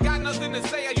motherfucker. When I got nothing to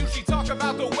say, I usually talk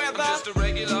about the weather. I'm just a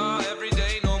regular,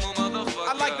 everyday, normal motherfucker.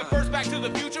 I like the first Back to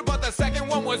the Future, but the second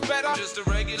one was better. I'm just a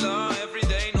regular,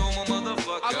 everyday, normal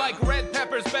motherfucker. I like red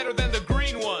peppers better than the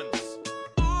green ones.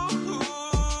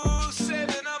 Ooh,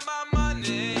 saving up my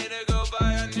money to go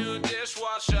buy a new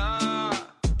dishwasher.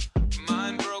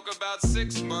 Mine broke about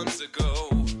 6 months ago.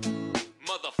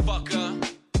 Motherfucker.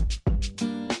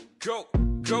 Go,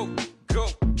 go, go,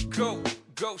 go,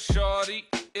 go, shorty.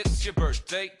 It's your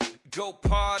birthday. Go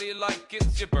party like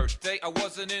it's your birthday. I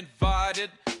wasn't invited,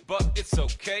 but it's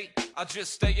okay. I'll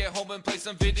just stay at home and play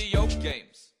some video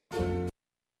games.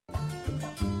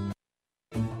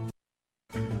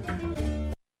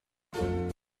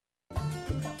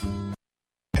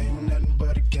 Ain't nothing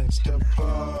but a gangsta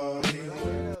party.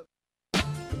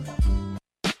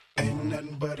 Ain't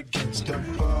nothing but a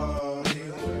gangsta party.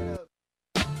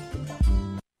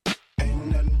 Ain't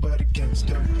nothing but a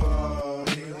gangsta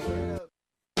party.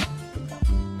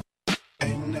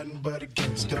 Ain't nothing but a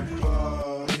gangsta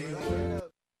party.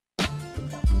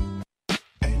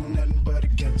 Ain't nothing but a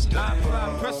gangsta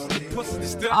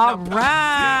party. All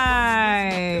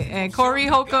right. And Corey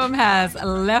Holcomb has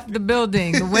left the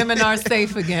building. The women are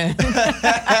safe again.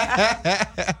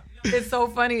 It's so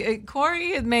funny.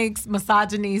 Corey, it makes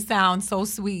misogyny sound so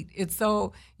sweet. It's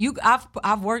so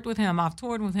I've worked with him, I've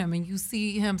toured with him, and you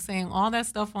see him saying all that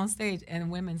stuff on stage,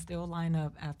 and women still line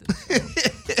up after the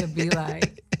show to be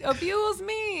like, abuse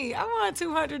me. I want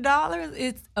 $200.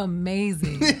 It's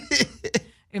amazing.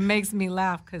 It makes me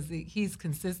laugh because he's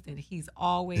consistent. He's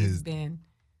always been.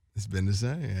 It's been the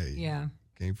same. Hey, yeah.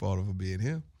 Can't fault him for being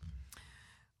him.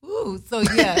 Ooh, so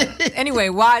yeah. Anyway,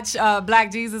 watch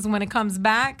Black Jesus when it comes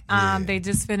back. They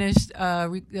just finished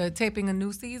taping a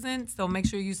new season, so make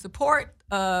sure you support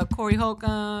Corey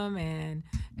Holcomb and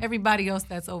everybody else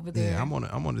that's over there. Yeah, I'm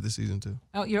on it this season too.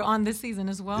 Oh, you're on this season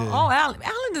as well? Yeah. Oh,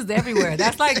 Alan is everywhere.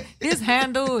 That's like his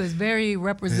handle is very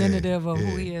representative of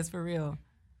who he is for real.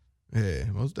 Yeah,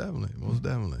 most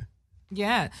definitely.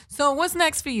 Yeah. So what's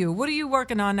next for you? What are you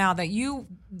working on now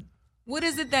what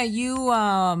is it that you,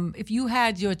 if you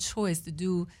had your choice to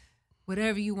do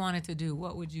whatever you wanted to do,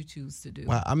 what would you choose to do?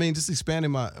 Well, I mean, just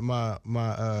expanding my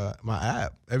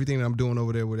app. Everything that I'm doing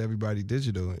over there with Everybody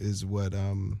Digital is what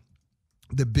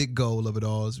the big goal of it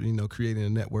all is, creating a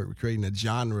network, creating a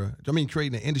genre. I mean,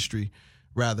 creating an industry,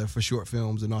 rather, for short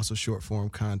films and also short form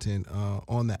content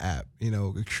on the app.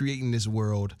 Creating this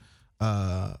world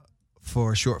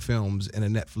for short films in a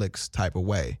Netflix type of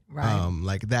way. Right.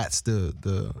 Like that's the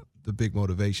big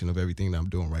motivation of everything that I'm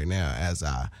doing right now as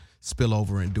I spill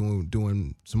over and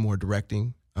doing some more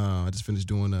directing I just finished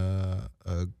doing a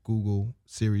Google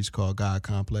series called God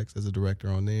Complex as a director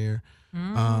on there.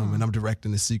 And I'm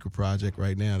directing the Secret Project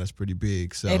right now. That's pretty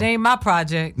big. So it ain't my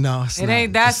project. No, it's it not.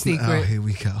 ain't that It's not. secret. Oh, here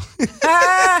we go.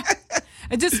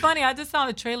 It's just funny. I just saw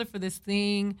a trailer for this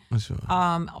thing Sure.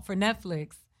 for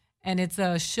Netflix, and it's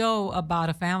a show about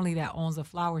a family that owns a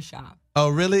flower shop. Oh,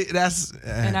 really? That's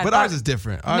but ours is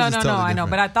different. Ours is totally I know. different.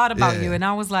 But I thought about Yeah. you, and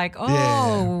I was like,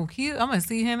 oh, I'm gonna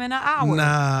see him in an hour.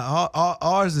 Nah,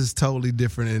 ours is totally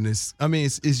different, and it's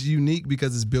unique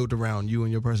because it's built around you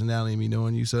and your personality and me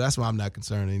knowing you. So that's why I'm not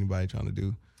concerned with anybody trying to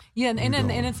do. Yeah,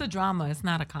 and it's a drama. It's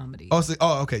not a comedy.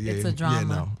 Okay, yeah, It's a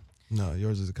drama. Yeah, no,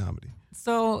 yours is a comedy.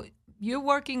 So you're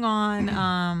working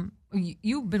on.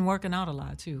 You've been working out a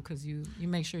lot too, because you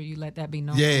make sure you let that be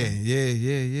known. Yeah.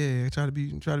 I try to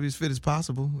be as fit as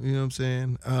possible. You know what I'm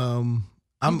saying?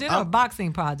 You did a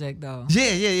boxing project though.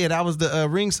 Yeah. That was the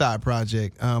Ringside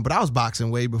project. But I was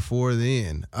boxing way before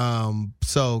then.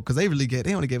 So because they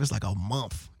only gave us like a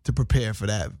month to prepare for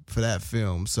that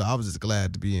film. So I was just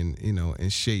glad to be in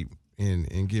shape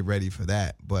and get ready for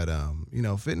that. But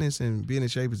fitness and being in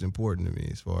shape is important to me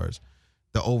as far as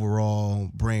the overall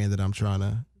brand that I'm trying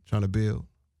to build.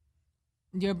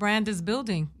 Your brand is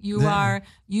building. You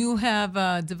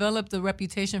have developed a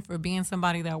reputation for being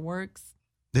somebody that works.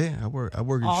 Yeah, I work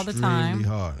all the time.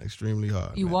 Extremely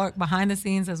hard. You work behind the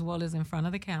scenes as well as in front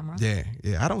of the camera. Yeah.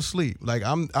 I don't sleep. Like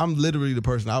I'm literally the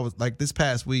person. I was like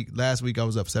last week I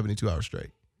was up 72 hours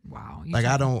straight. Wow. Like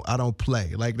I don't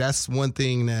play. Like that's one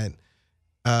thing that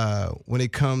when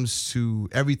it comes to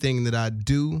everything that I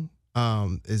do,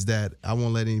 is that I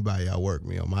won't let anybody outwork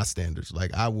me on my standards.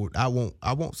 Like I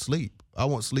won't sleep. I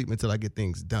won't sleep until I get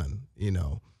things done,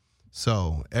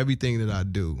 So everything that I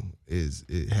do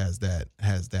has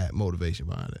that motivation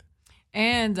behind it.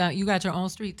 And you got your own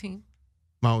street team.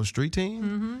 My own street team.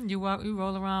 Mm-hmm. You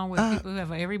roll around with people who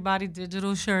have everybody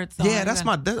digital shirts on. Yeah, that's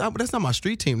not my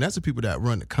street team. That's the people that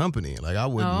run the company. Like I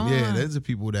wouldn't. Oh. Yeah, that's the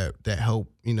people that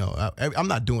help. I'm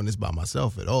not doing this by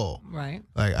myself at all. Right.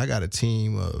 Like I got a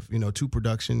team of 2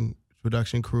 production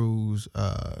crews.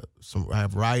 I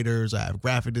have writers. I have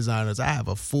graphic designers. I have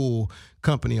a full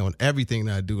company on everything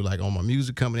that I do. Like on my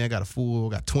music company, I got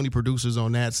 20 producers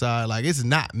on that side. Like it's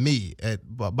not me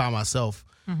by myself.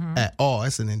 Mm-hmm. At all.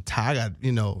 It's an entire,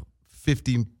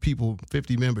 50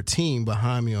 member team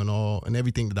behind me on all and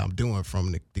everything that I'm doing,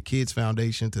 from the Kids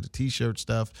Foundation to the T-shirt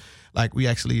stuff. Like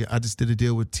I just did a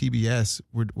deal with TBS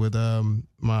with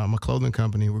my clothing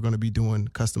company. We're going to be doing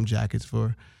custom jackets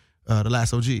for The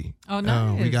Last OG. Oh,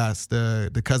 nice. We got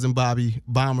the Cousin Bobby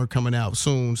bomber coming out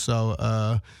soon,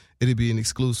 so it'll be an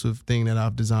exclusive thing that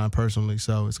I've designed personally.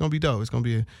 So it's going to be dope. It's going to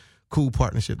be a cool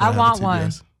partnership. That I want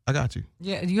one. I got you.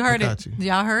 Yeah, you heard it.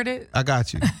 Y'all heard it? I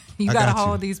got you. You got to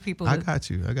hold these people. I got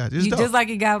you. It's you dope. Just like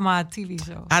you got my TV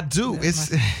show. I do.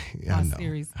 My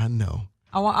series. I know.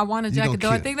 I want a jacket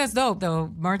though. I think that's dope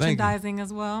though. Merchandising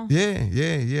as well.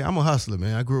 Yeah. I'm a hustler,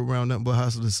 man. I grew up around nothing but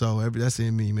hustlers, so that's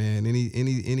in me, man.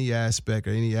 Any aspect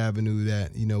or any avenue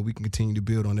that we can continue to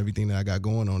build on everything that I got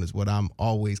going on is what I'm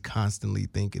always constantly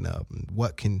thinking of. And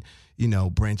what can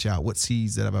branch out? What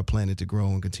seeds that have I planted to grow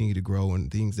and continue to grow,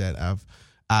 and things that I've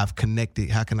connected.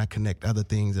 How can I connect other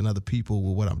things and other people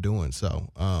with what I'm doing? So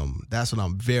that's what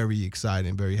I'm very excited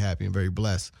and very happy and very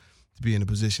blessed to be in the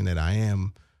position that I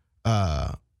am.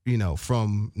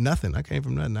 From nothing. I came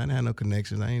from nothing. I didn't have no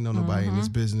connections. I ain't know nobody in this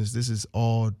business. This is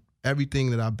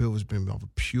everything that I built has been off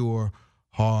of pure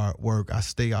hard work. I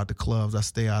stay out the clubs. I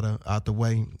stay out the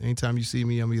way. Anytime you see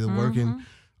me, I'm either working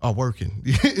or working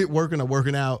or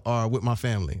working out or with my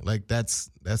family. Like that's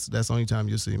the only time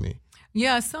you'll see me.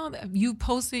 Yeah, I saw that you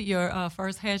posted your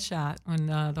first headshot when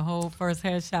the whole first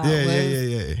headshot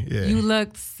Yeah. You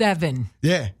looked 7.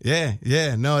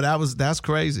 Yeah. No, that's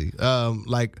crazy.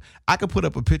 Like I could put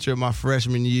up a picture of my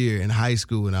freshman year in high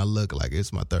school and I look like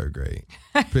it's my 3rd grade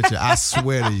picture. I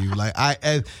swear to you. Like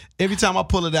every time I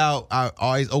pull it out, I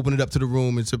always open it up to the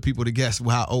room and to people to guess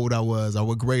how old I was or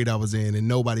what grade I was in, and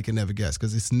nobody can never guess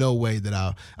because it's no way that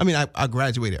I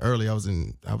graduated early. I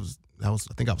think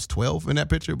I was 12 in that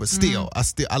picture, but still,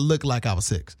 I look like I was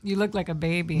 6. You look like a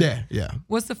baby. Yeah.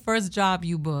 What's the first job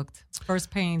you booked?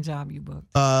 First paying job you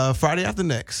booked? Friday After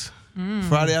Next.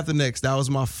 Friday After Next. That was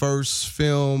my first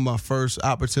film, my first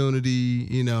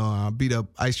opportunity. I beat up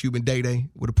Ice Cube and Day Day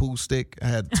with a pool stick. I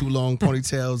had 2 long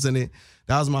ponytails in it.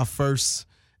 That was my first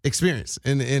experience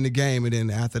in the game. And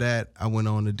then after that, I went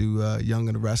on to do Young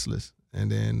and the Restless. And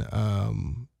then,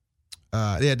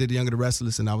 I did Young and the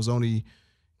Restless, and I was only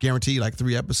guaranteed like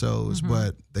 3 episodes,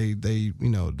 but they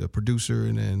the producer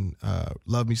and then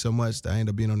loved me so much that I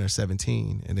ended up being on there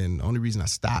 17. And then the only reason I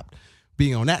stopped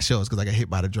being on that show is because I got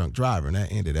hit by the drunk driver, and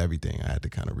that ended everything. I had to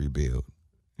kind of rebuild.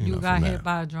 You know, got hit that.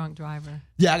 by a drunk driver.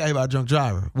 Yeah, I got hit by a drunk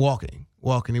driver walking.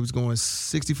 He was going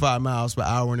 65 miles per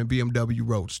hour in a BMW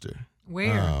Roadster.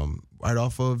 Where? Right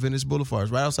off of Venice Boulevard,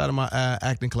 right outside of my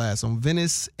acting class on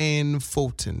Venice and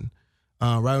Fulton.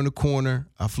 Right on the corner.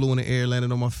 I flew in the air,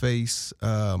 landed on my face.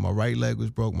 My right leg was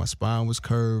broke. My spine was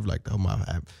curved. I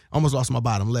almost lost my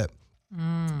bottom lip.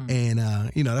 And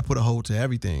that put a hold to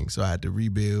everything. So I had to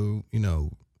rebuild.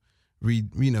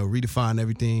 Redefine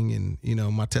everything. And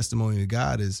my testimony to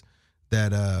God is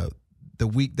that the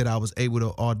week that I was able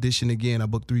to audition again, I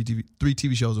booked three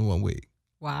TV shows in 1 week.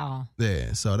 Wow.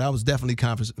 Yeah, so that was definitely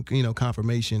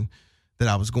confirmation that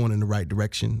I was going in the right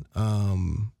direction.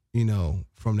 From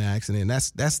the accident.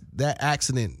 That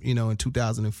accident, in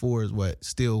 2004 is what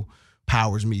still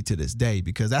powers me to this day,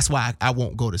 because that's why I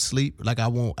won't go to sleep.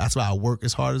 That's why I work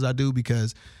as hard as I do,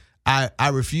 because I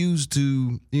refuse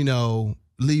to,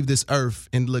 leave this earth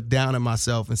and look down at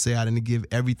myself and say I didn't give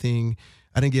everything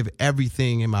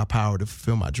in my power to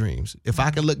fulfill my dreams. If I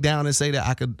can look down and say that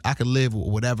I could live with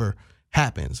whatever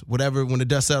happens, when the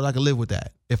dust settles, I can live with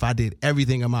that. If I did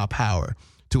everything in my power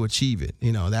to achieve it,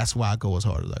 that's why I go as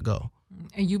hard as I go.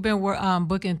 And you've been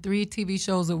booking 3 TV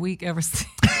shows a week ever since.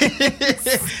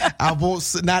 I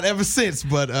won't, not ever since,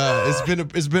 but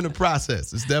it's been a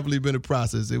process. It's definitely been a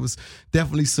process. It was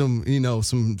definitely some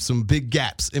big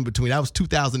gaps in between. That was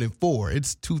 2004.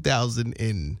 It's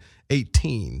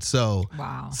 2018. So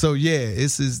wow. So yeah,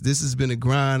 this has been a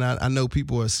grind. I know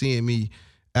people are seeing me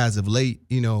as of late,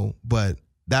 but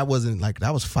that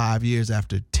was 5 years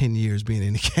after 10 years being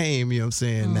in the game, you know what I'm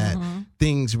saying, that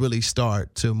things really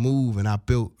start to move, and I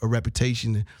built a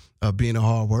reputation of being a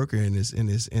hard worker in this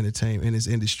entertainment, in this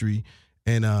industry,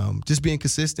 and just being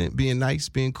consistent, being nice,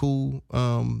 being cool,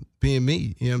 being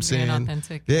me, you know what I'm saying? Being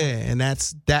authentic. Yeah, and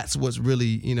that's what's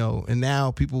really, and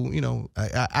now people,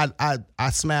 I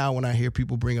smile when I hear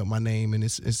people bring up my name, and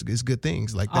it's good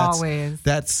things. Like that's always.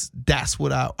 That's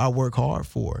what I work hard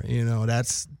for.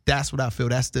 That's what I feel.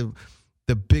 That's the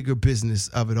bigger business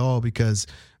of it all, because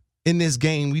in this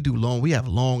game we have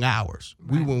long hours.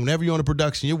 Right. Whenever you're on a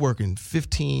production, you're working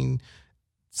 15,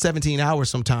 17 hours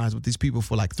sometimes with these people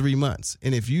for like 3 months.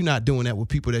 And if you're not doing that with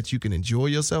people that you can enjoy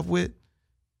yourself with,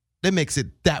 that makes it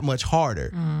that much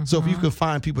harder. So if you can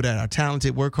find people that are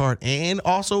talented, work hard, and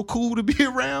also cool to be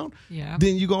around,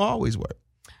 then you're going to always work.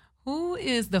 Who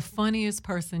is the funniest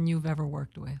person you've ever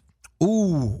worked with?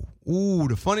 Ooh,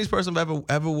 the funniest person I've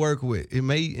ever worked with. It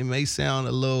may sound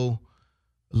a little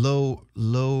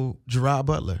Gerard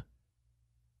Butler.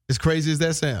 As crazy as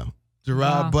that sound.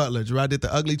 Gerard Butler. Gerard did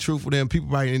The Ugly Truth with them. People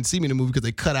probably didn't see me in the movie because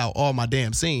they cut out all my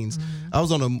damn scenes.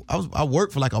 I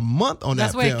worked for like a month on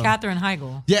that film. That's with Katherine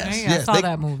Heigl. Yes. I saw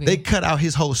that movie. They cut out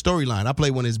his whole storyline. I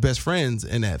played one of his best friends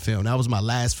in that film. That was my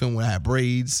last film where I had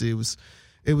braids. It was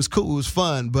cool. It was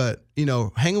fun. But,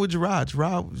 hanging with Gerard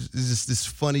is just this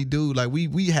funny dude. Like,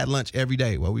 we had lunch every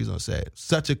day while we was on set.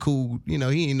 Such a cool, he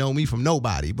didn't know me from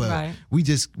nobody. But we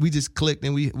just clicked,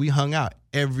 and we hung out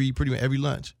pretty much every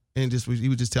lunch. And he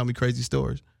would just tell me crazy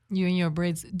stories. You and your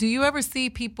braids. Do you ever see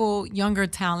people, younger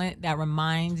talent, that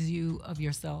reminds you of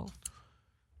yourself?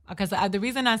 Because the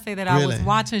reason I say that, I was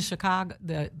watching Chicago,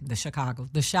 The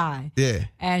Chi. Yeah.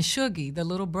 And Shuggy, the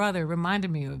little brother, reminded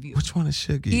me of you. Which one is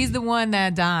Shuggy? He's the one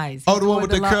that dies. Oh, the one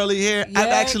with the curly hair? Yeah. I've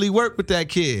actually worked with that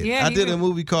kid. Yeah, I did a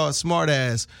movie called Smart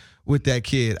Ass with that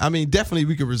kid. I mean, definitely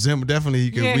we could resemble. Definitely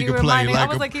we could play like. I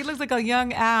was like, he looks like a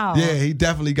young Al. Yeah, he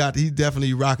definitely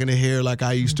rocking the hair like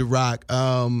I used to rock.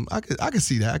 I could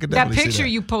see that. I could definitely that picture see that.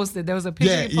 you posted. There was a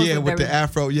picture. You posted with the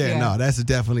afro. Yeah, no, that's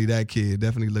definitely that kid.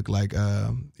 Definitely look like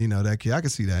that kid. I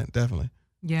could see that definitely.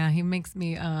 Yeah, he makes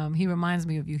me. He reminds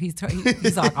me of you. He's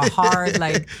like a hard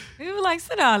he was like,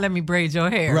 sit down, let me braid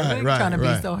your hair. Right. Trying to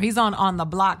be so. He's on the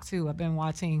block too. I've been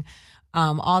watching.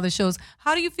 All the shows.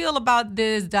 How do you feel about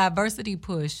this diversity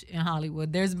push in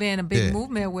Hollywood? There's been a big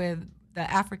movement with the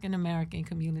African American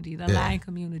community. The Latin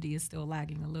community is still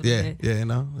lagging a little bit. Yeah,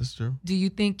 no, that's true. Do you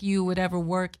think you would ever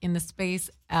work in the space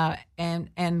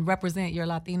and represent your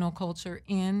Latino culture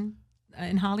in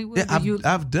Hollywood? Yeah,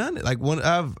 I've done it. Like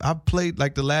I've played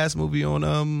like the last movie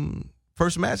on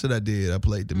First Match that I did. I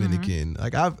played Dominican.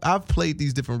 Like I've played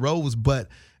these different roles, but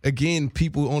again,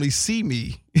 people only see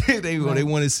me. They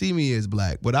want to see me as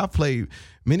black. But I've played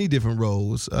many different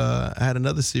roles. I had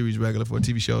another series regular for a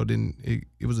TV show. Then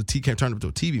it was turned into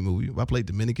a TV movie. I played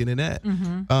Dominican in that.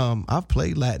 I've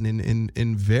played Latin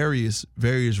in various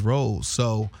roles.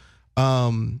 So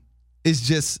it's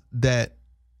just that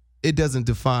it doesn't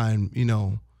define,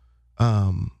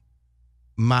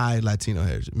 my Latino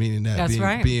heritage, meaning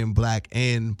that being black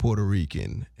and Puerto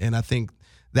Rican. And I think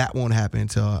that won't happen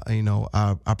until,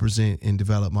 I present and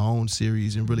develop my own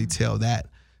series and really tell that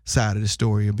side of the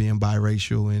story of being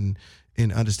biracial and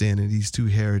understanding these two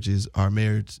heritages are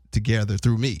married together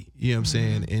through me. You know what I'm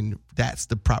saying? And that's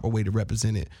the proper way to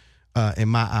represent it. In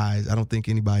my eyes, I don't think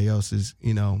anybody else is,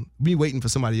 me waiting for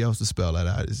somebody else to spell that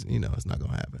out is, it's not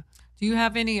going to happen. Do you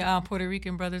have any Puerto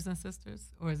Rican brothers and sisters,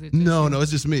 or is it just No, it's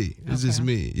just me. It's just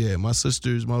me. Yeah, my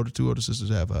two older sisters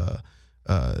have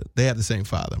they have the same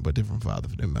father, but different father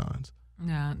for their moms.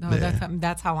 Yeah, no,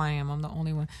 that's how I am. I'm the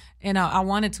only one. And I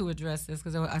wanted to address this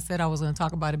because I said I was going to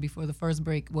talk about it before the first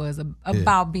break was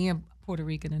about being Puerto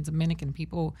Rican and Dominican.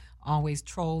 People always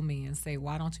troll me and say,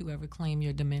 why don't you ever claim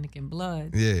your Dominican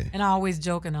blood? Yeah. And I always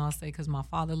joke and I'll say, because my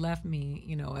father left me,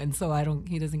 and so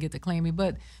he doesn't get to claim me.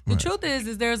 But the truth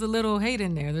is there's a little hate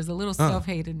in there. There's a little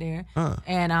self-hate in there.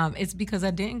 And it's because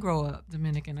I didn't grow up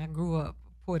Dominican. I grew up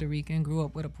Puerto Rican, grew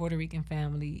up with a Puerto Rican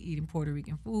family, eating Puerto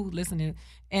Rican food, listening.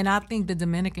 And I think the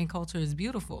Dominican culture is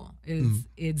beautiful.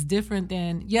 It's different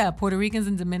than, Puerto Ricans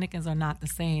and Dominicans are not the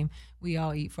same. We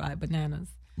all eat fried bananas.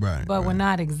 Right. But we're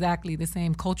not exactly the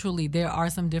same. Culturally, there are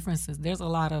some differences. There's a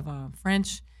lot of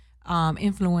French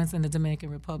influence in the Dominican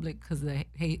Republic because the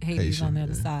Haiti's on the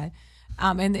other side.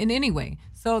 And anyway,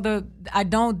 so I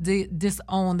don't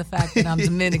disown the fact that I'm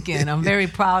Dominican. I'm very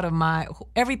proud of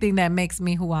everything that makes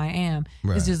me who I am.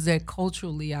 Right. It's just that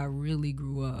culturally, I really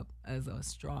grew up as a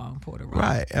strong Puerto Rican.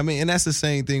 Right. I mean, and that's the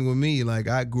same thing with me. Like,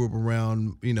 I grew up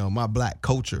around, my black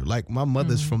culture. Like, my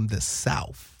mother's from the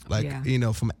South. Like,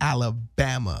 from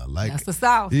Alabama. Like, that's the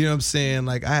South. You know what I'm saying?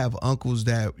 Like, I have uncles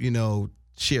that,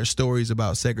 share stories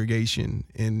about segregation.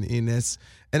 And that's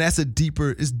it's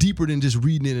deeper than just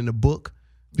reading it in a book,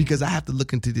 because I have to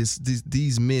look into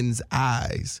these men's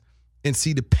eyes and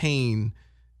see the pain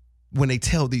when they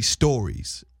tell these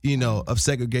stories, of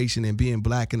segregation and being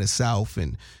black in the South.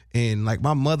 And like,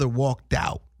 my mother walked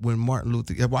out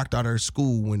of her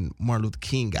school when Martin Luther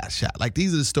King got shot. Like,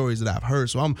 these are the stories that I've heard.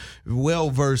 So I'm well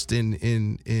versed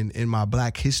in my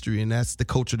black history, and that's the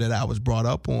culture that I was brought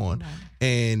up on. Right.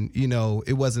 And,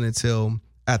 it wasn't until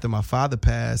after my father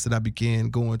passed that I began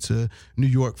going to New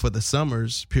York for the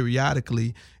summers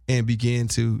periodically and began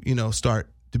to,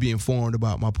 start to be informed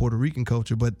about my Puerto Rican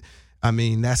culture. But I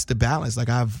mean, that's the balance. Like,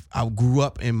 I grew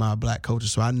up in my black culture,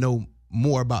 so I know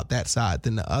more about that side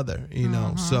than the other,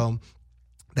 So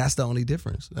that's the only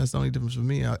difference. That's the only difference for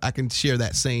me. I can share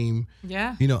that same,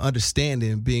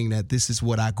 understanding, being that this is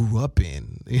what I grew up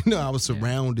in. I was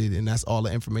surrounded, and that's all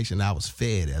the information I was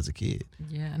fed as a kid.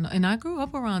 Yeah, and I grew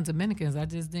up around Dominicans. I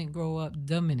just didn't grow up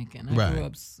Dominican. I grew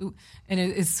up, and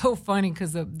it's so funny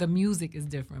because the music is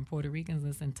different. Puerto Ricans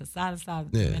listen to salsa,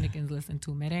 Dominicans listen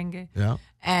to merengue. Yeah,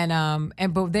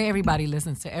 but everybody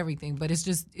listens to everything. But it's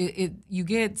just you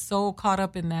get so caught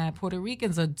up in that. Puerto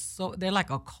Ricans they're like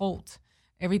a cult.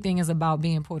 Everything is about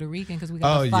being Puerto Rican because we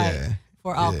got to fight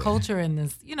for our culture in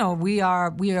this. We are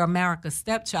America's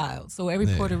stepchild. So every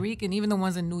Puerto Rican, even the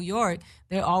ones in New York,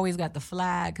 they always got the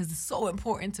flag because it's so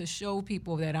important to show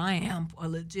people that I am a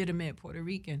legitimate Puerto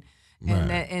Rican.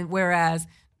 And whereas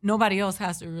nobody else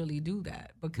has to really do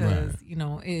that because,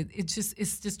 it's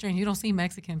just strange. You don't see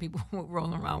Mexican people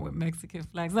rolling around with Mexican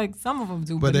flags. Like, some of them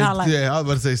do, but not like... Yeah, I was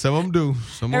about to say, some of them do.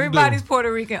 Everybody's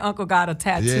Puerto Rican uncle got a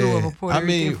tattoo of a Puerto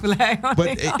Rican flag on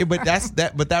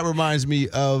but that reminds me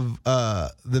of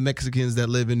the Mexicans that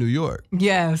live in New York.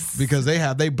 Yes. Because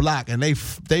they block, and they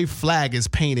flag is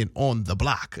painted on the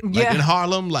block. Like, in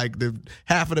Harlem, like, the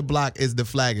half of the block is the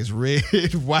flag is red,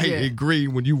 white, and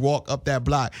green when you walk up that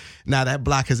block. Now, that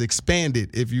block has expanded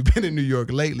if you've been in New York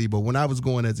lately, but when I was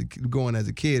going as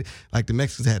a kid, like, the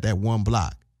Mexicans had that one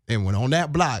block, and when on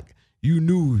that block, you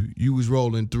knew you was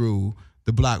rolling through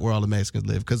the block where all the Mexicans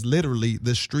live, because literally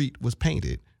the street was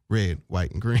painted red,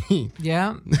 white, and green.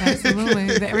 Yeah,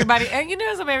 absolutely.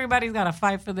 Everybody's got to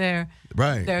fight for their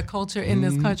culture in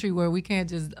this country, where we can't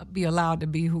just be allowed to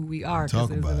be who we are,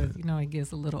 because it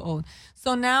gets a little old.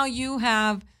 So now are you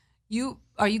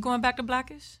going back to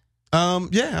Blackish?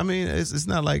 Yeah, I mean, it's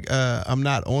not like I'm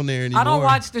not on there anymore. I don't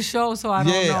watch the show, so I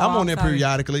don't know. Yeah, I'm on there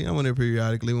periodically.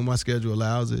 when my schedule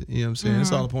allows it. You know what I'm saying?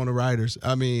 It's all upon the writers.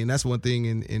 I mean, that's one thing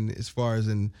in as far as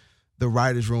in the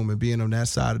writers' room and being on that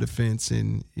side of the fence,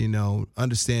 and,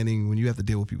 understanding when you have to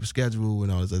deal with people's schedule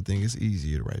and all this other thing, it's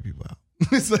easier to write people out.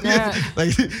 It's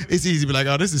it's easy to be like,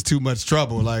 oh, this is too much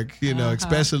trouble. Like,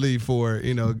 especially for,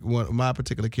 my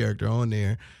particular character on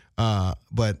there.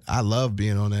 But I love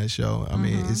being on that show. I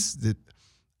mean,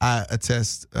 I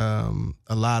attest a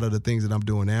lot of the things that I'm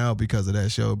doing now because of that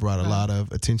show. It brought a lot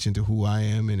of attention to who I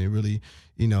am, and it really,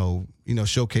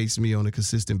 showcased me on a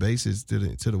consistent basis to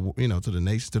the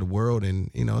nation, to the world, and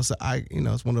it's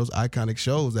one of those iconic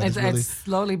shows that it's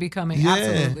slowly becoming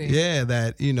absolutely. Yeah,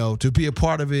 that to be a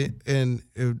part of it, and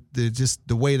just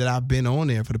the way that I've been on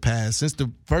there since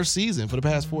the first season, for the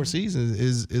past 4 seasons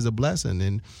is a blessing,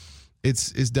 and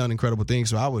it's done incredible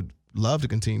things. So I would love to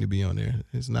continue to be on there.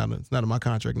 It's not in my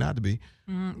contract not to be.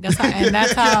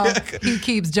 That's how he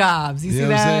keeps jobs. You see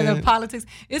that? The politics.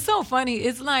 It's so funny.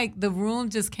 It's like the room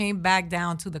just came back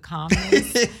down to the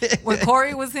comments. When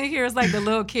Corey was in here, it's like the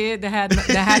little kid that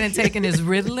hadn't taken his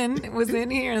Ritalin was in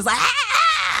here, and it's like,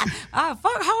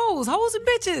 fuck hoes and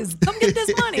bitches. Come get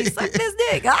this money. Suck this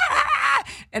dick.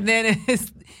 And then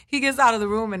he gets out of the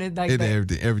room, and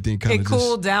everything kind of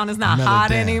cooled down. It's not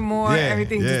hot anymore.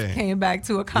 Everything just came back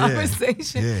to a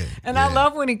conversation. I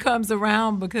love when he comes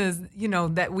around because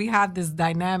that we have this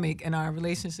dynamic in our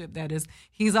relationship that is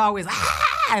he's always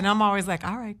and I'm always like,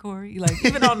 all right, Corey, like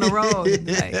even on the road.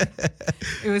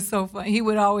 It was so fun. He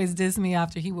would always diss me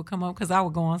after he would come up because I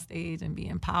would go on stage and be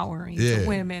empowering to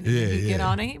women, and he'd get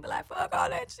on and he'd be like, fuck all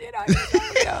that shit.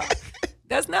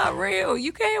 That's not real.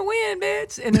 You can't win,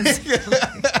 bitch. And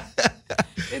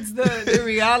it's the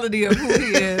reality of who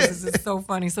he is. It's just so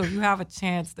funny. So if you have a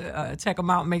chance to check him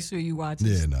out, make sure you watch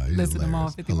it. Listen to him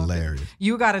on 51. Hilarious.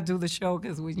 You got to do the show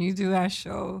because when you do that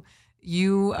show,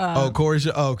 you Corey show.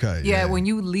 Okay. Yeah, when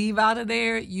you leave out of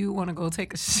there, you want to go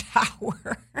take a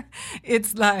shower.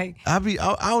 It's like I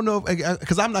don't know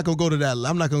because I'm not gonna go to that.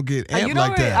 I'm not gonna get amped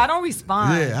like that. I don't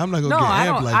respond. Yeah, I'm not gonna get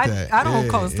amped like that. I don't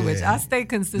code switch. I stay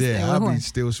consistent. Yeah, I'll be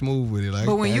still smooth with it. Like,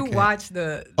 but when you watch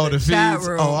the chat feeds,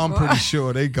 room, I'm pretty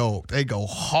sure they go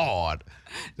hard.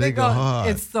 They go hard.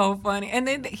 It's so funny. And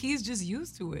then he's just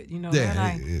used to it,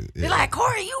 They're like,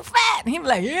 Corey, you fat. And he'll be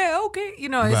like, yeah, okay.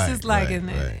 It's just like,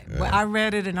 I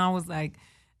read it and I was like,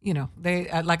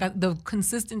 the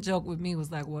consistent joke with me was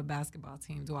like, what basketball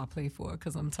team do I play for?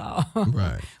 Because I'm tall.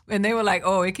 Right. And they were like,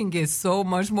 oh, it can get so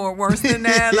much more worse than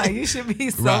that. Like, you should be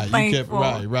so thankful.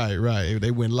 Right.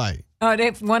 They went light.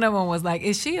 One of them was like,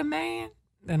 is she a man?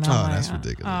 And I'm like, that's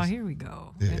ridiculous. Oh, here we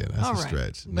go. Yeah, that's a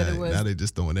stretch. But now they're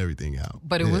just throwing everything out.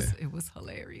 But it was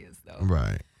hilarious though.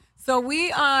 Right. So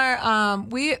we are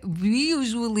we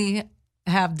usually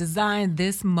have designed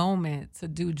this moment to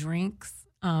do drinks.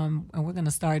 And we're gonna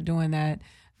start doing that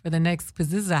for the next because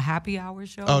this is a happy hour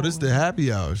show. Oh, this is the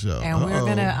happy hour show. And we're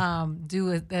gonna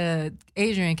do it.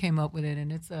 Adrian came up with it,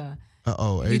 and it's a.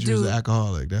 Adrian's an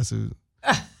alcoholic. That's who.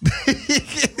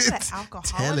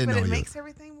 Alcoholic, but it makes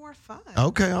everything more fun.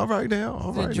 Okay, all right now.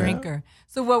 All right, a drinker.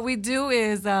 So what we do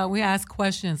is we ask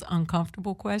questions,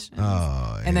 uncomfortable questions,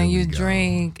 and then you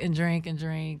drink and drink and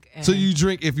drink. And so you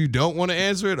drink if you don't want to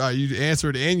answer it, or you answer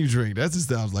it and you drink. That just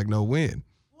sounds like no win.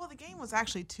 Well, the game was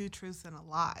actually 2 truths and a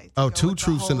lie. Oh, 2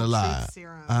 truths and a lie.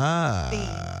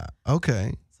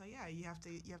 Okay. So yeah, you have to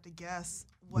guess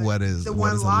what is the what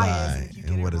one is a lie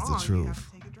and what is the truth. You have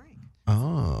to take a drink.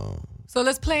 Oh. So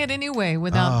let's play it anyway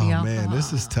without the alcohol. Man,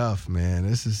 this is tough, man.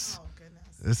 This is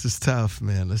tough,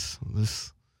 man. Let's do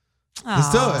it.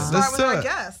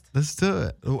 Let's do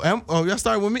it. Oh, y'all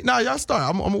start with me? No, y'all start.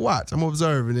 I'm gonna watch. I'm gonna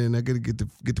observe, and then I gotta get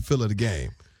the feel of the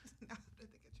game.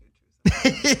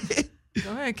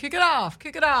 Go ahead, kick it off.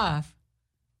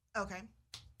 Okay.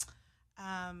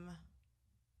 I'm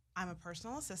a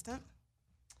personal assistant.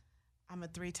 I'm a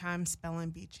 3-time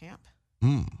spelling bee champ.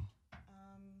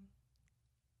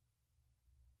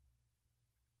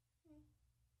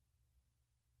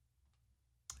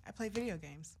 I play video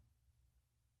games.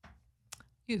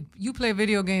 You play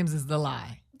video games is the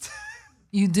lie.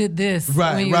 You did this.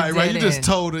 Right. You just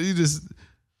told her. I wasn't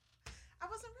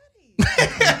ready.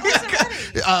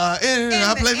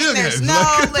 I play video games. There's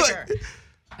no liquor.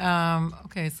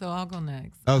 Okay, so I'll go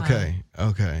next. Okay.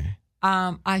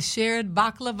 I shared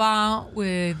baklava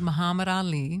with Muhammad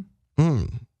Ali.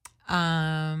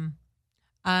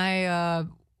 I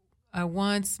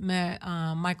once met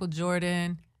Michael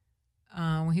Jordan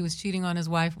when he was cheating on his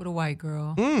wife with a white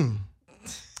girl.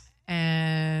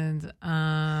 And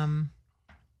I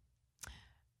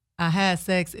had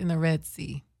sex in the Red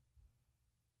Sea.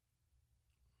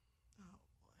 Oh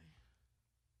boy!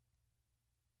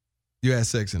 You had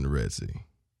sex in the Red Sea.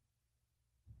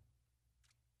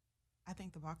 I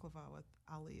think the baklava with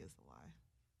Ali is a lie.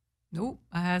 Nope,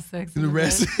 I had sex in the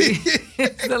Red Sea.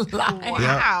 It's a lie.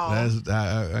 Wow. Yep,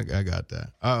 I got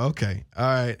that. Okay. All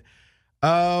right.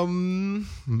 All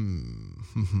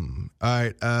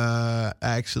right. I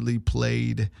actually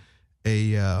played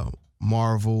a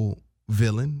Marvel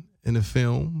villain in a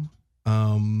film.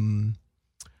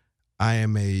 I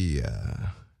am a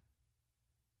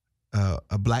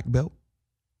black belt,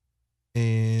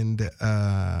 and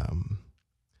I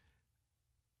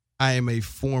am a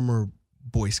former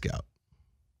Boy Scout.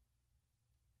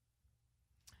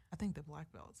 I think the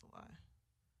black belt is a lie.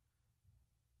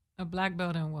 A black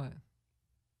belt in what?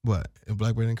 What? A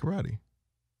black belt in karate.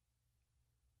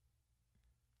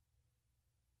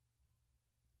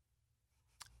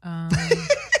 I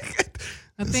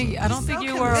don't think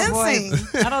you were a boy.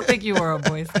 I don't think you were a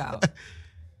Boy Scout.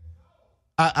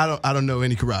 I don't know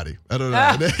any karate. I don't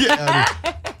know.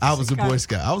 I was a Boy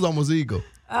Scout. I was almost Eagle.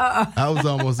 I was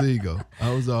almost Eagle.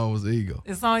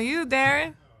 It's on you,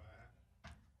 Darren.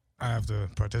 I have to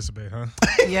participate, huh?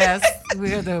 Yes, we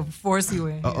had to force you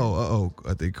in. Uh-oh.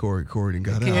 I think Corey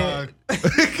got out.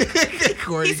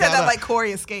 Corey he said that out. Like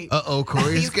Corey escaped.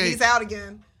 Corey escaped. He's out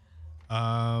again.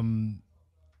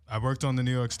 I worked on the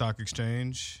New York Stock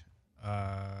Exchange.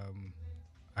 I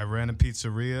ran a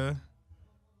pizzeria.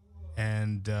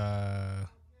 And I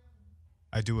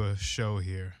do a show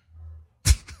here.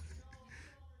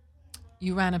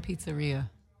 You ran a pizzeria.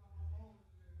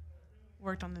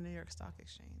 Worked on the New York Stock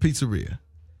Exchange. Pizzeria.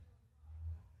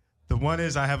 The one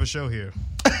is I have a show here.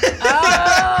 I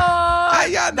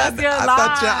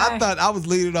thought I was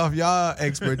leading off y'all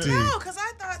expertise. No, because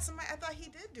I thought he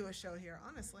did do a show here,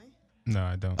 honestly. No,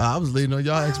 I don't. I was leading on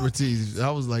y'all expertise. I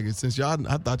was like, I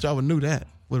thought y'all would knew that.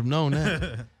 Would have known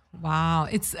that. Wow.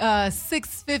 It's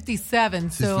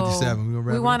 6:57. So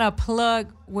we want to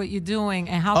plug what you're doing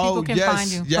and how people can find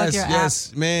you.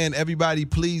 Yes, man. Everybody,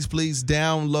 please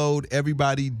download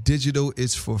Everybody Digital.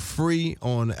 It's for free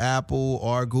on Apple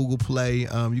or Google Play. You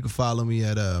can follow me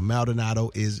at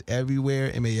Maldonado is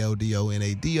everywhere.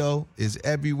 MALDONADO is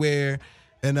everywhere.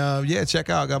 And check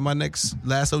out. I got my next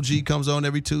Last OG comes on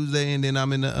every Tuesday, and then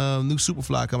I'm in the new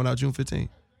Superfly coming out June 15th.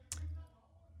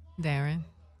 Darren.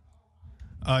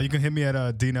 You can hit me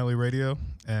at D Nelly Radio,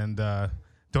 and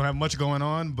don't have much going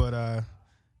on, but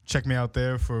check me out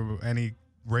there for any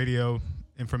radio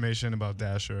information about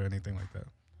Dash or anything like that.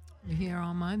 You're here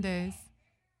on Mondays.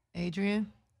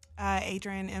 Adrian?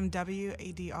 Adrian MW,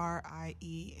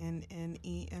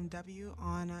 ADRIENNEMW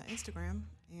on Instagram,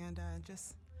 and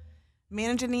just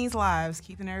managing these lives,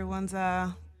 keeping everyone's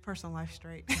personal life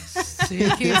straight. She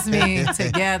keeps me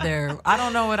together. I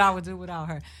don't know what I would do without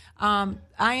her. I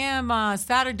am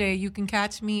Saturday. You can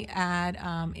catch me at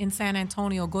in San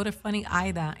Antonio. Go to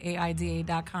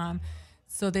FunnyAida.com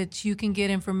so that you can get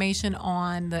information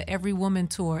on the Every Woman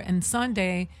tour. And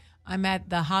Sunday, I'm at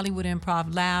the Hollywood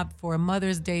Improv Lab for a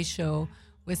Mother's Day show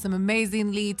with some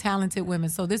amazingly talented women.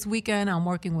 So this weekend, I'm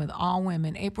working with all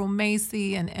women. April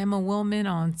Macy and Emma Willman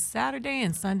on Saturday,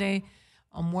 and Sunday,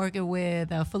 I'm working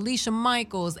with Felicia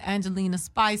Michaels, Angelina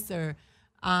Spicer.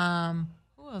 Who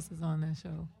else is on that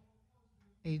show?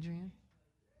 Adrian?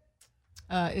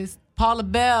 It's Paula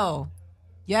Bell.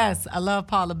 Yes, I love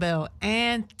Paula Bell.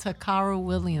 And Takara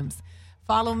Williams.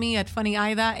 Follow me at Funny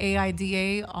Aida,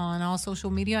 AIDA, on all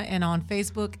social media. And on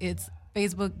Facebook, it's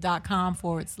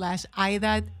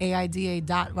facebook.com/Aida,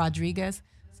 AIDA.Rodriguez.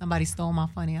 Somebody stole my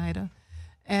Funny Aida.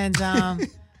 And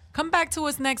come back to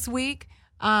us next week.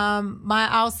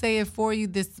 I'll say it for you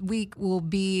this week will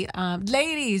be,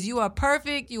 ladies, you are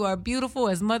perfect. You are beautiful.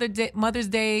 As Mother's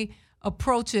Day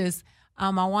approaches, I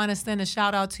want to send a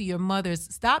shout out to your mothers.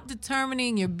 Stop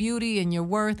determining your beauty and your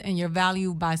worth and your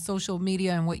value by social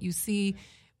media and what you see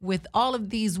with all of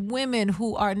these women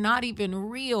who are not even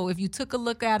real. If you took a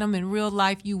look at them in real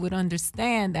life, you would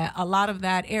understand that a lot of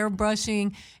that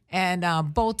airbrushing and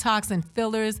Botox and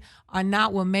fillers are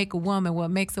not what make a woman.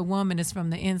 What makes a woman is from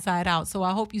the inside out. So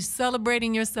I hope you're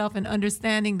celebrating yourself and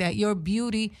understanding that your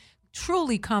beauty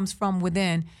truly comes from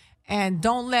within. And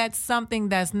don't let something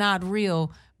that's not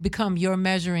real become your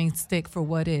measuring stick for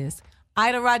what is.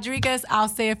 Aida Rodriguez, I'll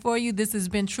say it for you. This has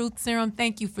been Truth Serum.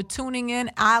 Thank you for tuning in.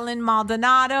 Alan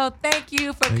Maldonado, thank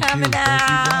you for coming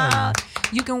out.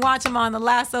 You can watch him on The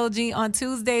Last OG on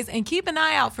Tuesdays, and keep an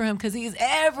eye out for him because he's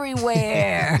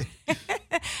everywhere.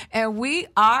 And we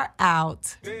are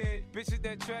out. Hey, bitches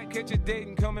that track, catch a date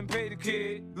and come and pay the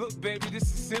kid. Look, baby, this is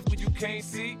simple, you can't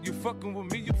see. You fucking with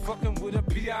me, you fucking with a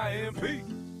P-I-M-P.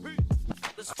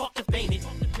 Let's fucking fame it.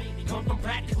 Come from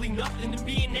practically nothing to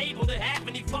being able to have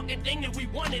any fucking thing that we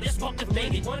wanted. Let's fucking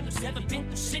fame it. One who's never been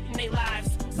through shit in their lives.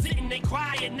 Sitting they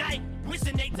cry at night,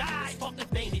 wishing they died. Fucking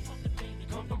fame it.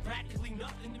 Come from practically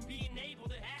nothing to being